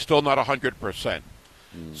us that he's still not 100%.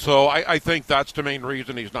 So I think that's the main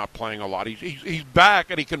reason he's not playing a lot. He's back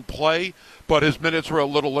and he can play, but his minutes were a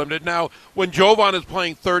little limited. Now, when Jovan is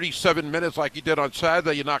playing 37 minutes like he did on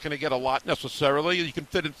Saturday, you're not going to get a lot necessarily. You can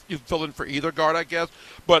fill in for either guard, I guess.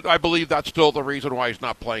 But I believe that's still the reason why he's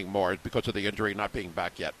not playing more is because of the injury not being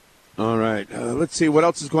back yet. All right. Let's see. What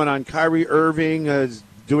else is going on? Kyrie Irving is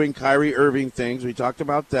doing Kyrie Irving things. We talked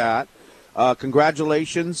about that.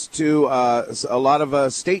 Congratulations to a lot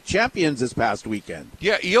of state champions this past weekend.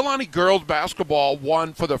 Yeah, Iolani girls basketball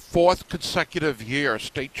won for the 4th consecutive year,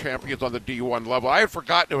 state champions on the D1 level. I had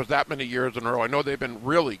forgotten it was that many years in a row. I know they've been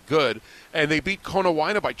really good, and they beat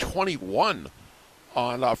Konawaina by 21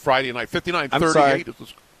 on Friday night, 59-38. I'm sorry,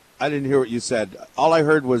 I didn't hear what you said. All I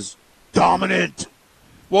heard was dominant.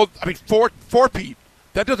 Well, I mean, four-peat.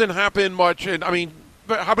 That doesn't happen much, and I mean,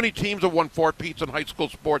 how many teams have won 4-peats in high school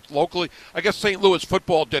sports locally? I guess St. Louis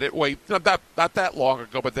football did it not that long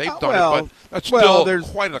ago, but they've done it. But that's still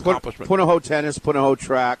quite an accomplishment. Punahou tennis, Punahou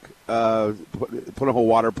track, Punahou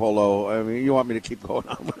water polo. I mean, you want me to keep going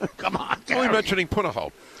on? Come on, only mentioning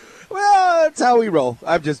Punahou. Well, that's how we roll.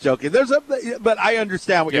 I'm just joking. But I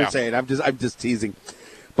understand what you're saying. I'm just teasing.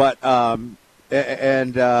 But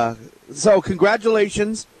so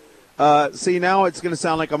congratulations. See, now it's going to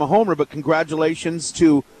sound like I'm a homer, but congratulations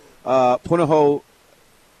to Punahou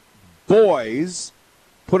boys,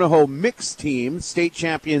 Punahou mixed team, state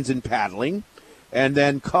champions in paddling, and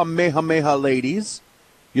then Kamehameha ladies.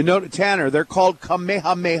 You know, Tanner, they're called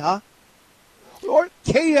Kamehameha. Or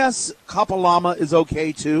KS Kapalama is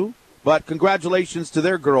okay too. But congratulations to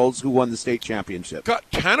their girls who won the state championship. God,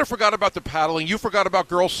 Tanner forgot about the paddling. You forgot about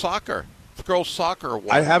girls soccer. Girls soccer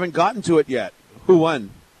won. I haven't gotten to it yet. Who won?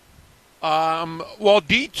 Well,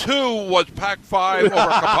 D2 was Pac-5 over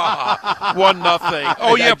Kapa'a. 1-0.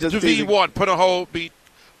 Oh, yeah, D1. Punahou beat,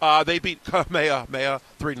 they beat Kamehameha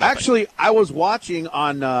 3-0. Actually, I was watching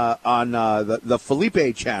on the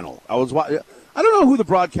Felipe channel. I don't know who the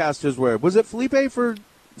broadcasters were. Was it Felipe for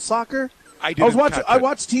soccer? I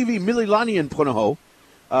watched TV, Mililani and Punahou.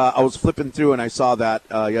 I was flipping through and I saw that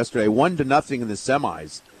yesterday, 1-0 in the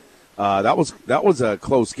semis. That was a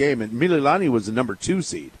close game, and Mililani was the number 2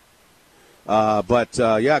 seed. But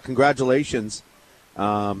congratulations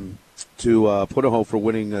to Punahou for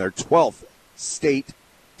winning their 12th state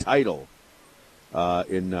title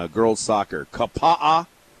in girls soccer. Kapa'a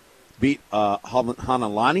beat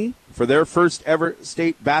Hanalani for their first ever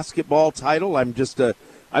state basketball title. I'm just here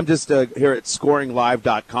at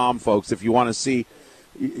scoringlive.com, folks, if you want to see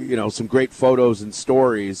some great photos and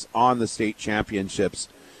stories on the state championships.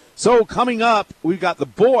 So coming up, we've got the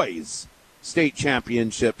boys state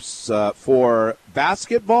championships for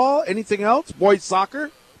basketball. Anything else? Boys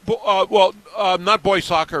soccer? Not boys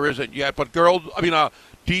soccer isn't yet, but girls,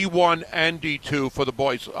 D1 and D2 for the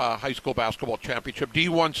boys high school basketball championship.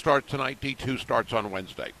 D1 starts tonight, D2 starts on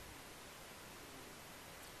Wednesday.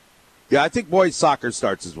 Yeah, I think boys soccer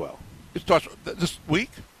starts as well. It starts this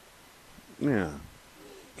week? Yeah.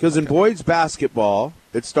 Because in boys basketball,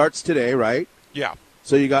 it starts today, right? Yeah.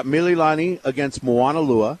 So you got Mililani against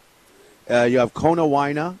Moanalua. You have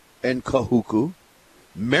Konawaina and Kahuku.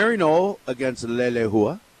 Marino against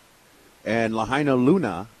Lelehua. And Lahaina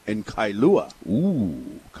Luna and Kailua.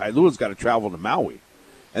 Ooh, Kailua's got to travel to Maui.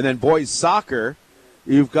 And then boys soccer,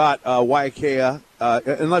 you've got Waiakea.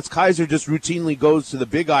 Unless Kaiser just routinely goes to the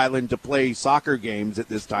Big Island to play soccer games at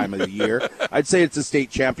this time of the year. I'd say it's a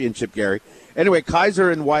state championship, Gary. Anyway,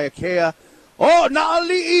 Kaiser and Waiakea. Oh,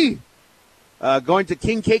 Naali'i! Going to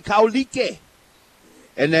Kinke Kaulike.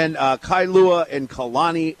 And then Kailua and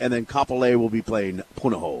Kalani, and then Kapolei will be playing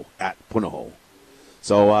Punahou at Punahou.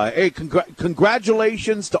 So, hey,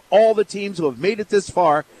 congratulations to all the teams who have made it this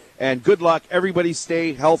far, and good luck. Everybody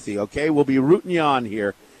stay healthy, okay? We'll be rooting you on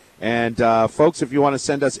here. And, folks, if you want to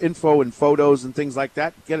send us info and photos and things like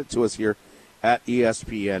that, get it to us here at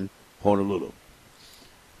ESPN Honolulu.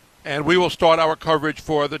 And we will start our coverage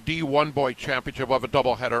for the D1 Boy Championship. We'll have a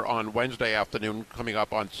doubleheader on Wednesday afternoon coming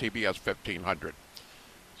up on CBS 1500.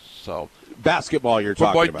 So basketball you're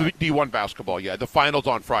talking about. D1 basketball, yeah. The finals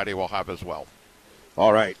on Friday we'll have as well.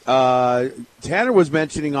 All right. Tanner was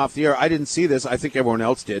mentioning off the air. I didn't see this. I think everyone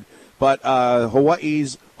else did. But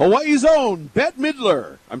Hawaii's own Bette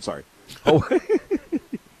Midler. I'm sorry.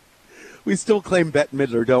 We still claim Bette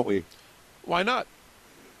Midler, don't we? Why not?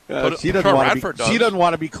 She doesn't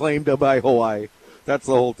want to be claimed by Hawaii. That's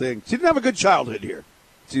the whole thing. She didn't have a good childhood here.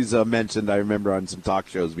 She's mentioned, I remember, on some talk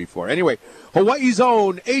shows before. Anyway, Hawaii's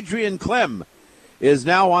own Adrian Clem is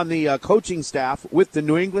now on the coaching staff with the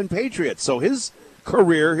New England Patriots. So his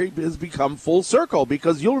career has become full circle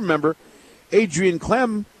because you'll remember Adrian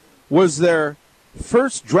Clem was their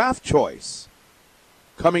first draft choice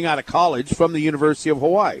coming out of college from the University of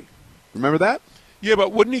Hawaii. Remember that? Yeah,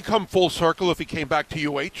 but wouldn't he come full circle if he came back to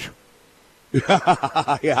UH?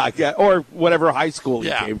 Yeah, or whatever high school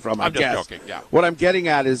he came from, I guess. Just joking, yeah. What I'm getting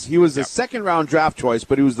at is he was the second-round draft choice,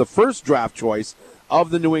 but he was the first draft choice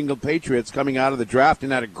of the New England Patriots coming out of the draft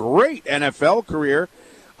and had a great NFL career.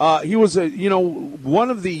 He was,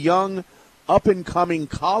 one of the young, up-and-coming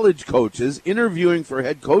college coaches interviewing for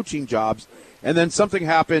head coaching jobs, and then something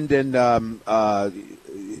happened, and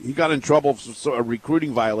he got in trouble for a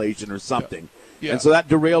recruiting violation or something. Yeah. And so that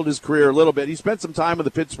derailed his career a little bit. He spent some time with the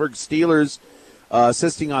Pittsburgh Steelers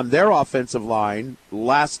assisting on their offensive line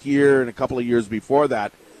last year and a couple of years before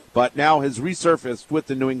that, but now has resurfaced with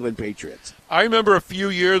the New England Patriots. I remember a few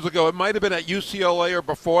years ago, it might have been at UCLA or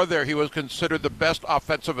before there, he was considered the best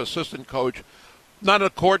offensive assistant coach not a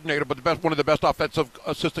coordinator, but one of the best offensive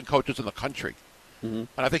assistant coaches in the country. Mm-hmm.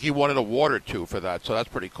 And I think he won an award or two for that, so that's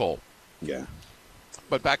pretty cool. Yeah.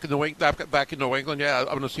 But back in New England, yeah, I'm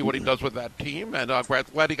going to see what he does with that team, and I'm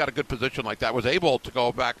glad he got a good position like that. Was able to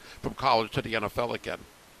go back from college to the NFL again.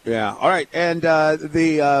 Yeah. All right. And I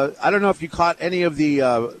don't know if you caught any of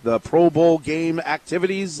the Pro Bowl game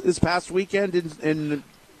activities this past weekend.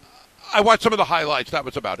 I watched some of the highlights. That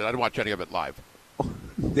was about it. I didn't watch any of it live.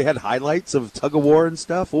 They had highlights of tug of war and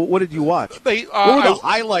stuff. What did you watch? What were the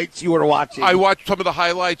highlights you were watching? I watched some of the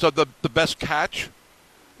highlights of the best catch.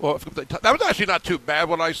 Well, that was actually not too bad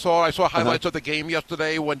what I saw. I saw highlights of the game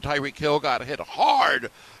yesterday when Tyreek Hill got hit hard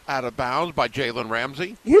out of bounds by Jalen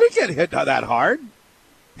Ramsey. He didn't get hit that hard.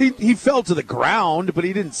 He fell to the ground, but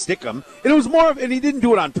he didn't stick him. And it was and he didn't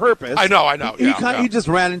do it on purpose. I know. He just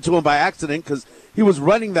ran into him by accident because he was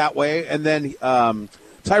running that way, and then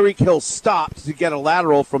Tyreek Hill stopped to get a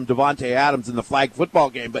lateral from Devontae Adams in the flag football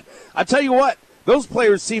game. But I tell you what, those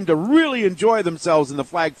players seemed to really enjoy themselves in the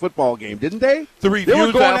flag football game, didn't they? The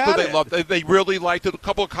reviews after they loved it. They really liked it. A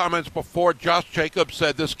couple of comments before, Josh Jacobs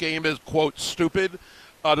said this game is, quote, stupid.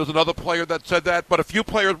 There's another player that said that. But a few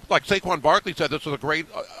players, like Saquon Barkley, said this was a great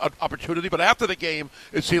opportunity. But after the game,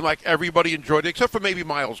 it seemed like everybody enjoyed it, except for maybe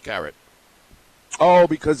Myles Garrett. Oh,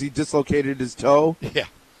 because he dislocated his toe? Yeah.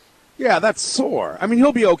 Yeah, that's sore. I mean,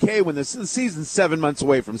 he'll be okay when the season's 7 months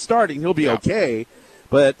away from starting. He'll be okay.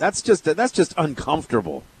 But that's just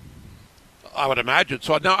uncomfortable. I would imagine.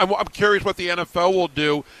 So now I'm curious what the NFL will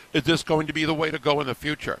do. Is this going to be the way to go in the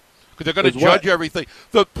future? Because they're going to judge everything.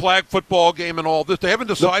 The flag football game and all this. They haven't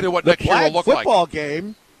decided what next year will look like. The flag football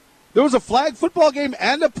game? There was a flag football game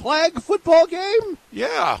and a flag football game?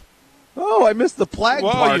 Yeah. Oh, I missed the flag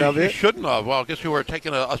part of it. You shouldn't have. Well, I guess you were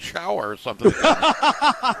taking a shower or something.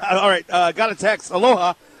 All right. Got a text.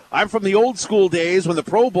 Aloha. I'm from the old school days when the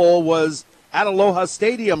Pro Bowl was at Aloha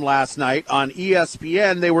Stadium last night on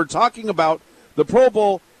ESPN. They were talking about the Pro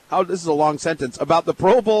Bowl, this is a long sentence, about the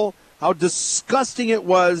Pro Bowl, how disgusting it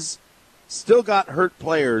was, still got hurt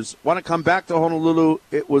players. Want to come back to Honolulu,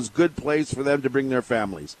 it was good place for them to bring their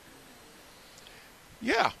families.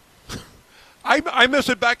 Yeah. I miss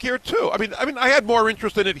it back here, too. I mean, I had more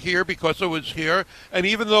interest in it here because it was here, and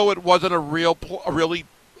even though it wasn't a really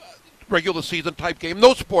regular season type game.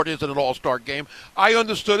 No sport isn't an all-star game. I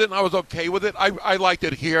understood it and I was okay with it. I liked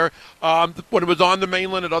it here. When it was on the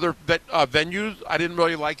mainland at other venues, I didn't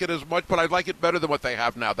really like it as much, but I like it better than what they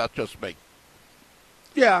have now. That's just me.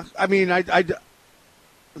 Yeah, I mean,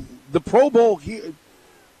 the Pro Bowl,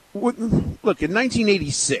 look, in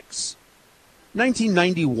 1986,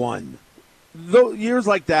 1991, years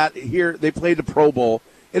like that, here they played the Pro Bowl,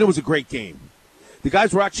 and it was a great game. The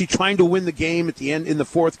guys were actually trying to win the game at the end in the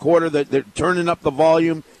fourth quarter. They're turning up the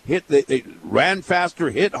volume. They ran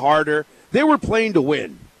faster, hit harder. They were playing to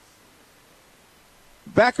win.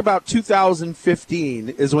 Back about 2015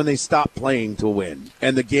 is when they stopped playing to win,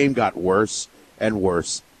 and the game got worse and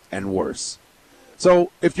worse and worse.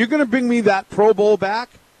 So if you're going to bring me that Pro Bowl back,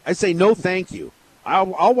 I say no thank you.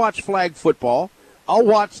 I'll watch flag football. I'll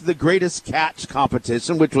watch the greatest catch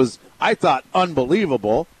competition, which was, I thought,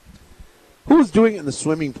 unbelievable. Who was doing it in the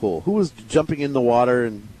swimming pool? Who was jumping in the water?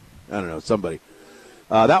 And I don't know, somebody.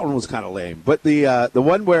 That one was kind of lame. But the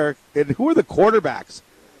one where who are the quarterbacks?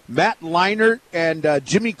 Matt Leinart and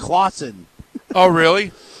Jimmy Clausen. Oh,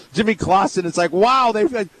 really? Jimmy Clausen. It's like, wow,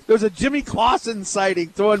 there's a Jimmy Clausen sighting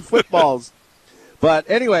throwing footballs. But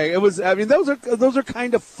anyway, it was. I mean, those are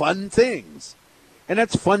kind of fun things, and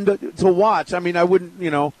that's fun to watch. I mean, I wouldn't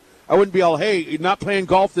be all, hey, you're not playing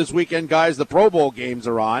golf this weekend, guys. The Pro Bowl games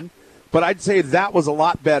are on. But I'd say that was a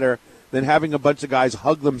lot better than having a bunch of guys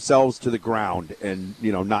hug themselves to the ground and,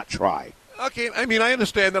 not try. Okay, I mean, I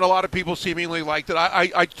understand that a lot of people seemingly liked it.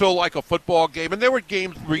 I still like a football game, and there were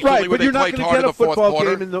games recently where they played hard in the fourth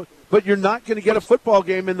quarter. But you're not going to get a football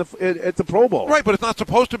game at the Pro Bowl. Right, but it's not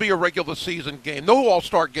supposed to be a regular season game. No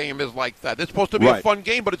all-star game is like that. It's supposed to be a fun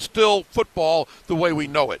game, but it's still football the way we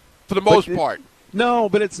know it, for the most part. No,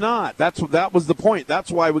 but it's not. That was the point.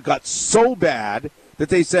 That's why we got so bad that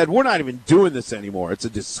they said, we're not even doing this anymore. It's a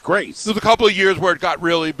disgrace. There was a couple of years where it got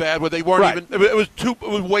really bad, where they weren't even – it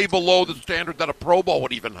was way below the standard that a Pro Bowl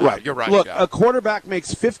would even have. Right. You're right. Look, a quarterback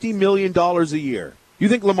makes $50 million a year. You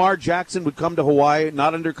think Lamar Jackson would come to Hawaii,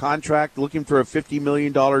 not under contract, looking for a $50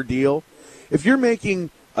 million deal? If you're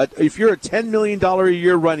if you're a $10 million a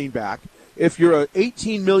year running back, if you're an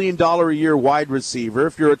 $18 million a year wide receiver,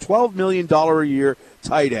 if you're a $12 million a year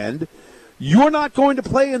tight end, you're not going to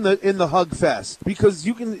play in the Hug Fest because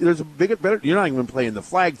there's a better. You're not even playing the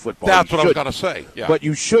flag football. That's what I was going to say. Yeah. But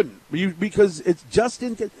you shouldn't because it's just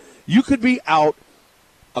you could be out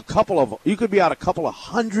you could be out a couple of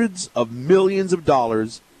hundreds of millions of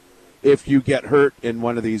dollars if you get hurt in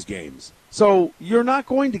one of these games. So you're not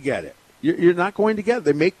going to get it. You're not going to get it.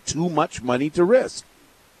 They make too much money to risk.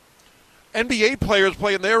 NBA players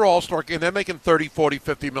playing their All-Star game, they're making 30, 40,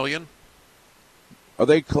 50 million. Are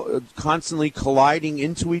they constantly colliding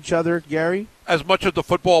into each other, Gary? As much as the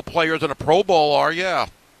football players in a Pro Bowl are, yeah.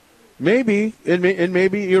 Maybe, and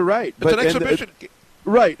maybe you're right. It's an exhibition.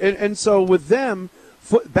 Right, and so with them,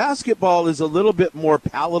 basketball is a little bit more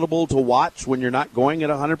palatable to watch when you're not going at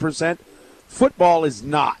 100%. Football is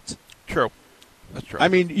not. True. That's true. I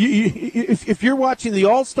mean, if you're watching the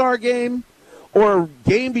All-Star game or a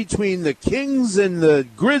game between the Kings and the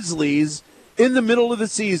Grizzlies in the middle of the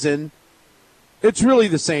season, it's really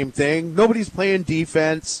the same thing. Nobody's playing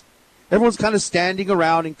defense. Everyone's kind of standing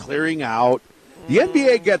around and clearing out. The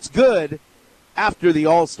NBA gets good after the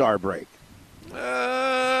All-Star break.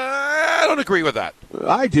 I don't agree with that.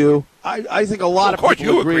 I do. I think a lot of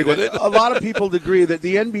people agree with it. A lot of people agree that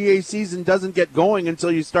the NBA season doesn't get going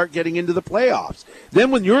until you start getting into the playoffs. Then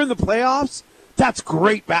when you're in the playoffs, that's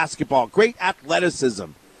great basketball, great athleticism.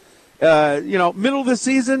 Middle of the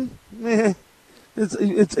season,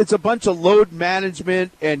 it's a bunch of load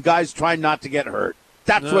management and guys trying not to get hurt.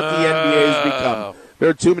 That's what the NBA has become. There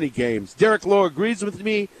are too many games. Derrick Low agrees with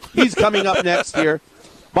me. He's coming up next here.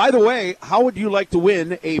 By the way, how would you like to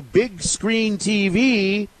win a big screen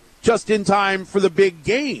TV just in time for the big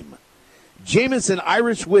game? Jameson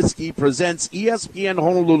Irish Whiskey presents ESPN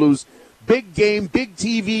Honolulu's Big Game, Big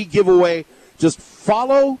TV giveaway. Just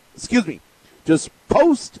post,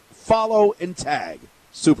 follow, and tag.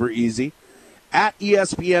 Super easy. At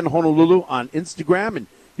ESPN Honolulu on Instagram, and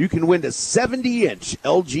you can win a 70-inch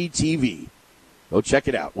LG TV. Go check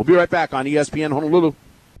it out. We'll be right back on ESPN Honolulu.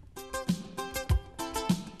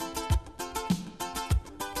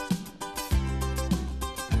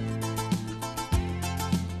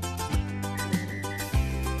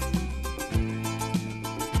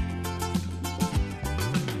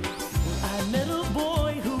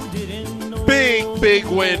 Big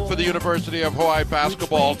win for the University of Hawaii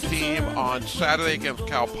basketball team on Saturday against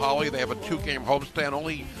Cal Poly. They have a 2-game homestand,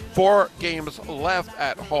 only 4 games left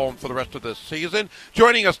at home for the rest of this season.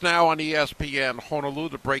 Joining us now on ESPN Honolulu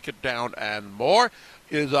to break it down and more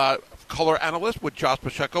is color analyst with Josh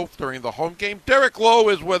Pacheco during the home game. Derrick Low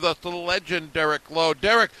is with us, the legend Derrick Low.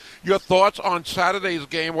 Derrick, your thoughts on Saturday's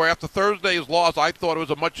game, where after Thursday's loss, I thought it was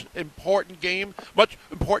a much important game, much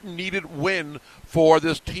important needed win for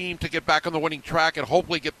this team to get back on the winning track and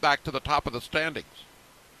hopefully get back to the top of the standings.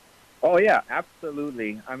 Oh, yeah,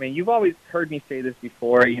 absolutely. I mean, you've always heard me say this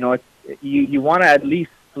before. You know, you want to at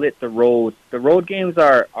least split the roads. The road games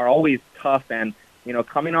are always tough, and, you know,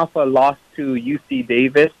 coming off a loss to UC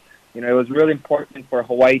Davis, you know, it was really important for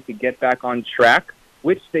Hawaii to get back on track,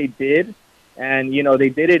 which they did, and, you know, they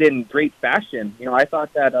did it in great fashion. You know, I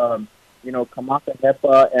thought that, Kamaka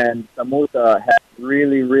Hepa and Samuta had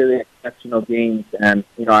really, really exceptional games, and,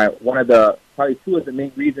 you know, probably 2 of the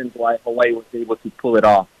main reasons why Hawaii was able to pull it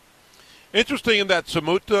off. Interesting in that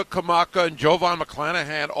Samuta, Kamaka, and Jovan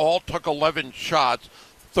McClanahan all took 11 shots,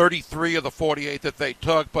 33 of the 48 that they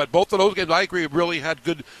took. But both of those games, I agree, really had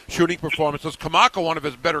good shooting performances. Kamaka, one of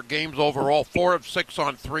his better games overall, 4 of 6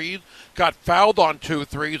 on threes, got fouled on 2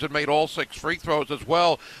 threes and made all 6 free throws as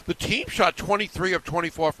well. The team shot 23 of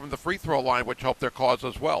 24 from the free throw line, which helped their cause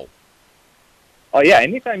as well. Oh, yeah,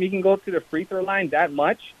 anytime you can go to the free throw line that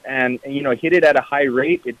much and you know, hit it at a high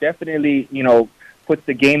rate, it definitely, you know, puts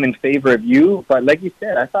the game in favor of you. But like you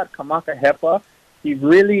said, I thought Kamaka Hepa, he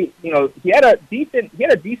really, you know, he had a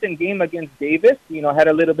decent game against Davis. You know, had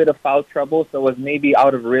a little bit of foul trouble, so was maybe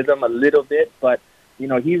out of rhythm a little bit. But you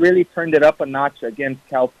know, he really turned it up a notch against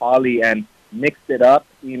Cal Poly and mixed it up.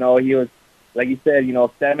 You know, he was, like you said, you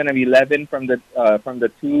know, 7 of 11 from the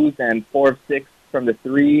 2s and 4 of 6 from the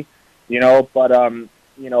 3. You know, but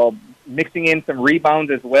you know, mixing in some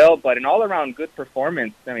rebounds as well. But an all-around good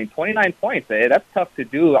performance. I mean, 29 points. That's tough to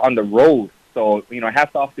do on the road. So you know,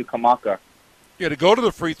 hats off to Kamaka. Yeah, to go to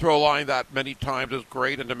the free throw line that many times is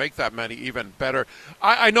great, and to make that many even better.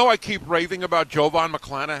 I know I keep raving about Jovan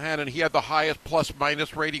McClanahan, and he had the highest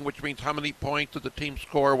plus-minus rating, which means how many points did the team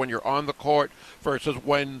score when you're on the court versus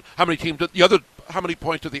how many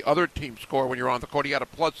points did the other team score when you're on the court. He had a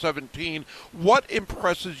plus 17. What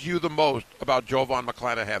impresses you the most about Jovan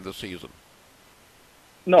McClanahan this season?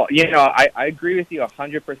 No, you know, I agree with you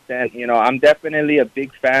 100%. You know, I'm definitely a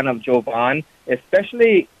big fan of Jovan,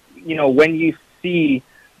 especially, you know, when you see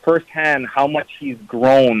firsthand how much he's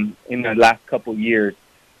grown in the last couple years.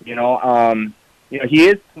 You know, he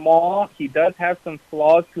is small. He does have some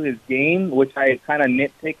flaws to his game, which I kind of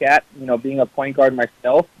nitpick at, being a point guard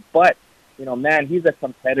myself. But, man, he's a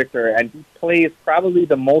competitor, and he plays probably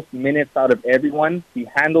the most minutes out of everyone. He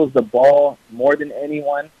handles the ball more than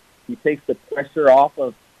anyone. He takes the pressure off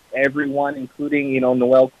of everyone, including,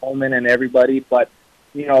 Noel Coleman and everybody. But,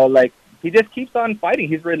 he just keeps on fighting.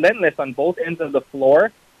 He's relentless on both ends of the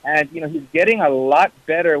floor. And, he's getting a lot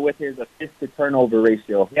better with his assist-to-turnover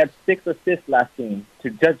ratio. He had 6 assists last game to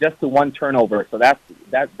just to 1 turnover. So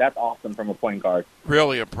that's awesome from a point guard.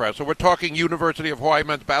 Really impressive. We're talking University of Hawaii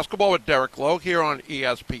men's basketball with Derrick Low here on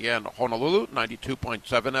ESPN Honolulu, 92.7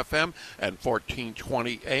 FM and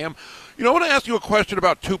 1420 AM. I want to ask you a question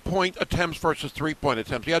about 2-point attempts versus 3-point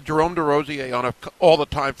attempts. You had Jerome DeRosier on all the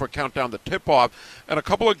time for Countdown the Tip-Off, and a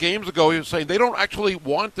couple of games ago he was saying they don't actually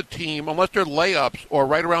want the team, unless they're layups or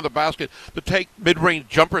right around the basket, to take mid-range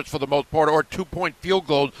jumpers for the most part or 2-point field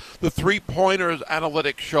goals. The 3-pointers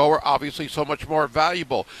analytics show are obviously so much more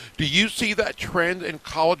valuable. Do you see that trend in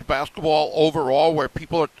college basketball overall where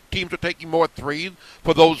teams are taking more threes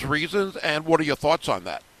for those reasons, and what are your thoughts on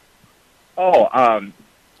that?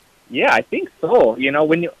 Yeah, I think so.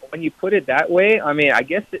 When you put it that way, I mean, I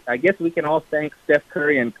guess we can all thank Steph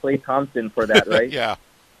Curry and Klay Thompson for that, right? Yeah.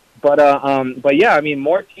 But yeah, I mean,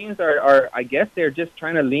 more teams are I guess they're just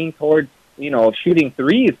trying to lean towards shooting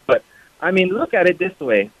threes. But I mean, look at it this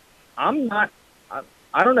way. I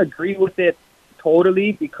don't agree with it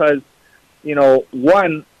totally because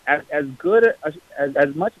one,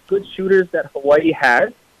 as much good shooters that Hawaii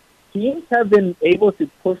has, teams have been able to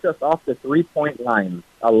push us off the 3-point line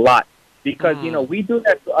a lot because, we do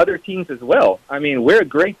that to other teams as well. I mean, we're a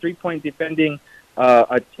great 3-point defending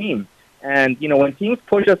a team. And, when teams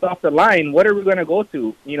push us off the line, what are we going to go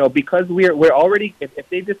to? Because we're already, if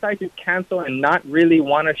they decide to cancel and not really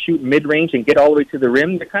want to shoot mid-range and get all the way to the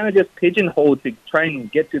rim, they're kind of just pigeonholed to try and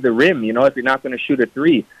get to the rim, if you're not going to shoot a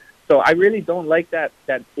 3. So I really don't like that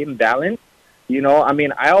imbalance. I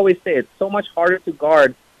mean, I always say it's so much harder to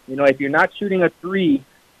guard. If you're not shooting a 3,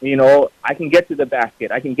 I can get to the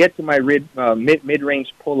basket. I can get to my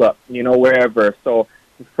mid-range pull-up, wherever. So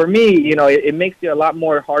for me, it makes it a lot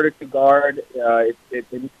more harder to guard.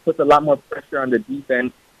 It puts a lot more pressure on the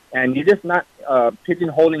defense. And you're just not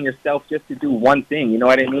pigeonholing yourself just to do one thing, you know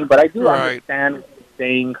what I mean? But I do understand what you're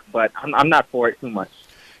saying, but I'm not for it too much.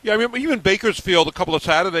 Yeah, I mean, even Bakersfield a couple of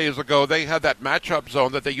Saturdays ago, they had that matchup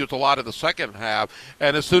zone that they used a lot in the second half.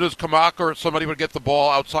 And as soon as Kamaka or somebody would get the ball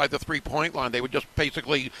outside the 3-point line, they would just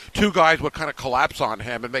basically, 2 guys would kind of collapse on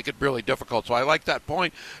him and make it really difficult. So I like that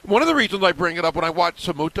point. One of the reasons I bring it up, when I watch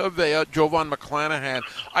Samuta Vea, Jovan McClanahan,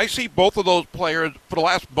 I see both of those players for the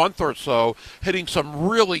last month or so hitting some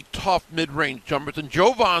really tough mid-range jumpers. And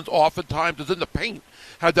Jovan's oftentimes is in the paint.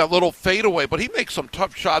 Had that little fadeaway, but he makes some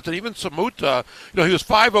tough shots. And even Samuta, he was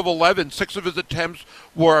 5 of 11. 6 of his attempts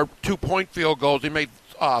were 2-point field goals. He made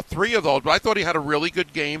 3 of those, but I thought he had a really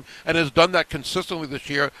good game and has done that consistently this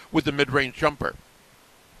year with the mid-range jumper.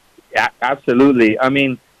 Yeah, absolutely. I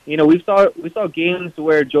mean, we saw games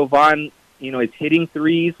where Jovan, is hitting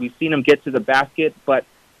threes. We've seen him get to the basket, but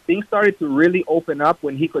things started to really open up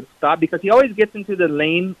when he could stop because he always gets into the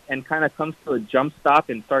lane and kind of comes to a jump stop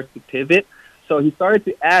and starts to pivot. So he started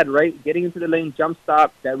to add, getting into the lane, jump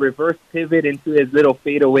stop, that reverse pivot into his little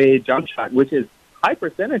fadeaway jump shot, which is high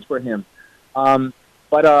percentage for him.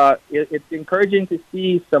 But it's encouraging to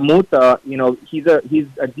see Samuta. He's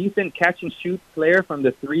a decent catch and shoot player from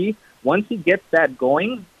the 3. Once he gets that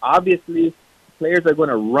going, obviously players are going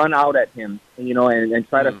to run out at him, and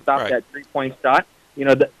try to stop that 3-point shot.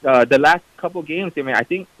 The last couple games, I mean, I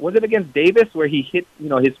think, was it against Davis where he hit,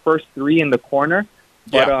 his first 3 in the corner?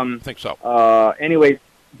 But, yeah, I think so. Anyway,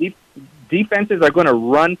 defenses are going to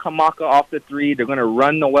run Kamaka off the 3. They're going to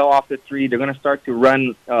run Noel off the 3. They're going to start to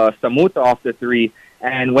run Samuta off the 3.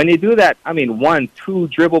 And when they do that, I mean, 1-2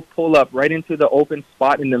 dribble pull-up right into the open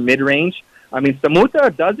spot in the mid-range. I mean,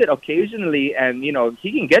 Samuta does it occasionally, and,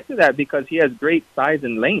 he can get to that because he has great size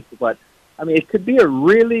and length. But, I mean, it could be a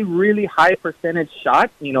really, really high percentage shot,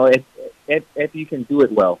 if you can do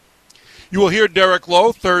it well. You will hear Derrick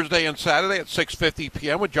Low Thursday and Saturday at 6:50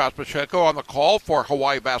 p.m. with Josh Pacheco on the call for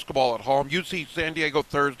Hawaii basketball at home. UC San Diego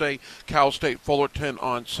Thursday, Cal State Fullerton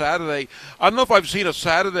on Saturday. I don't know if I've seen a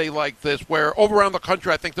Saturday like this where over around the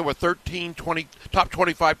country I think there were 20 top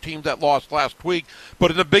 25 teams that lost last week.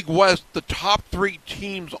 But in the Big West, the top 3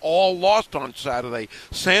 teams all lost on Saturday.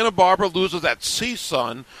 Santa Barbara loses at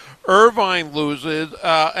CSUN. Irvine loses,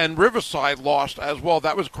 and Riverside lost as well.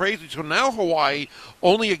 That was crazy. So now Hawaii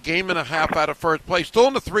only a game and a half out of first place, still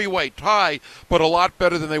in a 3-way tie, but a lot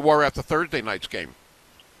better than they were after Thursday night's game.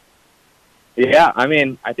 Yeah, I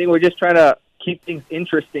mean, I think we're just trying to keep things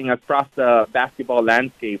interesting across the basketball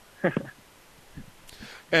landscape.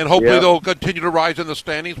 And hopefully they'll continue to rise in the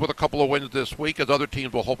standings with a couple of wins this week, as other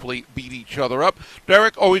teams will hopefully beat each other up.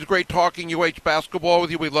 Derrick, always great talking UH basketball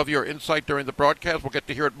with you. We love your insight during the broadcast. We'll get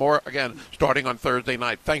to hear it more, again, starting on Thursday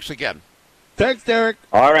night. Thanks again. Thanks, Derrick.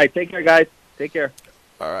 All right. Take care, guys. Take care.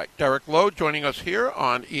 All right. Derrick Low joining us here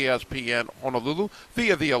on ESPN Honolulu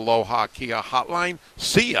via the Aloha Kia hotline.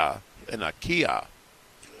 See ya in a Kia.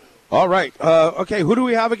 All right. Okay, who do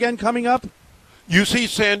we have again coming up? UC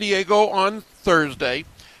San Diego on Thursday.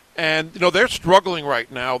 And, they're struggling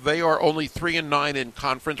right now. They are only 3-9 in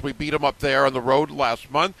conference. We beat them up there on the road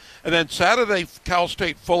last month. And then Saturday, Cal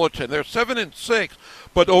State Fullerton. They're 7-6,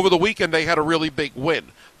 but over the weekend they had a really big win.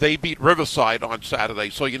 They beat Riverside on Saturday,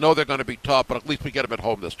 so they're going to be tough, but at least we get them at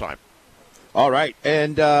home this time. All right.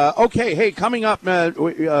 And, okay, hey, coming up, more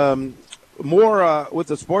with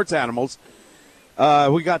the sports animals.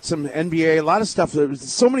 We got some NBA, a lot of stuff. There's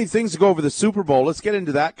so many things to go over the Super Bowl. Let's get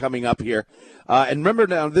into that coming up here. And remember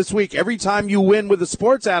now, this week, every time you win with the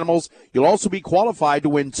sports animals, you'll also be qualified to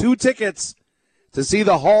win 2 tickets to see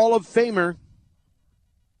the Hall of Famer.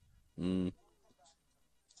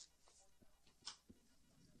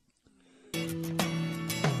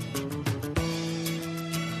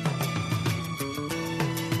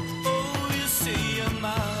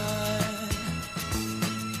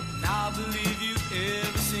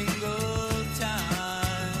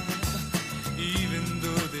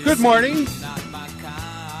 Good morning.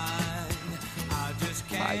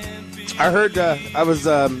 I heard, I was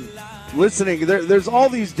listening. There's all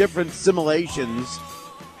these different simulations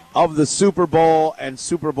of the Super Bowl and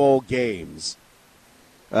Super Bowl games.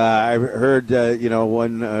 I heard,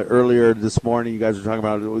 one earlier this morning, you guys were talking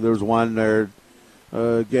about, there was one there,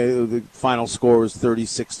 the final score was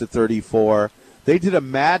 36-34. They did a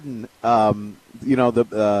Madden, the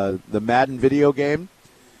Madden video game.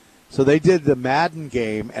 So they did the Madden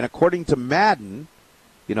game, and according to Madden,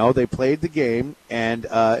 they played the game, and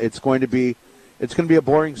it's going to be a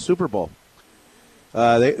boring Super Bowl.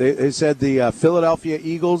 They said the Philadelphia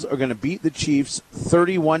Eagles are going to beat the Chiefs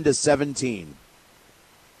 31-17.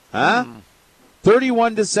 Huh?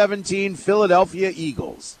 31-17, Philadelphia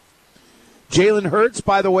Eagles. Jalen Hurts,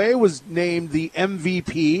 by the way, was named the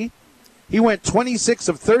MVP. He went 26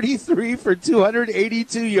 of 33 for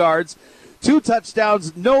 282 yards. 2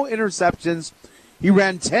 touchdowns, no interceptions. He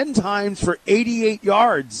ran 10 times for 88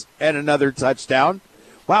 yards and another touchdown.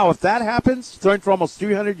 Wow, if that happens, throwing for almost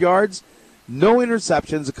 300 yards, no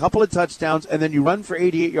interceptions, a couple of touchdowns, and then you run for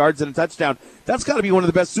 88 yards and a touchdown, that's got to be one of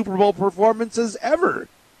the best Super Bowl performances ever,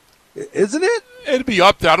 isn't it? It'd be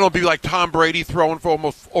up there. I don't know, it'd be like Tom Brady throwing for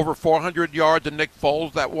almost over 400 yards and Nick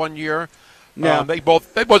Foles that one year. Yeah, they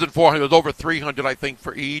wasn't 400. It was over 300, I think,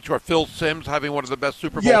 for each. Or Phil Simms having one of the best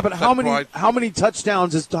Super Bowl. Yeah, but how many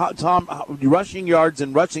touchdowns is Tom rushing yards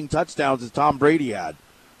and rushing touchdowns as Tom Brady had?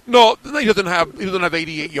 No, he doesn't have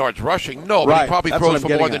 88 yards rushing. No, but right. He probably That's throws for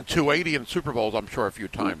more than 280 in Super Bowls, I'm sure, a few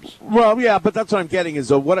times. Well, yeah, but that's what I'm getting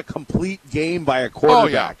is what a complete game by a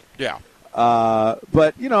quarterback. Oh, yeah.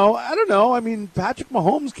 But, I don't know. I mean, Patrick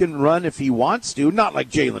Mahomes can run if he wants to, not like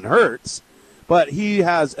Jalen Hurts. But he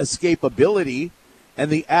has escapability and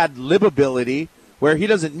the ad-libability where he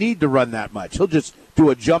doesn't need to run that much. He'll just do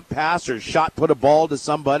a jump pass or shot put a ball to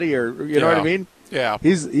somebody, or you know what I mean? Yeah.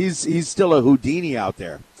 He's still a Houdini out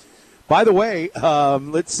there. By the way,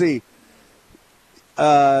 let's see.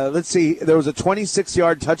 There was a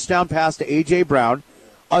 26-yard touchdown pass to A.J. Brown,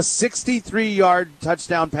 a 63-yard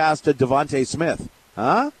touchdown pass to Devontae Smith.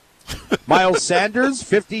 Huh? Miles Sanders,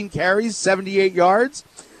 15 carries, 78 yards.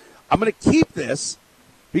 I'm going to keep this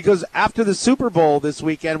because after the Super Bowl this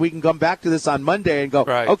weekend, we can come back to this on Monday and go,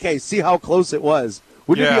 okay, see how close it was.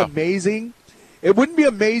 Wouldn't it be amazing? It wouldn't be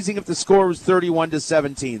amazing if the score was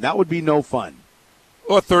 31-17. That would be no fun.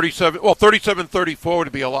 Or 37-34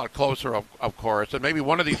 would be a lot closer, of course, and maybe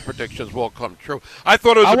one of these predictions will come true. I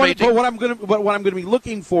thought it was amazing. But what I'm going to be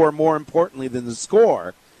looking for, more importantly than the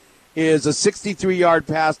score, is a 63-yard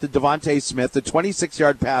pass to Devontae Smith, a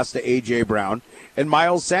 26-yard pass to A.J. Brown, and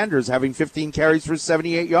Miles Sanders having 15 carries for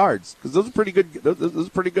 78 yards. Because those are pretty good. Those are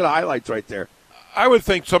pretty good highlights right there. I would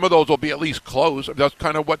think some of those will be at least close. That's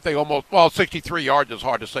kind of what they almost. Well, 63 yards is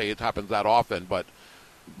hard to say. It happens that often, but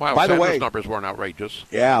Miles Sanders' numbers weren't outrageous.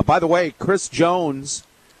 Yeah. By the way, Chris Jones,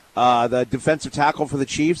 the defensive tackle for the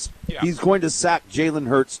Chiefs, he's going to sack Jalen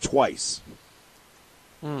Hurts twice.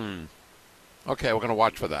 Okay, we're going to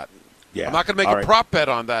watch for that. Yeah. I'm not going to make a prop bet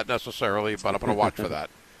on that necessarily, but I'm going to watch for that.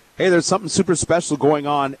 Hey, there's something super special going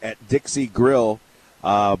on at Dixie Grill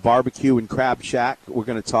Barbecue and Crab Shack. We're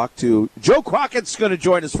going to talk to Joe Crockett's going to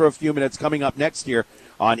join us for a few minutes coming up next year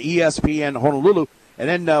on ESPN Honolulu.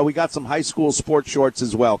 And then we got some high school sports shorts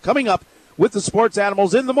as well. Coming up with the Sports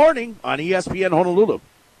Animals in the morning on ESPN Honolulu.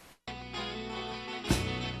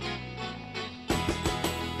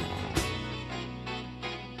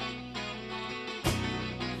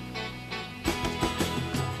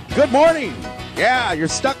 Good morning. Yeah, you're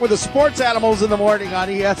stuck with the Sports Animals in the morning on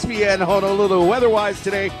ESPN Honolulu. Weather-wise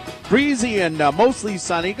today, breezy and mostly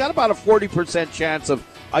sunny. Got about a 40% chance of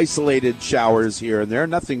isolated showers here and there.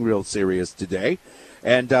 Nothing real serious today.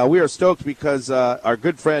 And we are stoked because our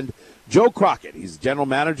good friend Joe Crockett, he's general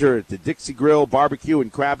manager at the Dixie Grill Barbecue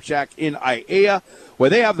and Crab Shack in Aiea, where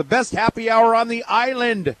they have the best happy hour on the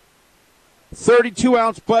island.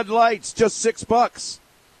 32-ounce Bud Lights, just $6.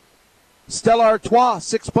 Stella Artois,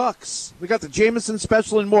 $6. We got the Jameson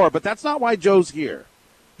special and more, but that's not why Joe's here.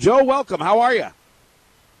 Joe, welcome. How are you? As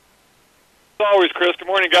always, Chris. Good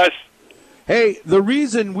morning, guys. Hey, the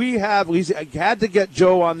reason we had to get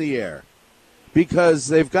Joe on the air because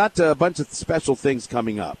they've got a bunch of special things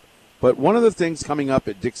coming up. But one of the things coming up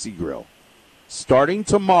at Dixie Grill, starting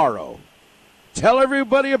tomorrow, tell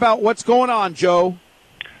everybody about what's going on, Joe.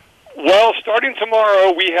 Well, starting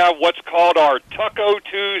tomorrow, we have what's called our Taco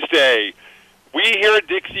Tuesday. We here at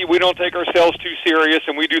Dixie, we don't take ourselves too serious,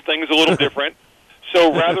 and we do things a little different.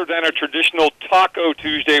 So rather than a traditional Taco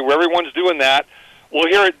Tuesday where everyone's doing that, well,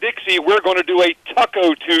 here at Dixie, we're going to do a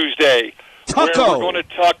Taco Tuesday. Taco. Where we're going to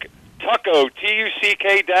Taco, Tuck-O,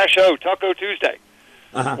 Taco Tuesday.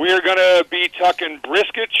 Uh-huh. We're going to be tucking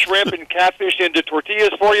brisket, shrimp, and catfish into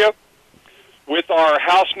tortillas for you with our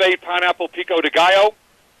house-made pineapple pico de gallo.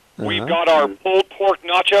 We've got our pulled pork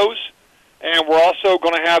nachos, and we're also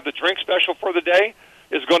going to have the drink special for the day.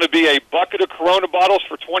 Is going to be a bucket of Corona bottles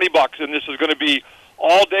for $20, and this is going to be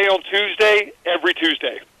all day on Tuesday, every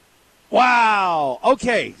Tuesday. Wow.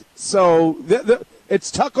 Okay, so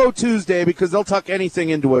it's Taco Tuesday because they'll tuck anything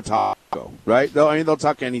into a taco, right? They'll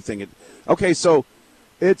tuck anything. Okay, so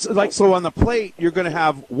it's like on the plate you're going to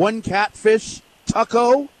have one catfish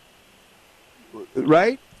taco,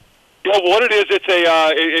 right? Yeah, what it is,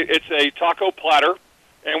 it's a taco platter,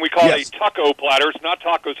 and we call it a taco platter. It's not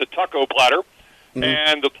taco, it's a taco platter. Mm-hmm.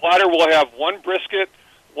 And the platter will have one brisket,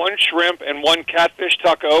 one shrimp, and one catfish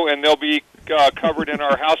taco, and they'll be covered in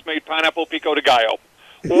our house-made pineapple pico de gallo.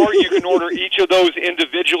 Or you can order each of those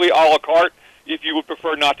individually a la carte if you would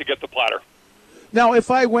prefer not to get the platter. Now,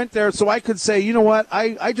 if I went there, so I could say, you know what,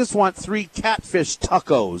 I just want 3 catfish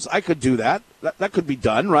tacos. I could do that. That could be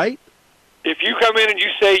done, right? If you come in and you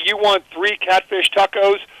say you want 3 catfish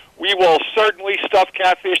tacos, we will certainly stuff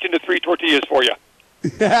catfish into 3 tortillas for you.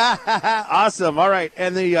 Awesome. All right.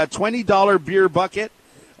 And the $20 beer bucket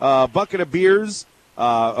of beers,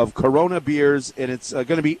 of Corona beers, and it's going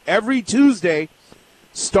to be every Tuesday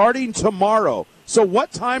starting tomorrow. So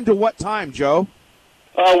what time to what time, Joe?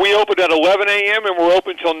 We open at 11 a.m. and we're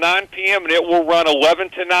open till 9 p.m., and it will run 11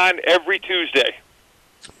 to 9 every Tuesday.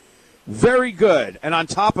 Very good. And on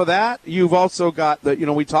top of that, you've also got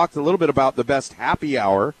we talked a little bit about the best happy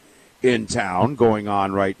hour in town going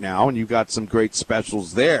on right now, and you've got some great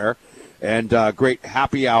specials there and great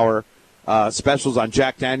happy hour specials on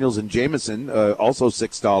Jack Daniels and Jameson, also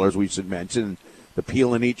 $6 we should mention, the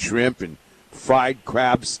peel and eat shrimp and fried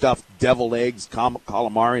crab stuffed deviled eggs,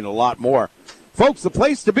 calamari, and a lot more. Folks, the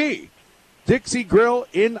place to be, Dixie Grill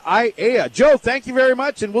in Aiea. Joe, thank you very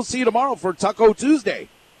much, and we'll see you tomorrow for Taco Tuesday.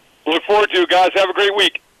 Look forward to it, guys. Have a great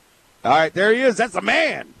week. All right, there he is. That's a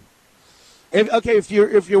man. If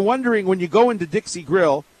you're wondering, when you go into Dixie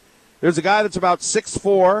Grill, there's a guy that's about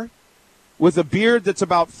 6'4", with a beard that's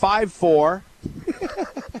about 5'4".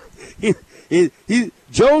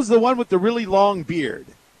 Joe's the one with the really long beard.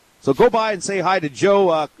 So go by and say hi to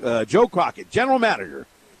Joe Crockett, general manager,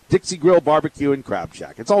 Dixie Grill Barbecue and Crab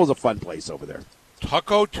Shack. It's always a fun place over there.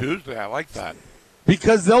 Taco Tuesday, I like that.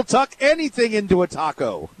 Because they'll tuck anything into a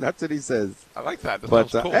taco. That's what he says. I like that.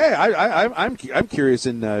 But sounds cool. Hey, I'm curious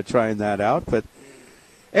in trying that out. But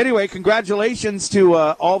anyway, congratulations to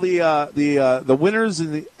all the winners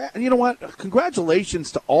and you know what?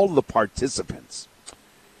 Congratulations to all the participants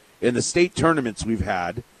in the state tournaments we've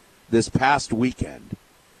had this past weekend,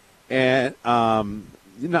 and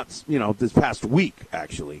this past week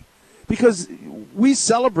actually. Because we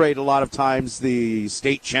celebrate a lot of times the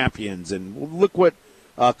state champions, and look what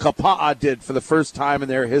Kapa'a did for the first time in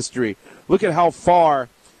their history. Look at how far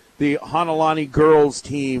the Hanalani girls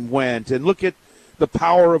team went, and look at the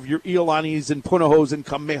power of your Iolanis and Punahos and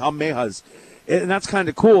Kamehamehas. And that's kind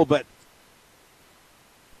of cool, but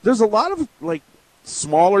there's a lot of,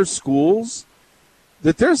 smaller schools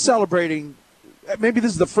that they're celebrating maybe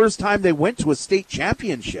this is the first time they went to a state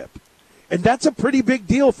championship. And that's a pretty big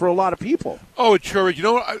deal for a lot of people. Oh, it sure is. You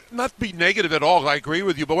know, not to be negative at all, I agree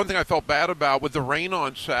with you, but one thing I felt bad about with the rain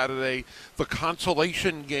on Saturday, the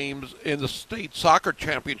consolation games in the state soccer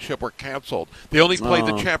championship were canceled. They only played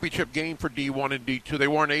the championship game for D1 and D2. They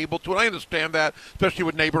weren't able to, and I understand that, especially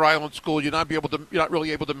with Neighbor Island School. You're not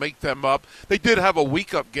really able to make them up. They did have a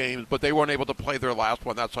week of games, but they weren't able to play their last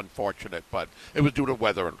one. That's unfortunate, but it was due to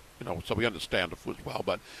weather, and so we understand it as well.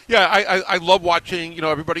 But yeah, I love watching.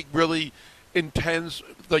 Everybody really intends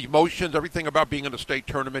the emotions, everything about being in a state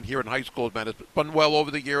tournament here in high school, man. It's been well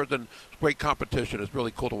over the years, and it's great competition. It's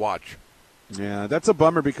really cool to watch. Yeah, that's a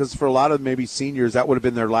bummer because for a lot of maybe seniors, that would have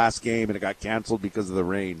been their last game, and it got canceled because of the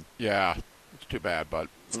rain. Yeah, it's too bad, but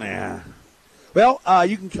yeah. Well,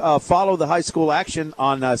 you can follow the high school action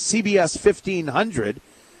on CBS 1500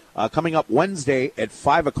 coming up Wednesday at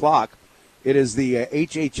 5 o'clock. It is the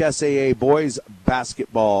HHSAA boys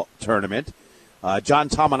basketball tournament. John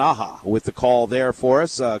Tamanaha with the call there for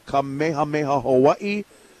us. Kamehameha Hawaii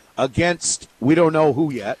against we don't know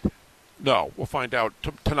who yet. No, we'll find out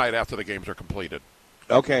tonight after the games are completed.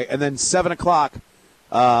 Okay, and then 7 o'clock,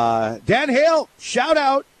 Dan Hale, shout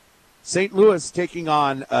out. St. Louis taking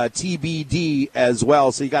on TBD as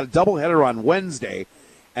well. So you got a doubleheader on Wednesday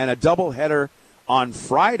and a doubleheader on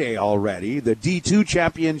Friday already. The D2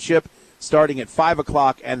 championship starting at 5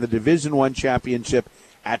 o'clock and the Division I championship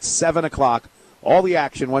at 7 o'clock. All the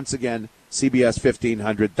action, once again, CBS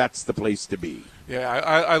 1500. That's the place to be. Yeah,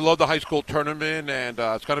 I love the high school tournament, and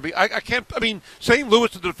it's going to be St. Louis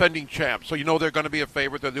is the defending champ, so they're going to be a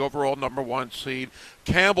favorite. They're the overall number 1 seed.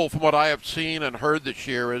 Campbell, from what I have seen and heard this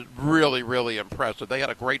year, is really, really impressive. They had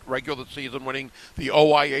a great regular season, winning the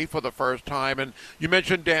OIA for the first time. And you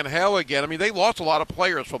mentioned Dan Hale again. They lost a lot of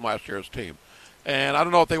players from last year's team. And I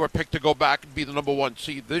don't know if they were picked to go back and be the number 1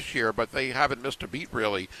 seed this year, but they haven't missed a beat,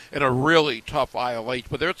 really, in a really tough ILH.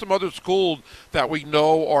 But there's some other schools that we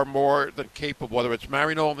know are more than capable, whether it's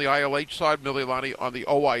Marino on the ILH side, Mililani on the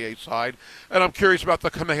OIA side. And I'm curious about the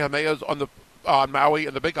Kamehamehas on Maui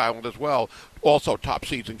and the Big Island as well, also top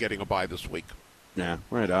seeds and getting a bye this week. Yeah,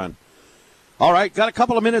 right on. All right, got a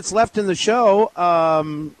couple of minutes left in the show.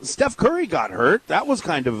 Steph Curry got hurt. That was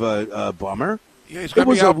kind of a bummer. Yeah, he's going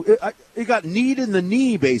to be out. He got kneed in the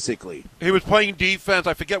knee, basically. He was playing defense.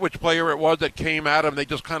 I forget which player it was that came at him. They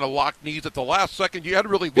just kind of locked knees at the last second. You had to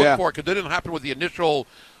really look for it because it didn't happen with the initial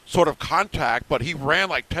sort of contact, but he ran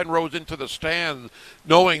like 10 rows into the stands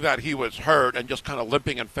knowing that he was hurt and just kind of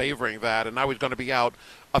limping and favoring that. And now he's going to be out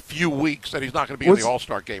a few weeks, and he's not going to be in the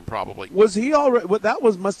All-Star game probably. Was he already? That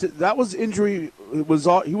was injury. He was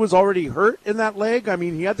already hurt in that leg.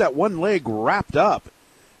 He had that one leg wrapped up.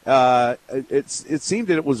 It seemed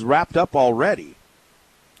that it was wrapped up already.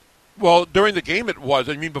 Well, during the game it was.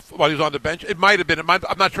 Before, while he was on the bench, it might have been.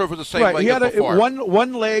 I'm not sure if it was the same leg as before.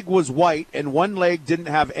 One leg was white and one leg didn't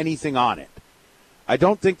have anything on it. I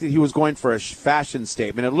don't think that he was going for a fashion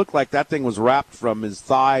statement. It looked like that thing was wrapped from his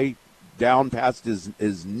thigh down past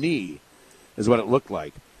his knee, is what it looked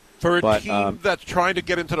like. For a team that's trying to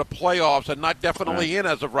get into the playoffs and not definitely in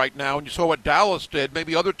as of right now, and you saw what Dallas did,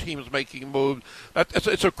 maybe other teams making moves,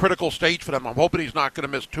 it's a critical stage for them. I'm hoping he's not going to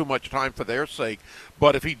miss too much time for their sake.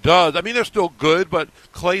 But if he does, they're still good, but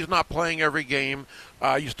Clay's not playing every game.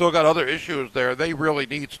 You still got other issues there. They really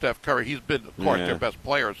need Steph Curry. He's been, of course, their best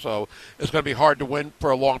player, so it's going to be hard to win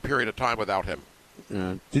for a long period of time without him.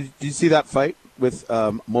 Yeah. Did you see that fight with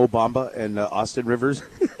Mo Bamba and Austin Rivers?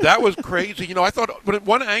 That was crazy. I thought when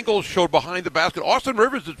one angle showed behind the basket, Austin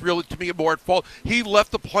Rivers is really, to me, more at fault. He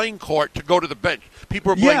left the playing court to go to the bench.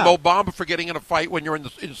 People are blaming Mo Bamba for getting in a fight when you're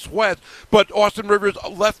in sweat, but Austin Rivers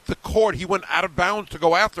left the court. He went out of bounds to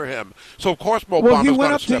go after him. So, of course, Mo Bamba's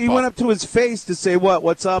got to step up. He went up to his face to say,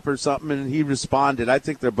 what's up or something, and he responded. I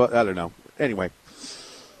think they're both, I don't know. Anyway.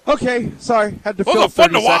 Okay, sorry. Had to fill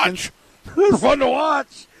 30 seconds. It was fun to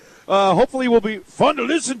watch. Hopefully will be fun to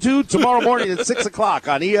listen to tomorrow morning at 6 o'clock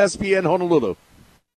on ESPN Honolulu.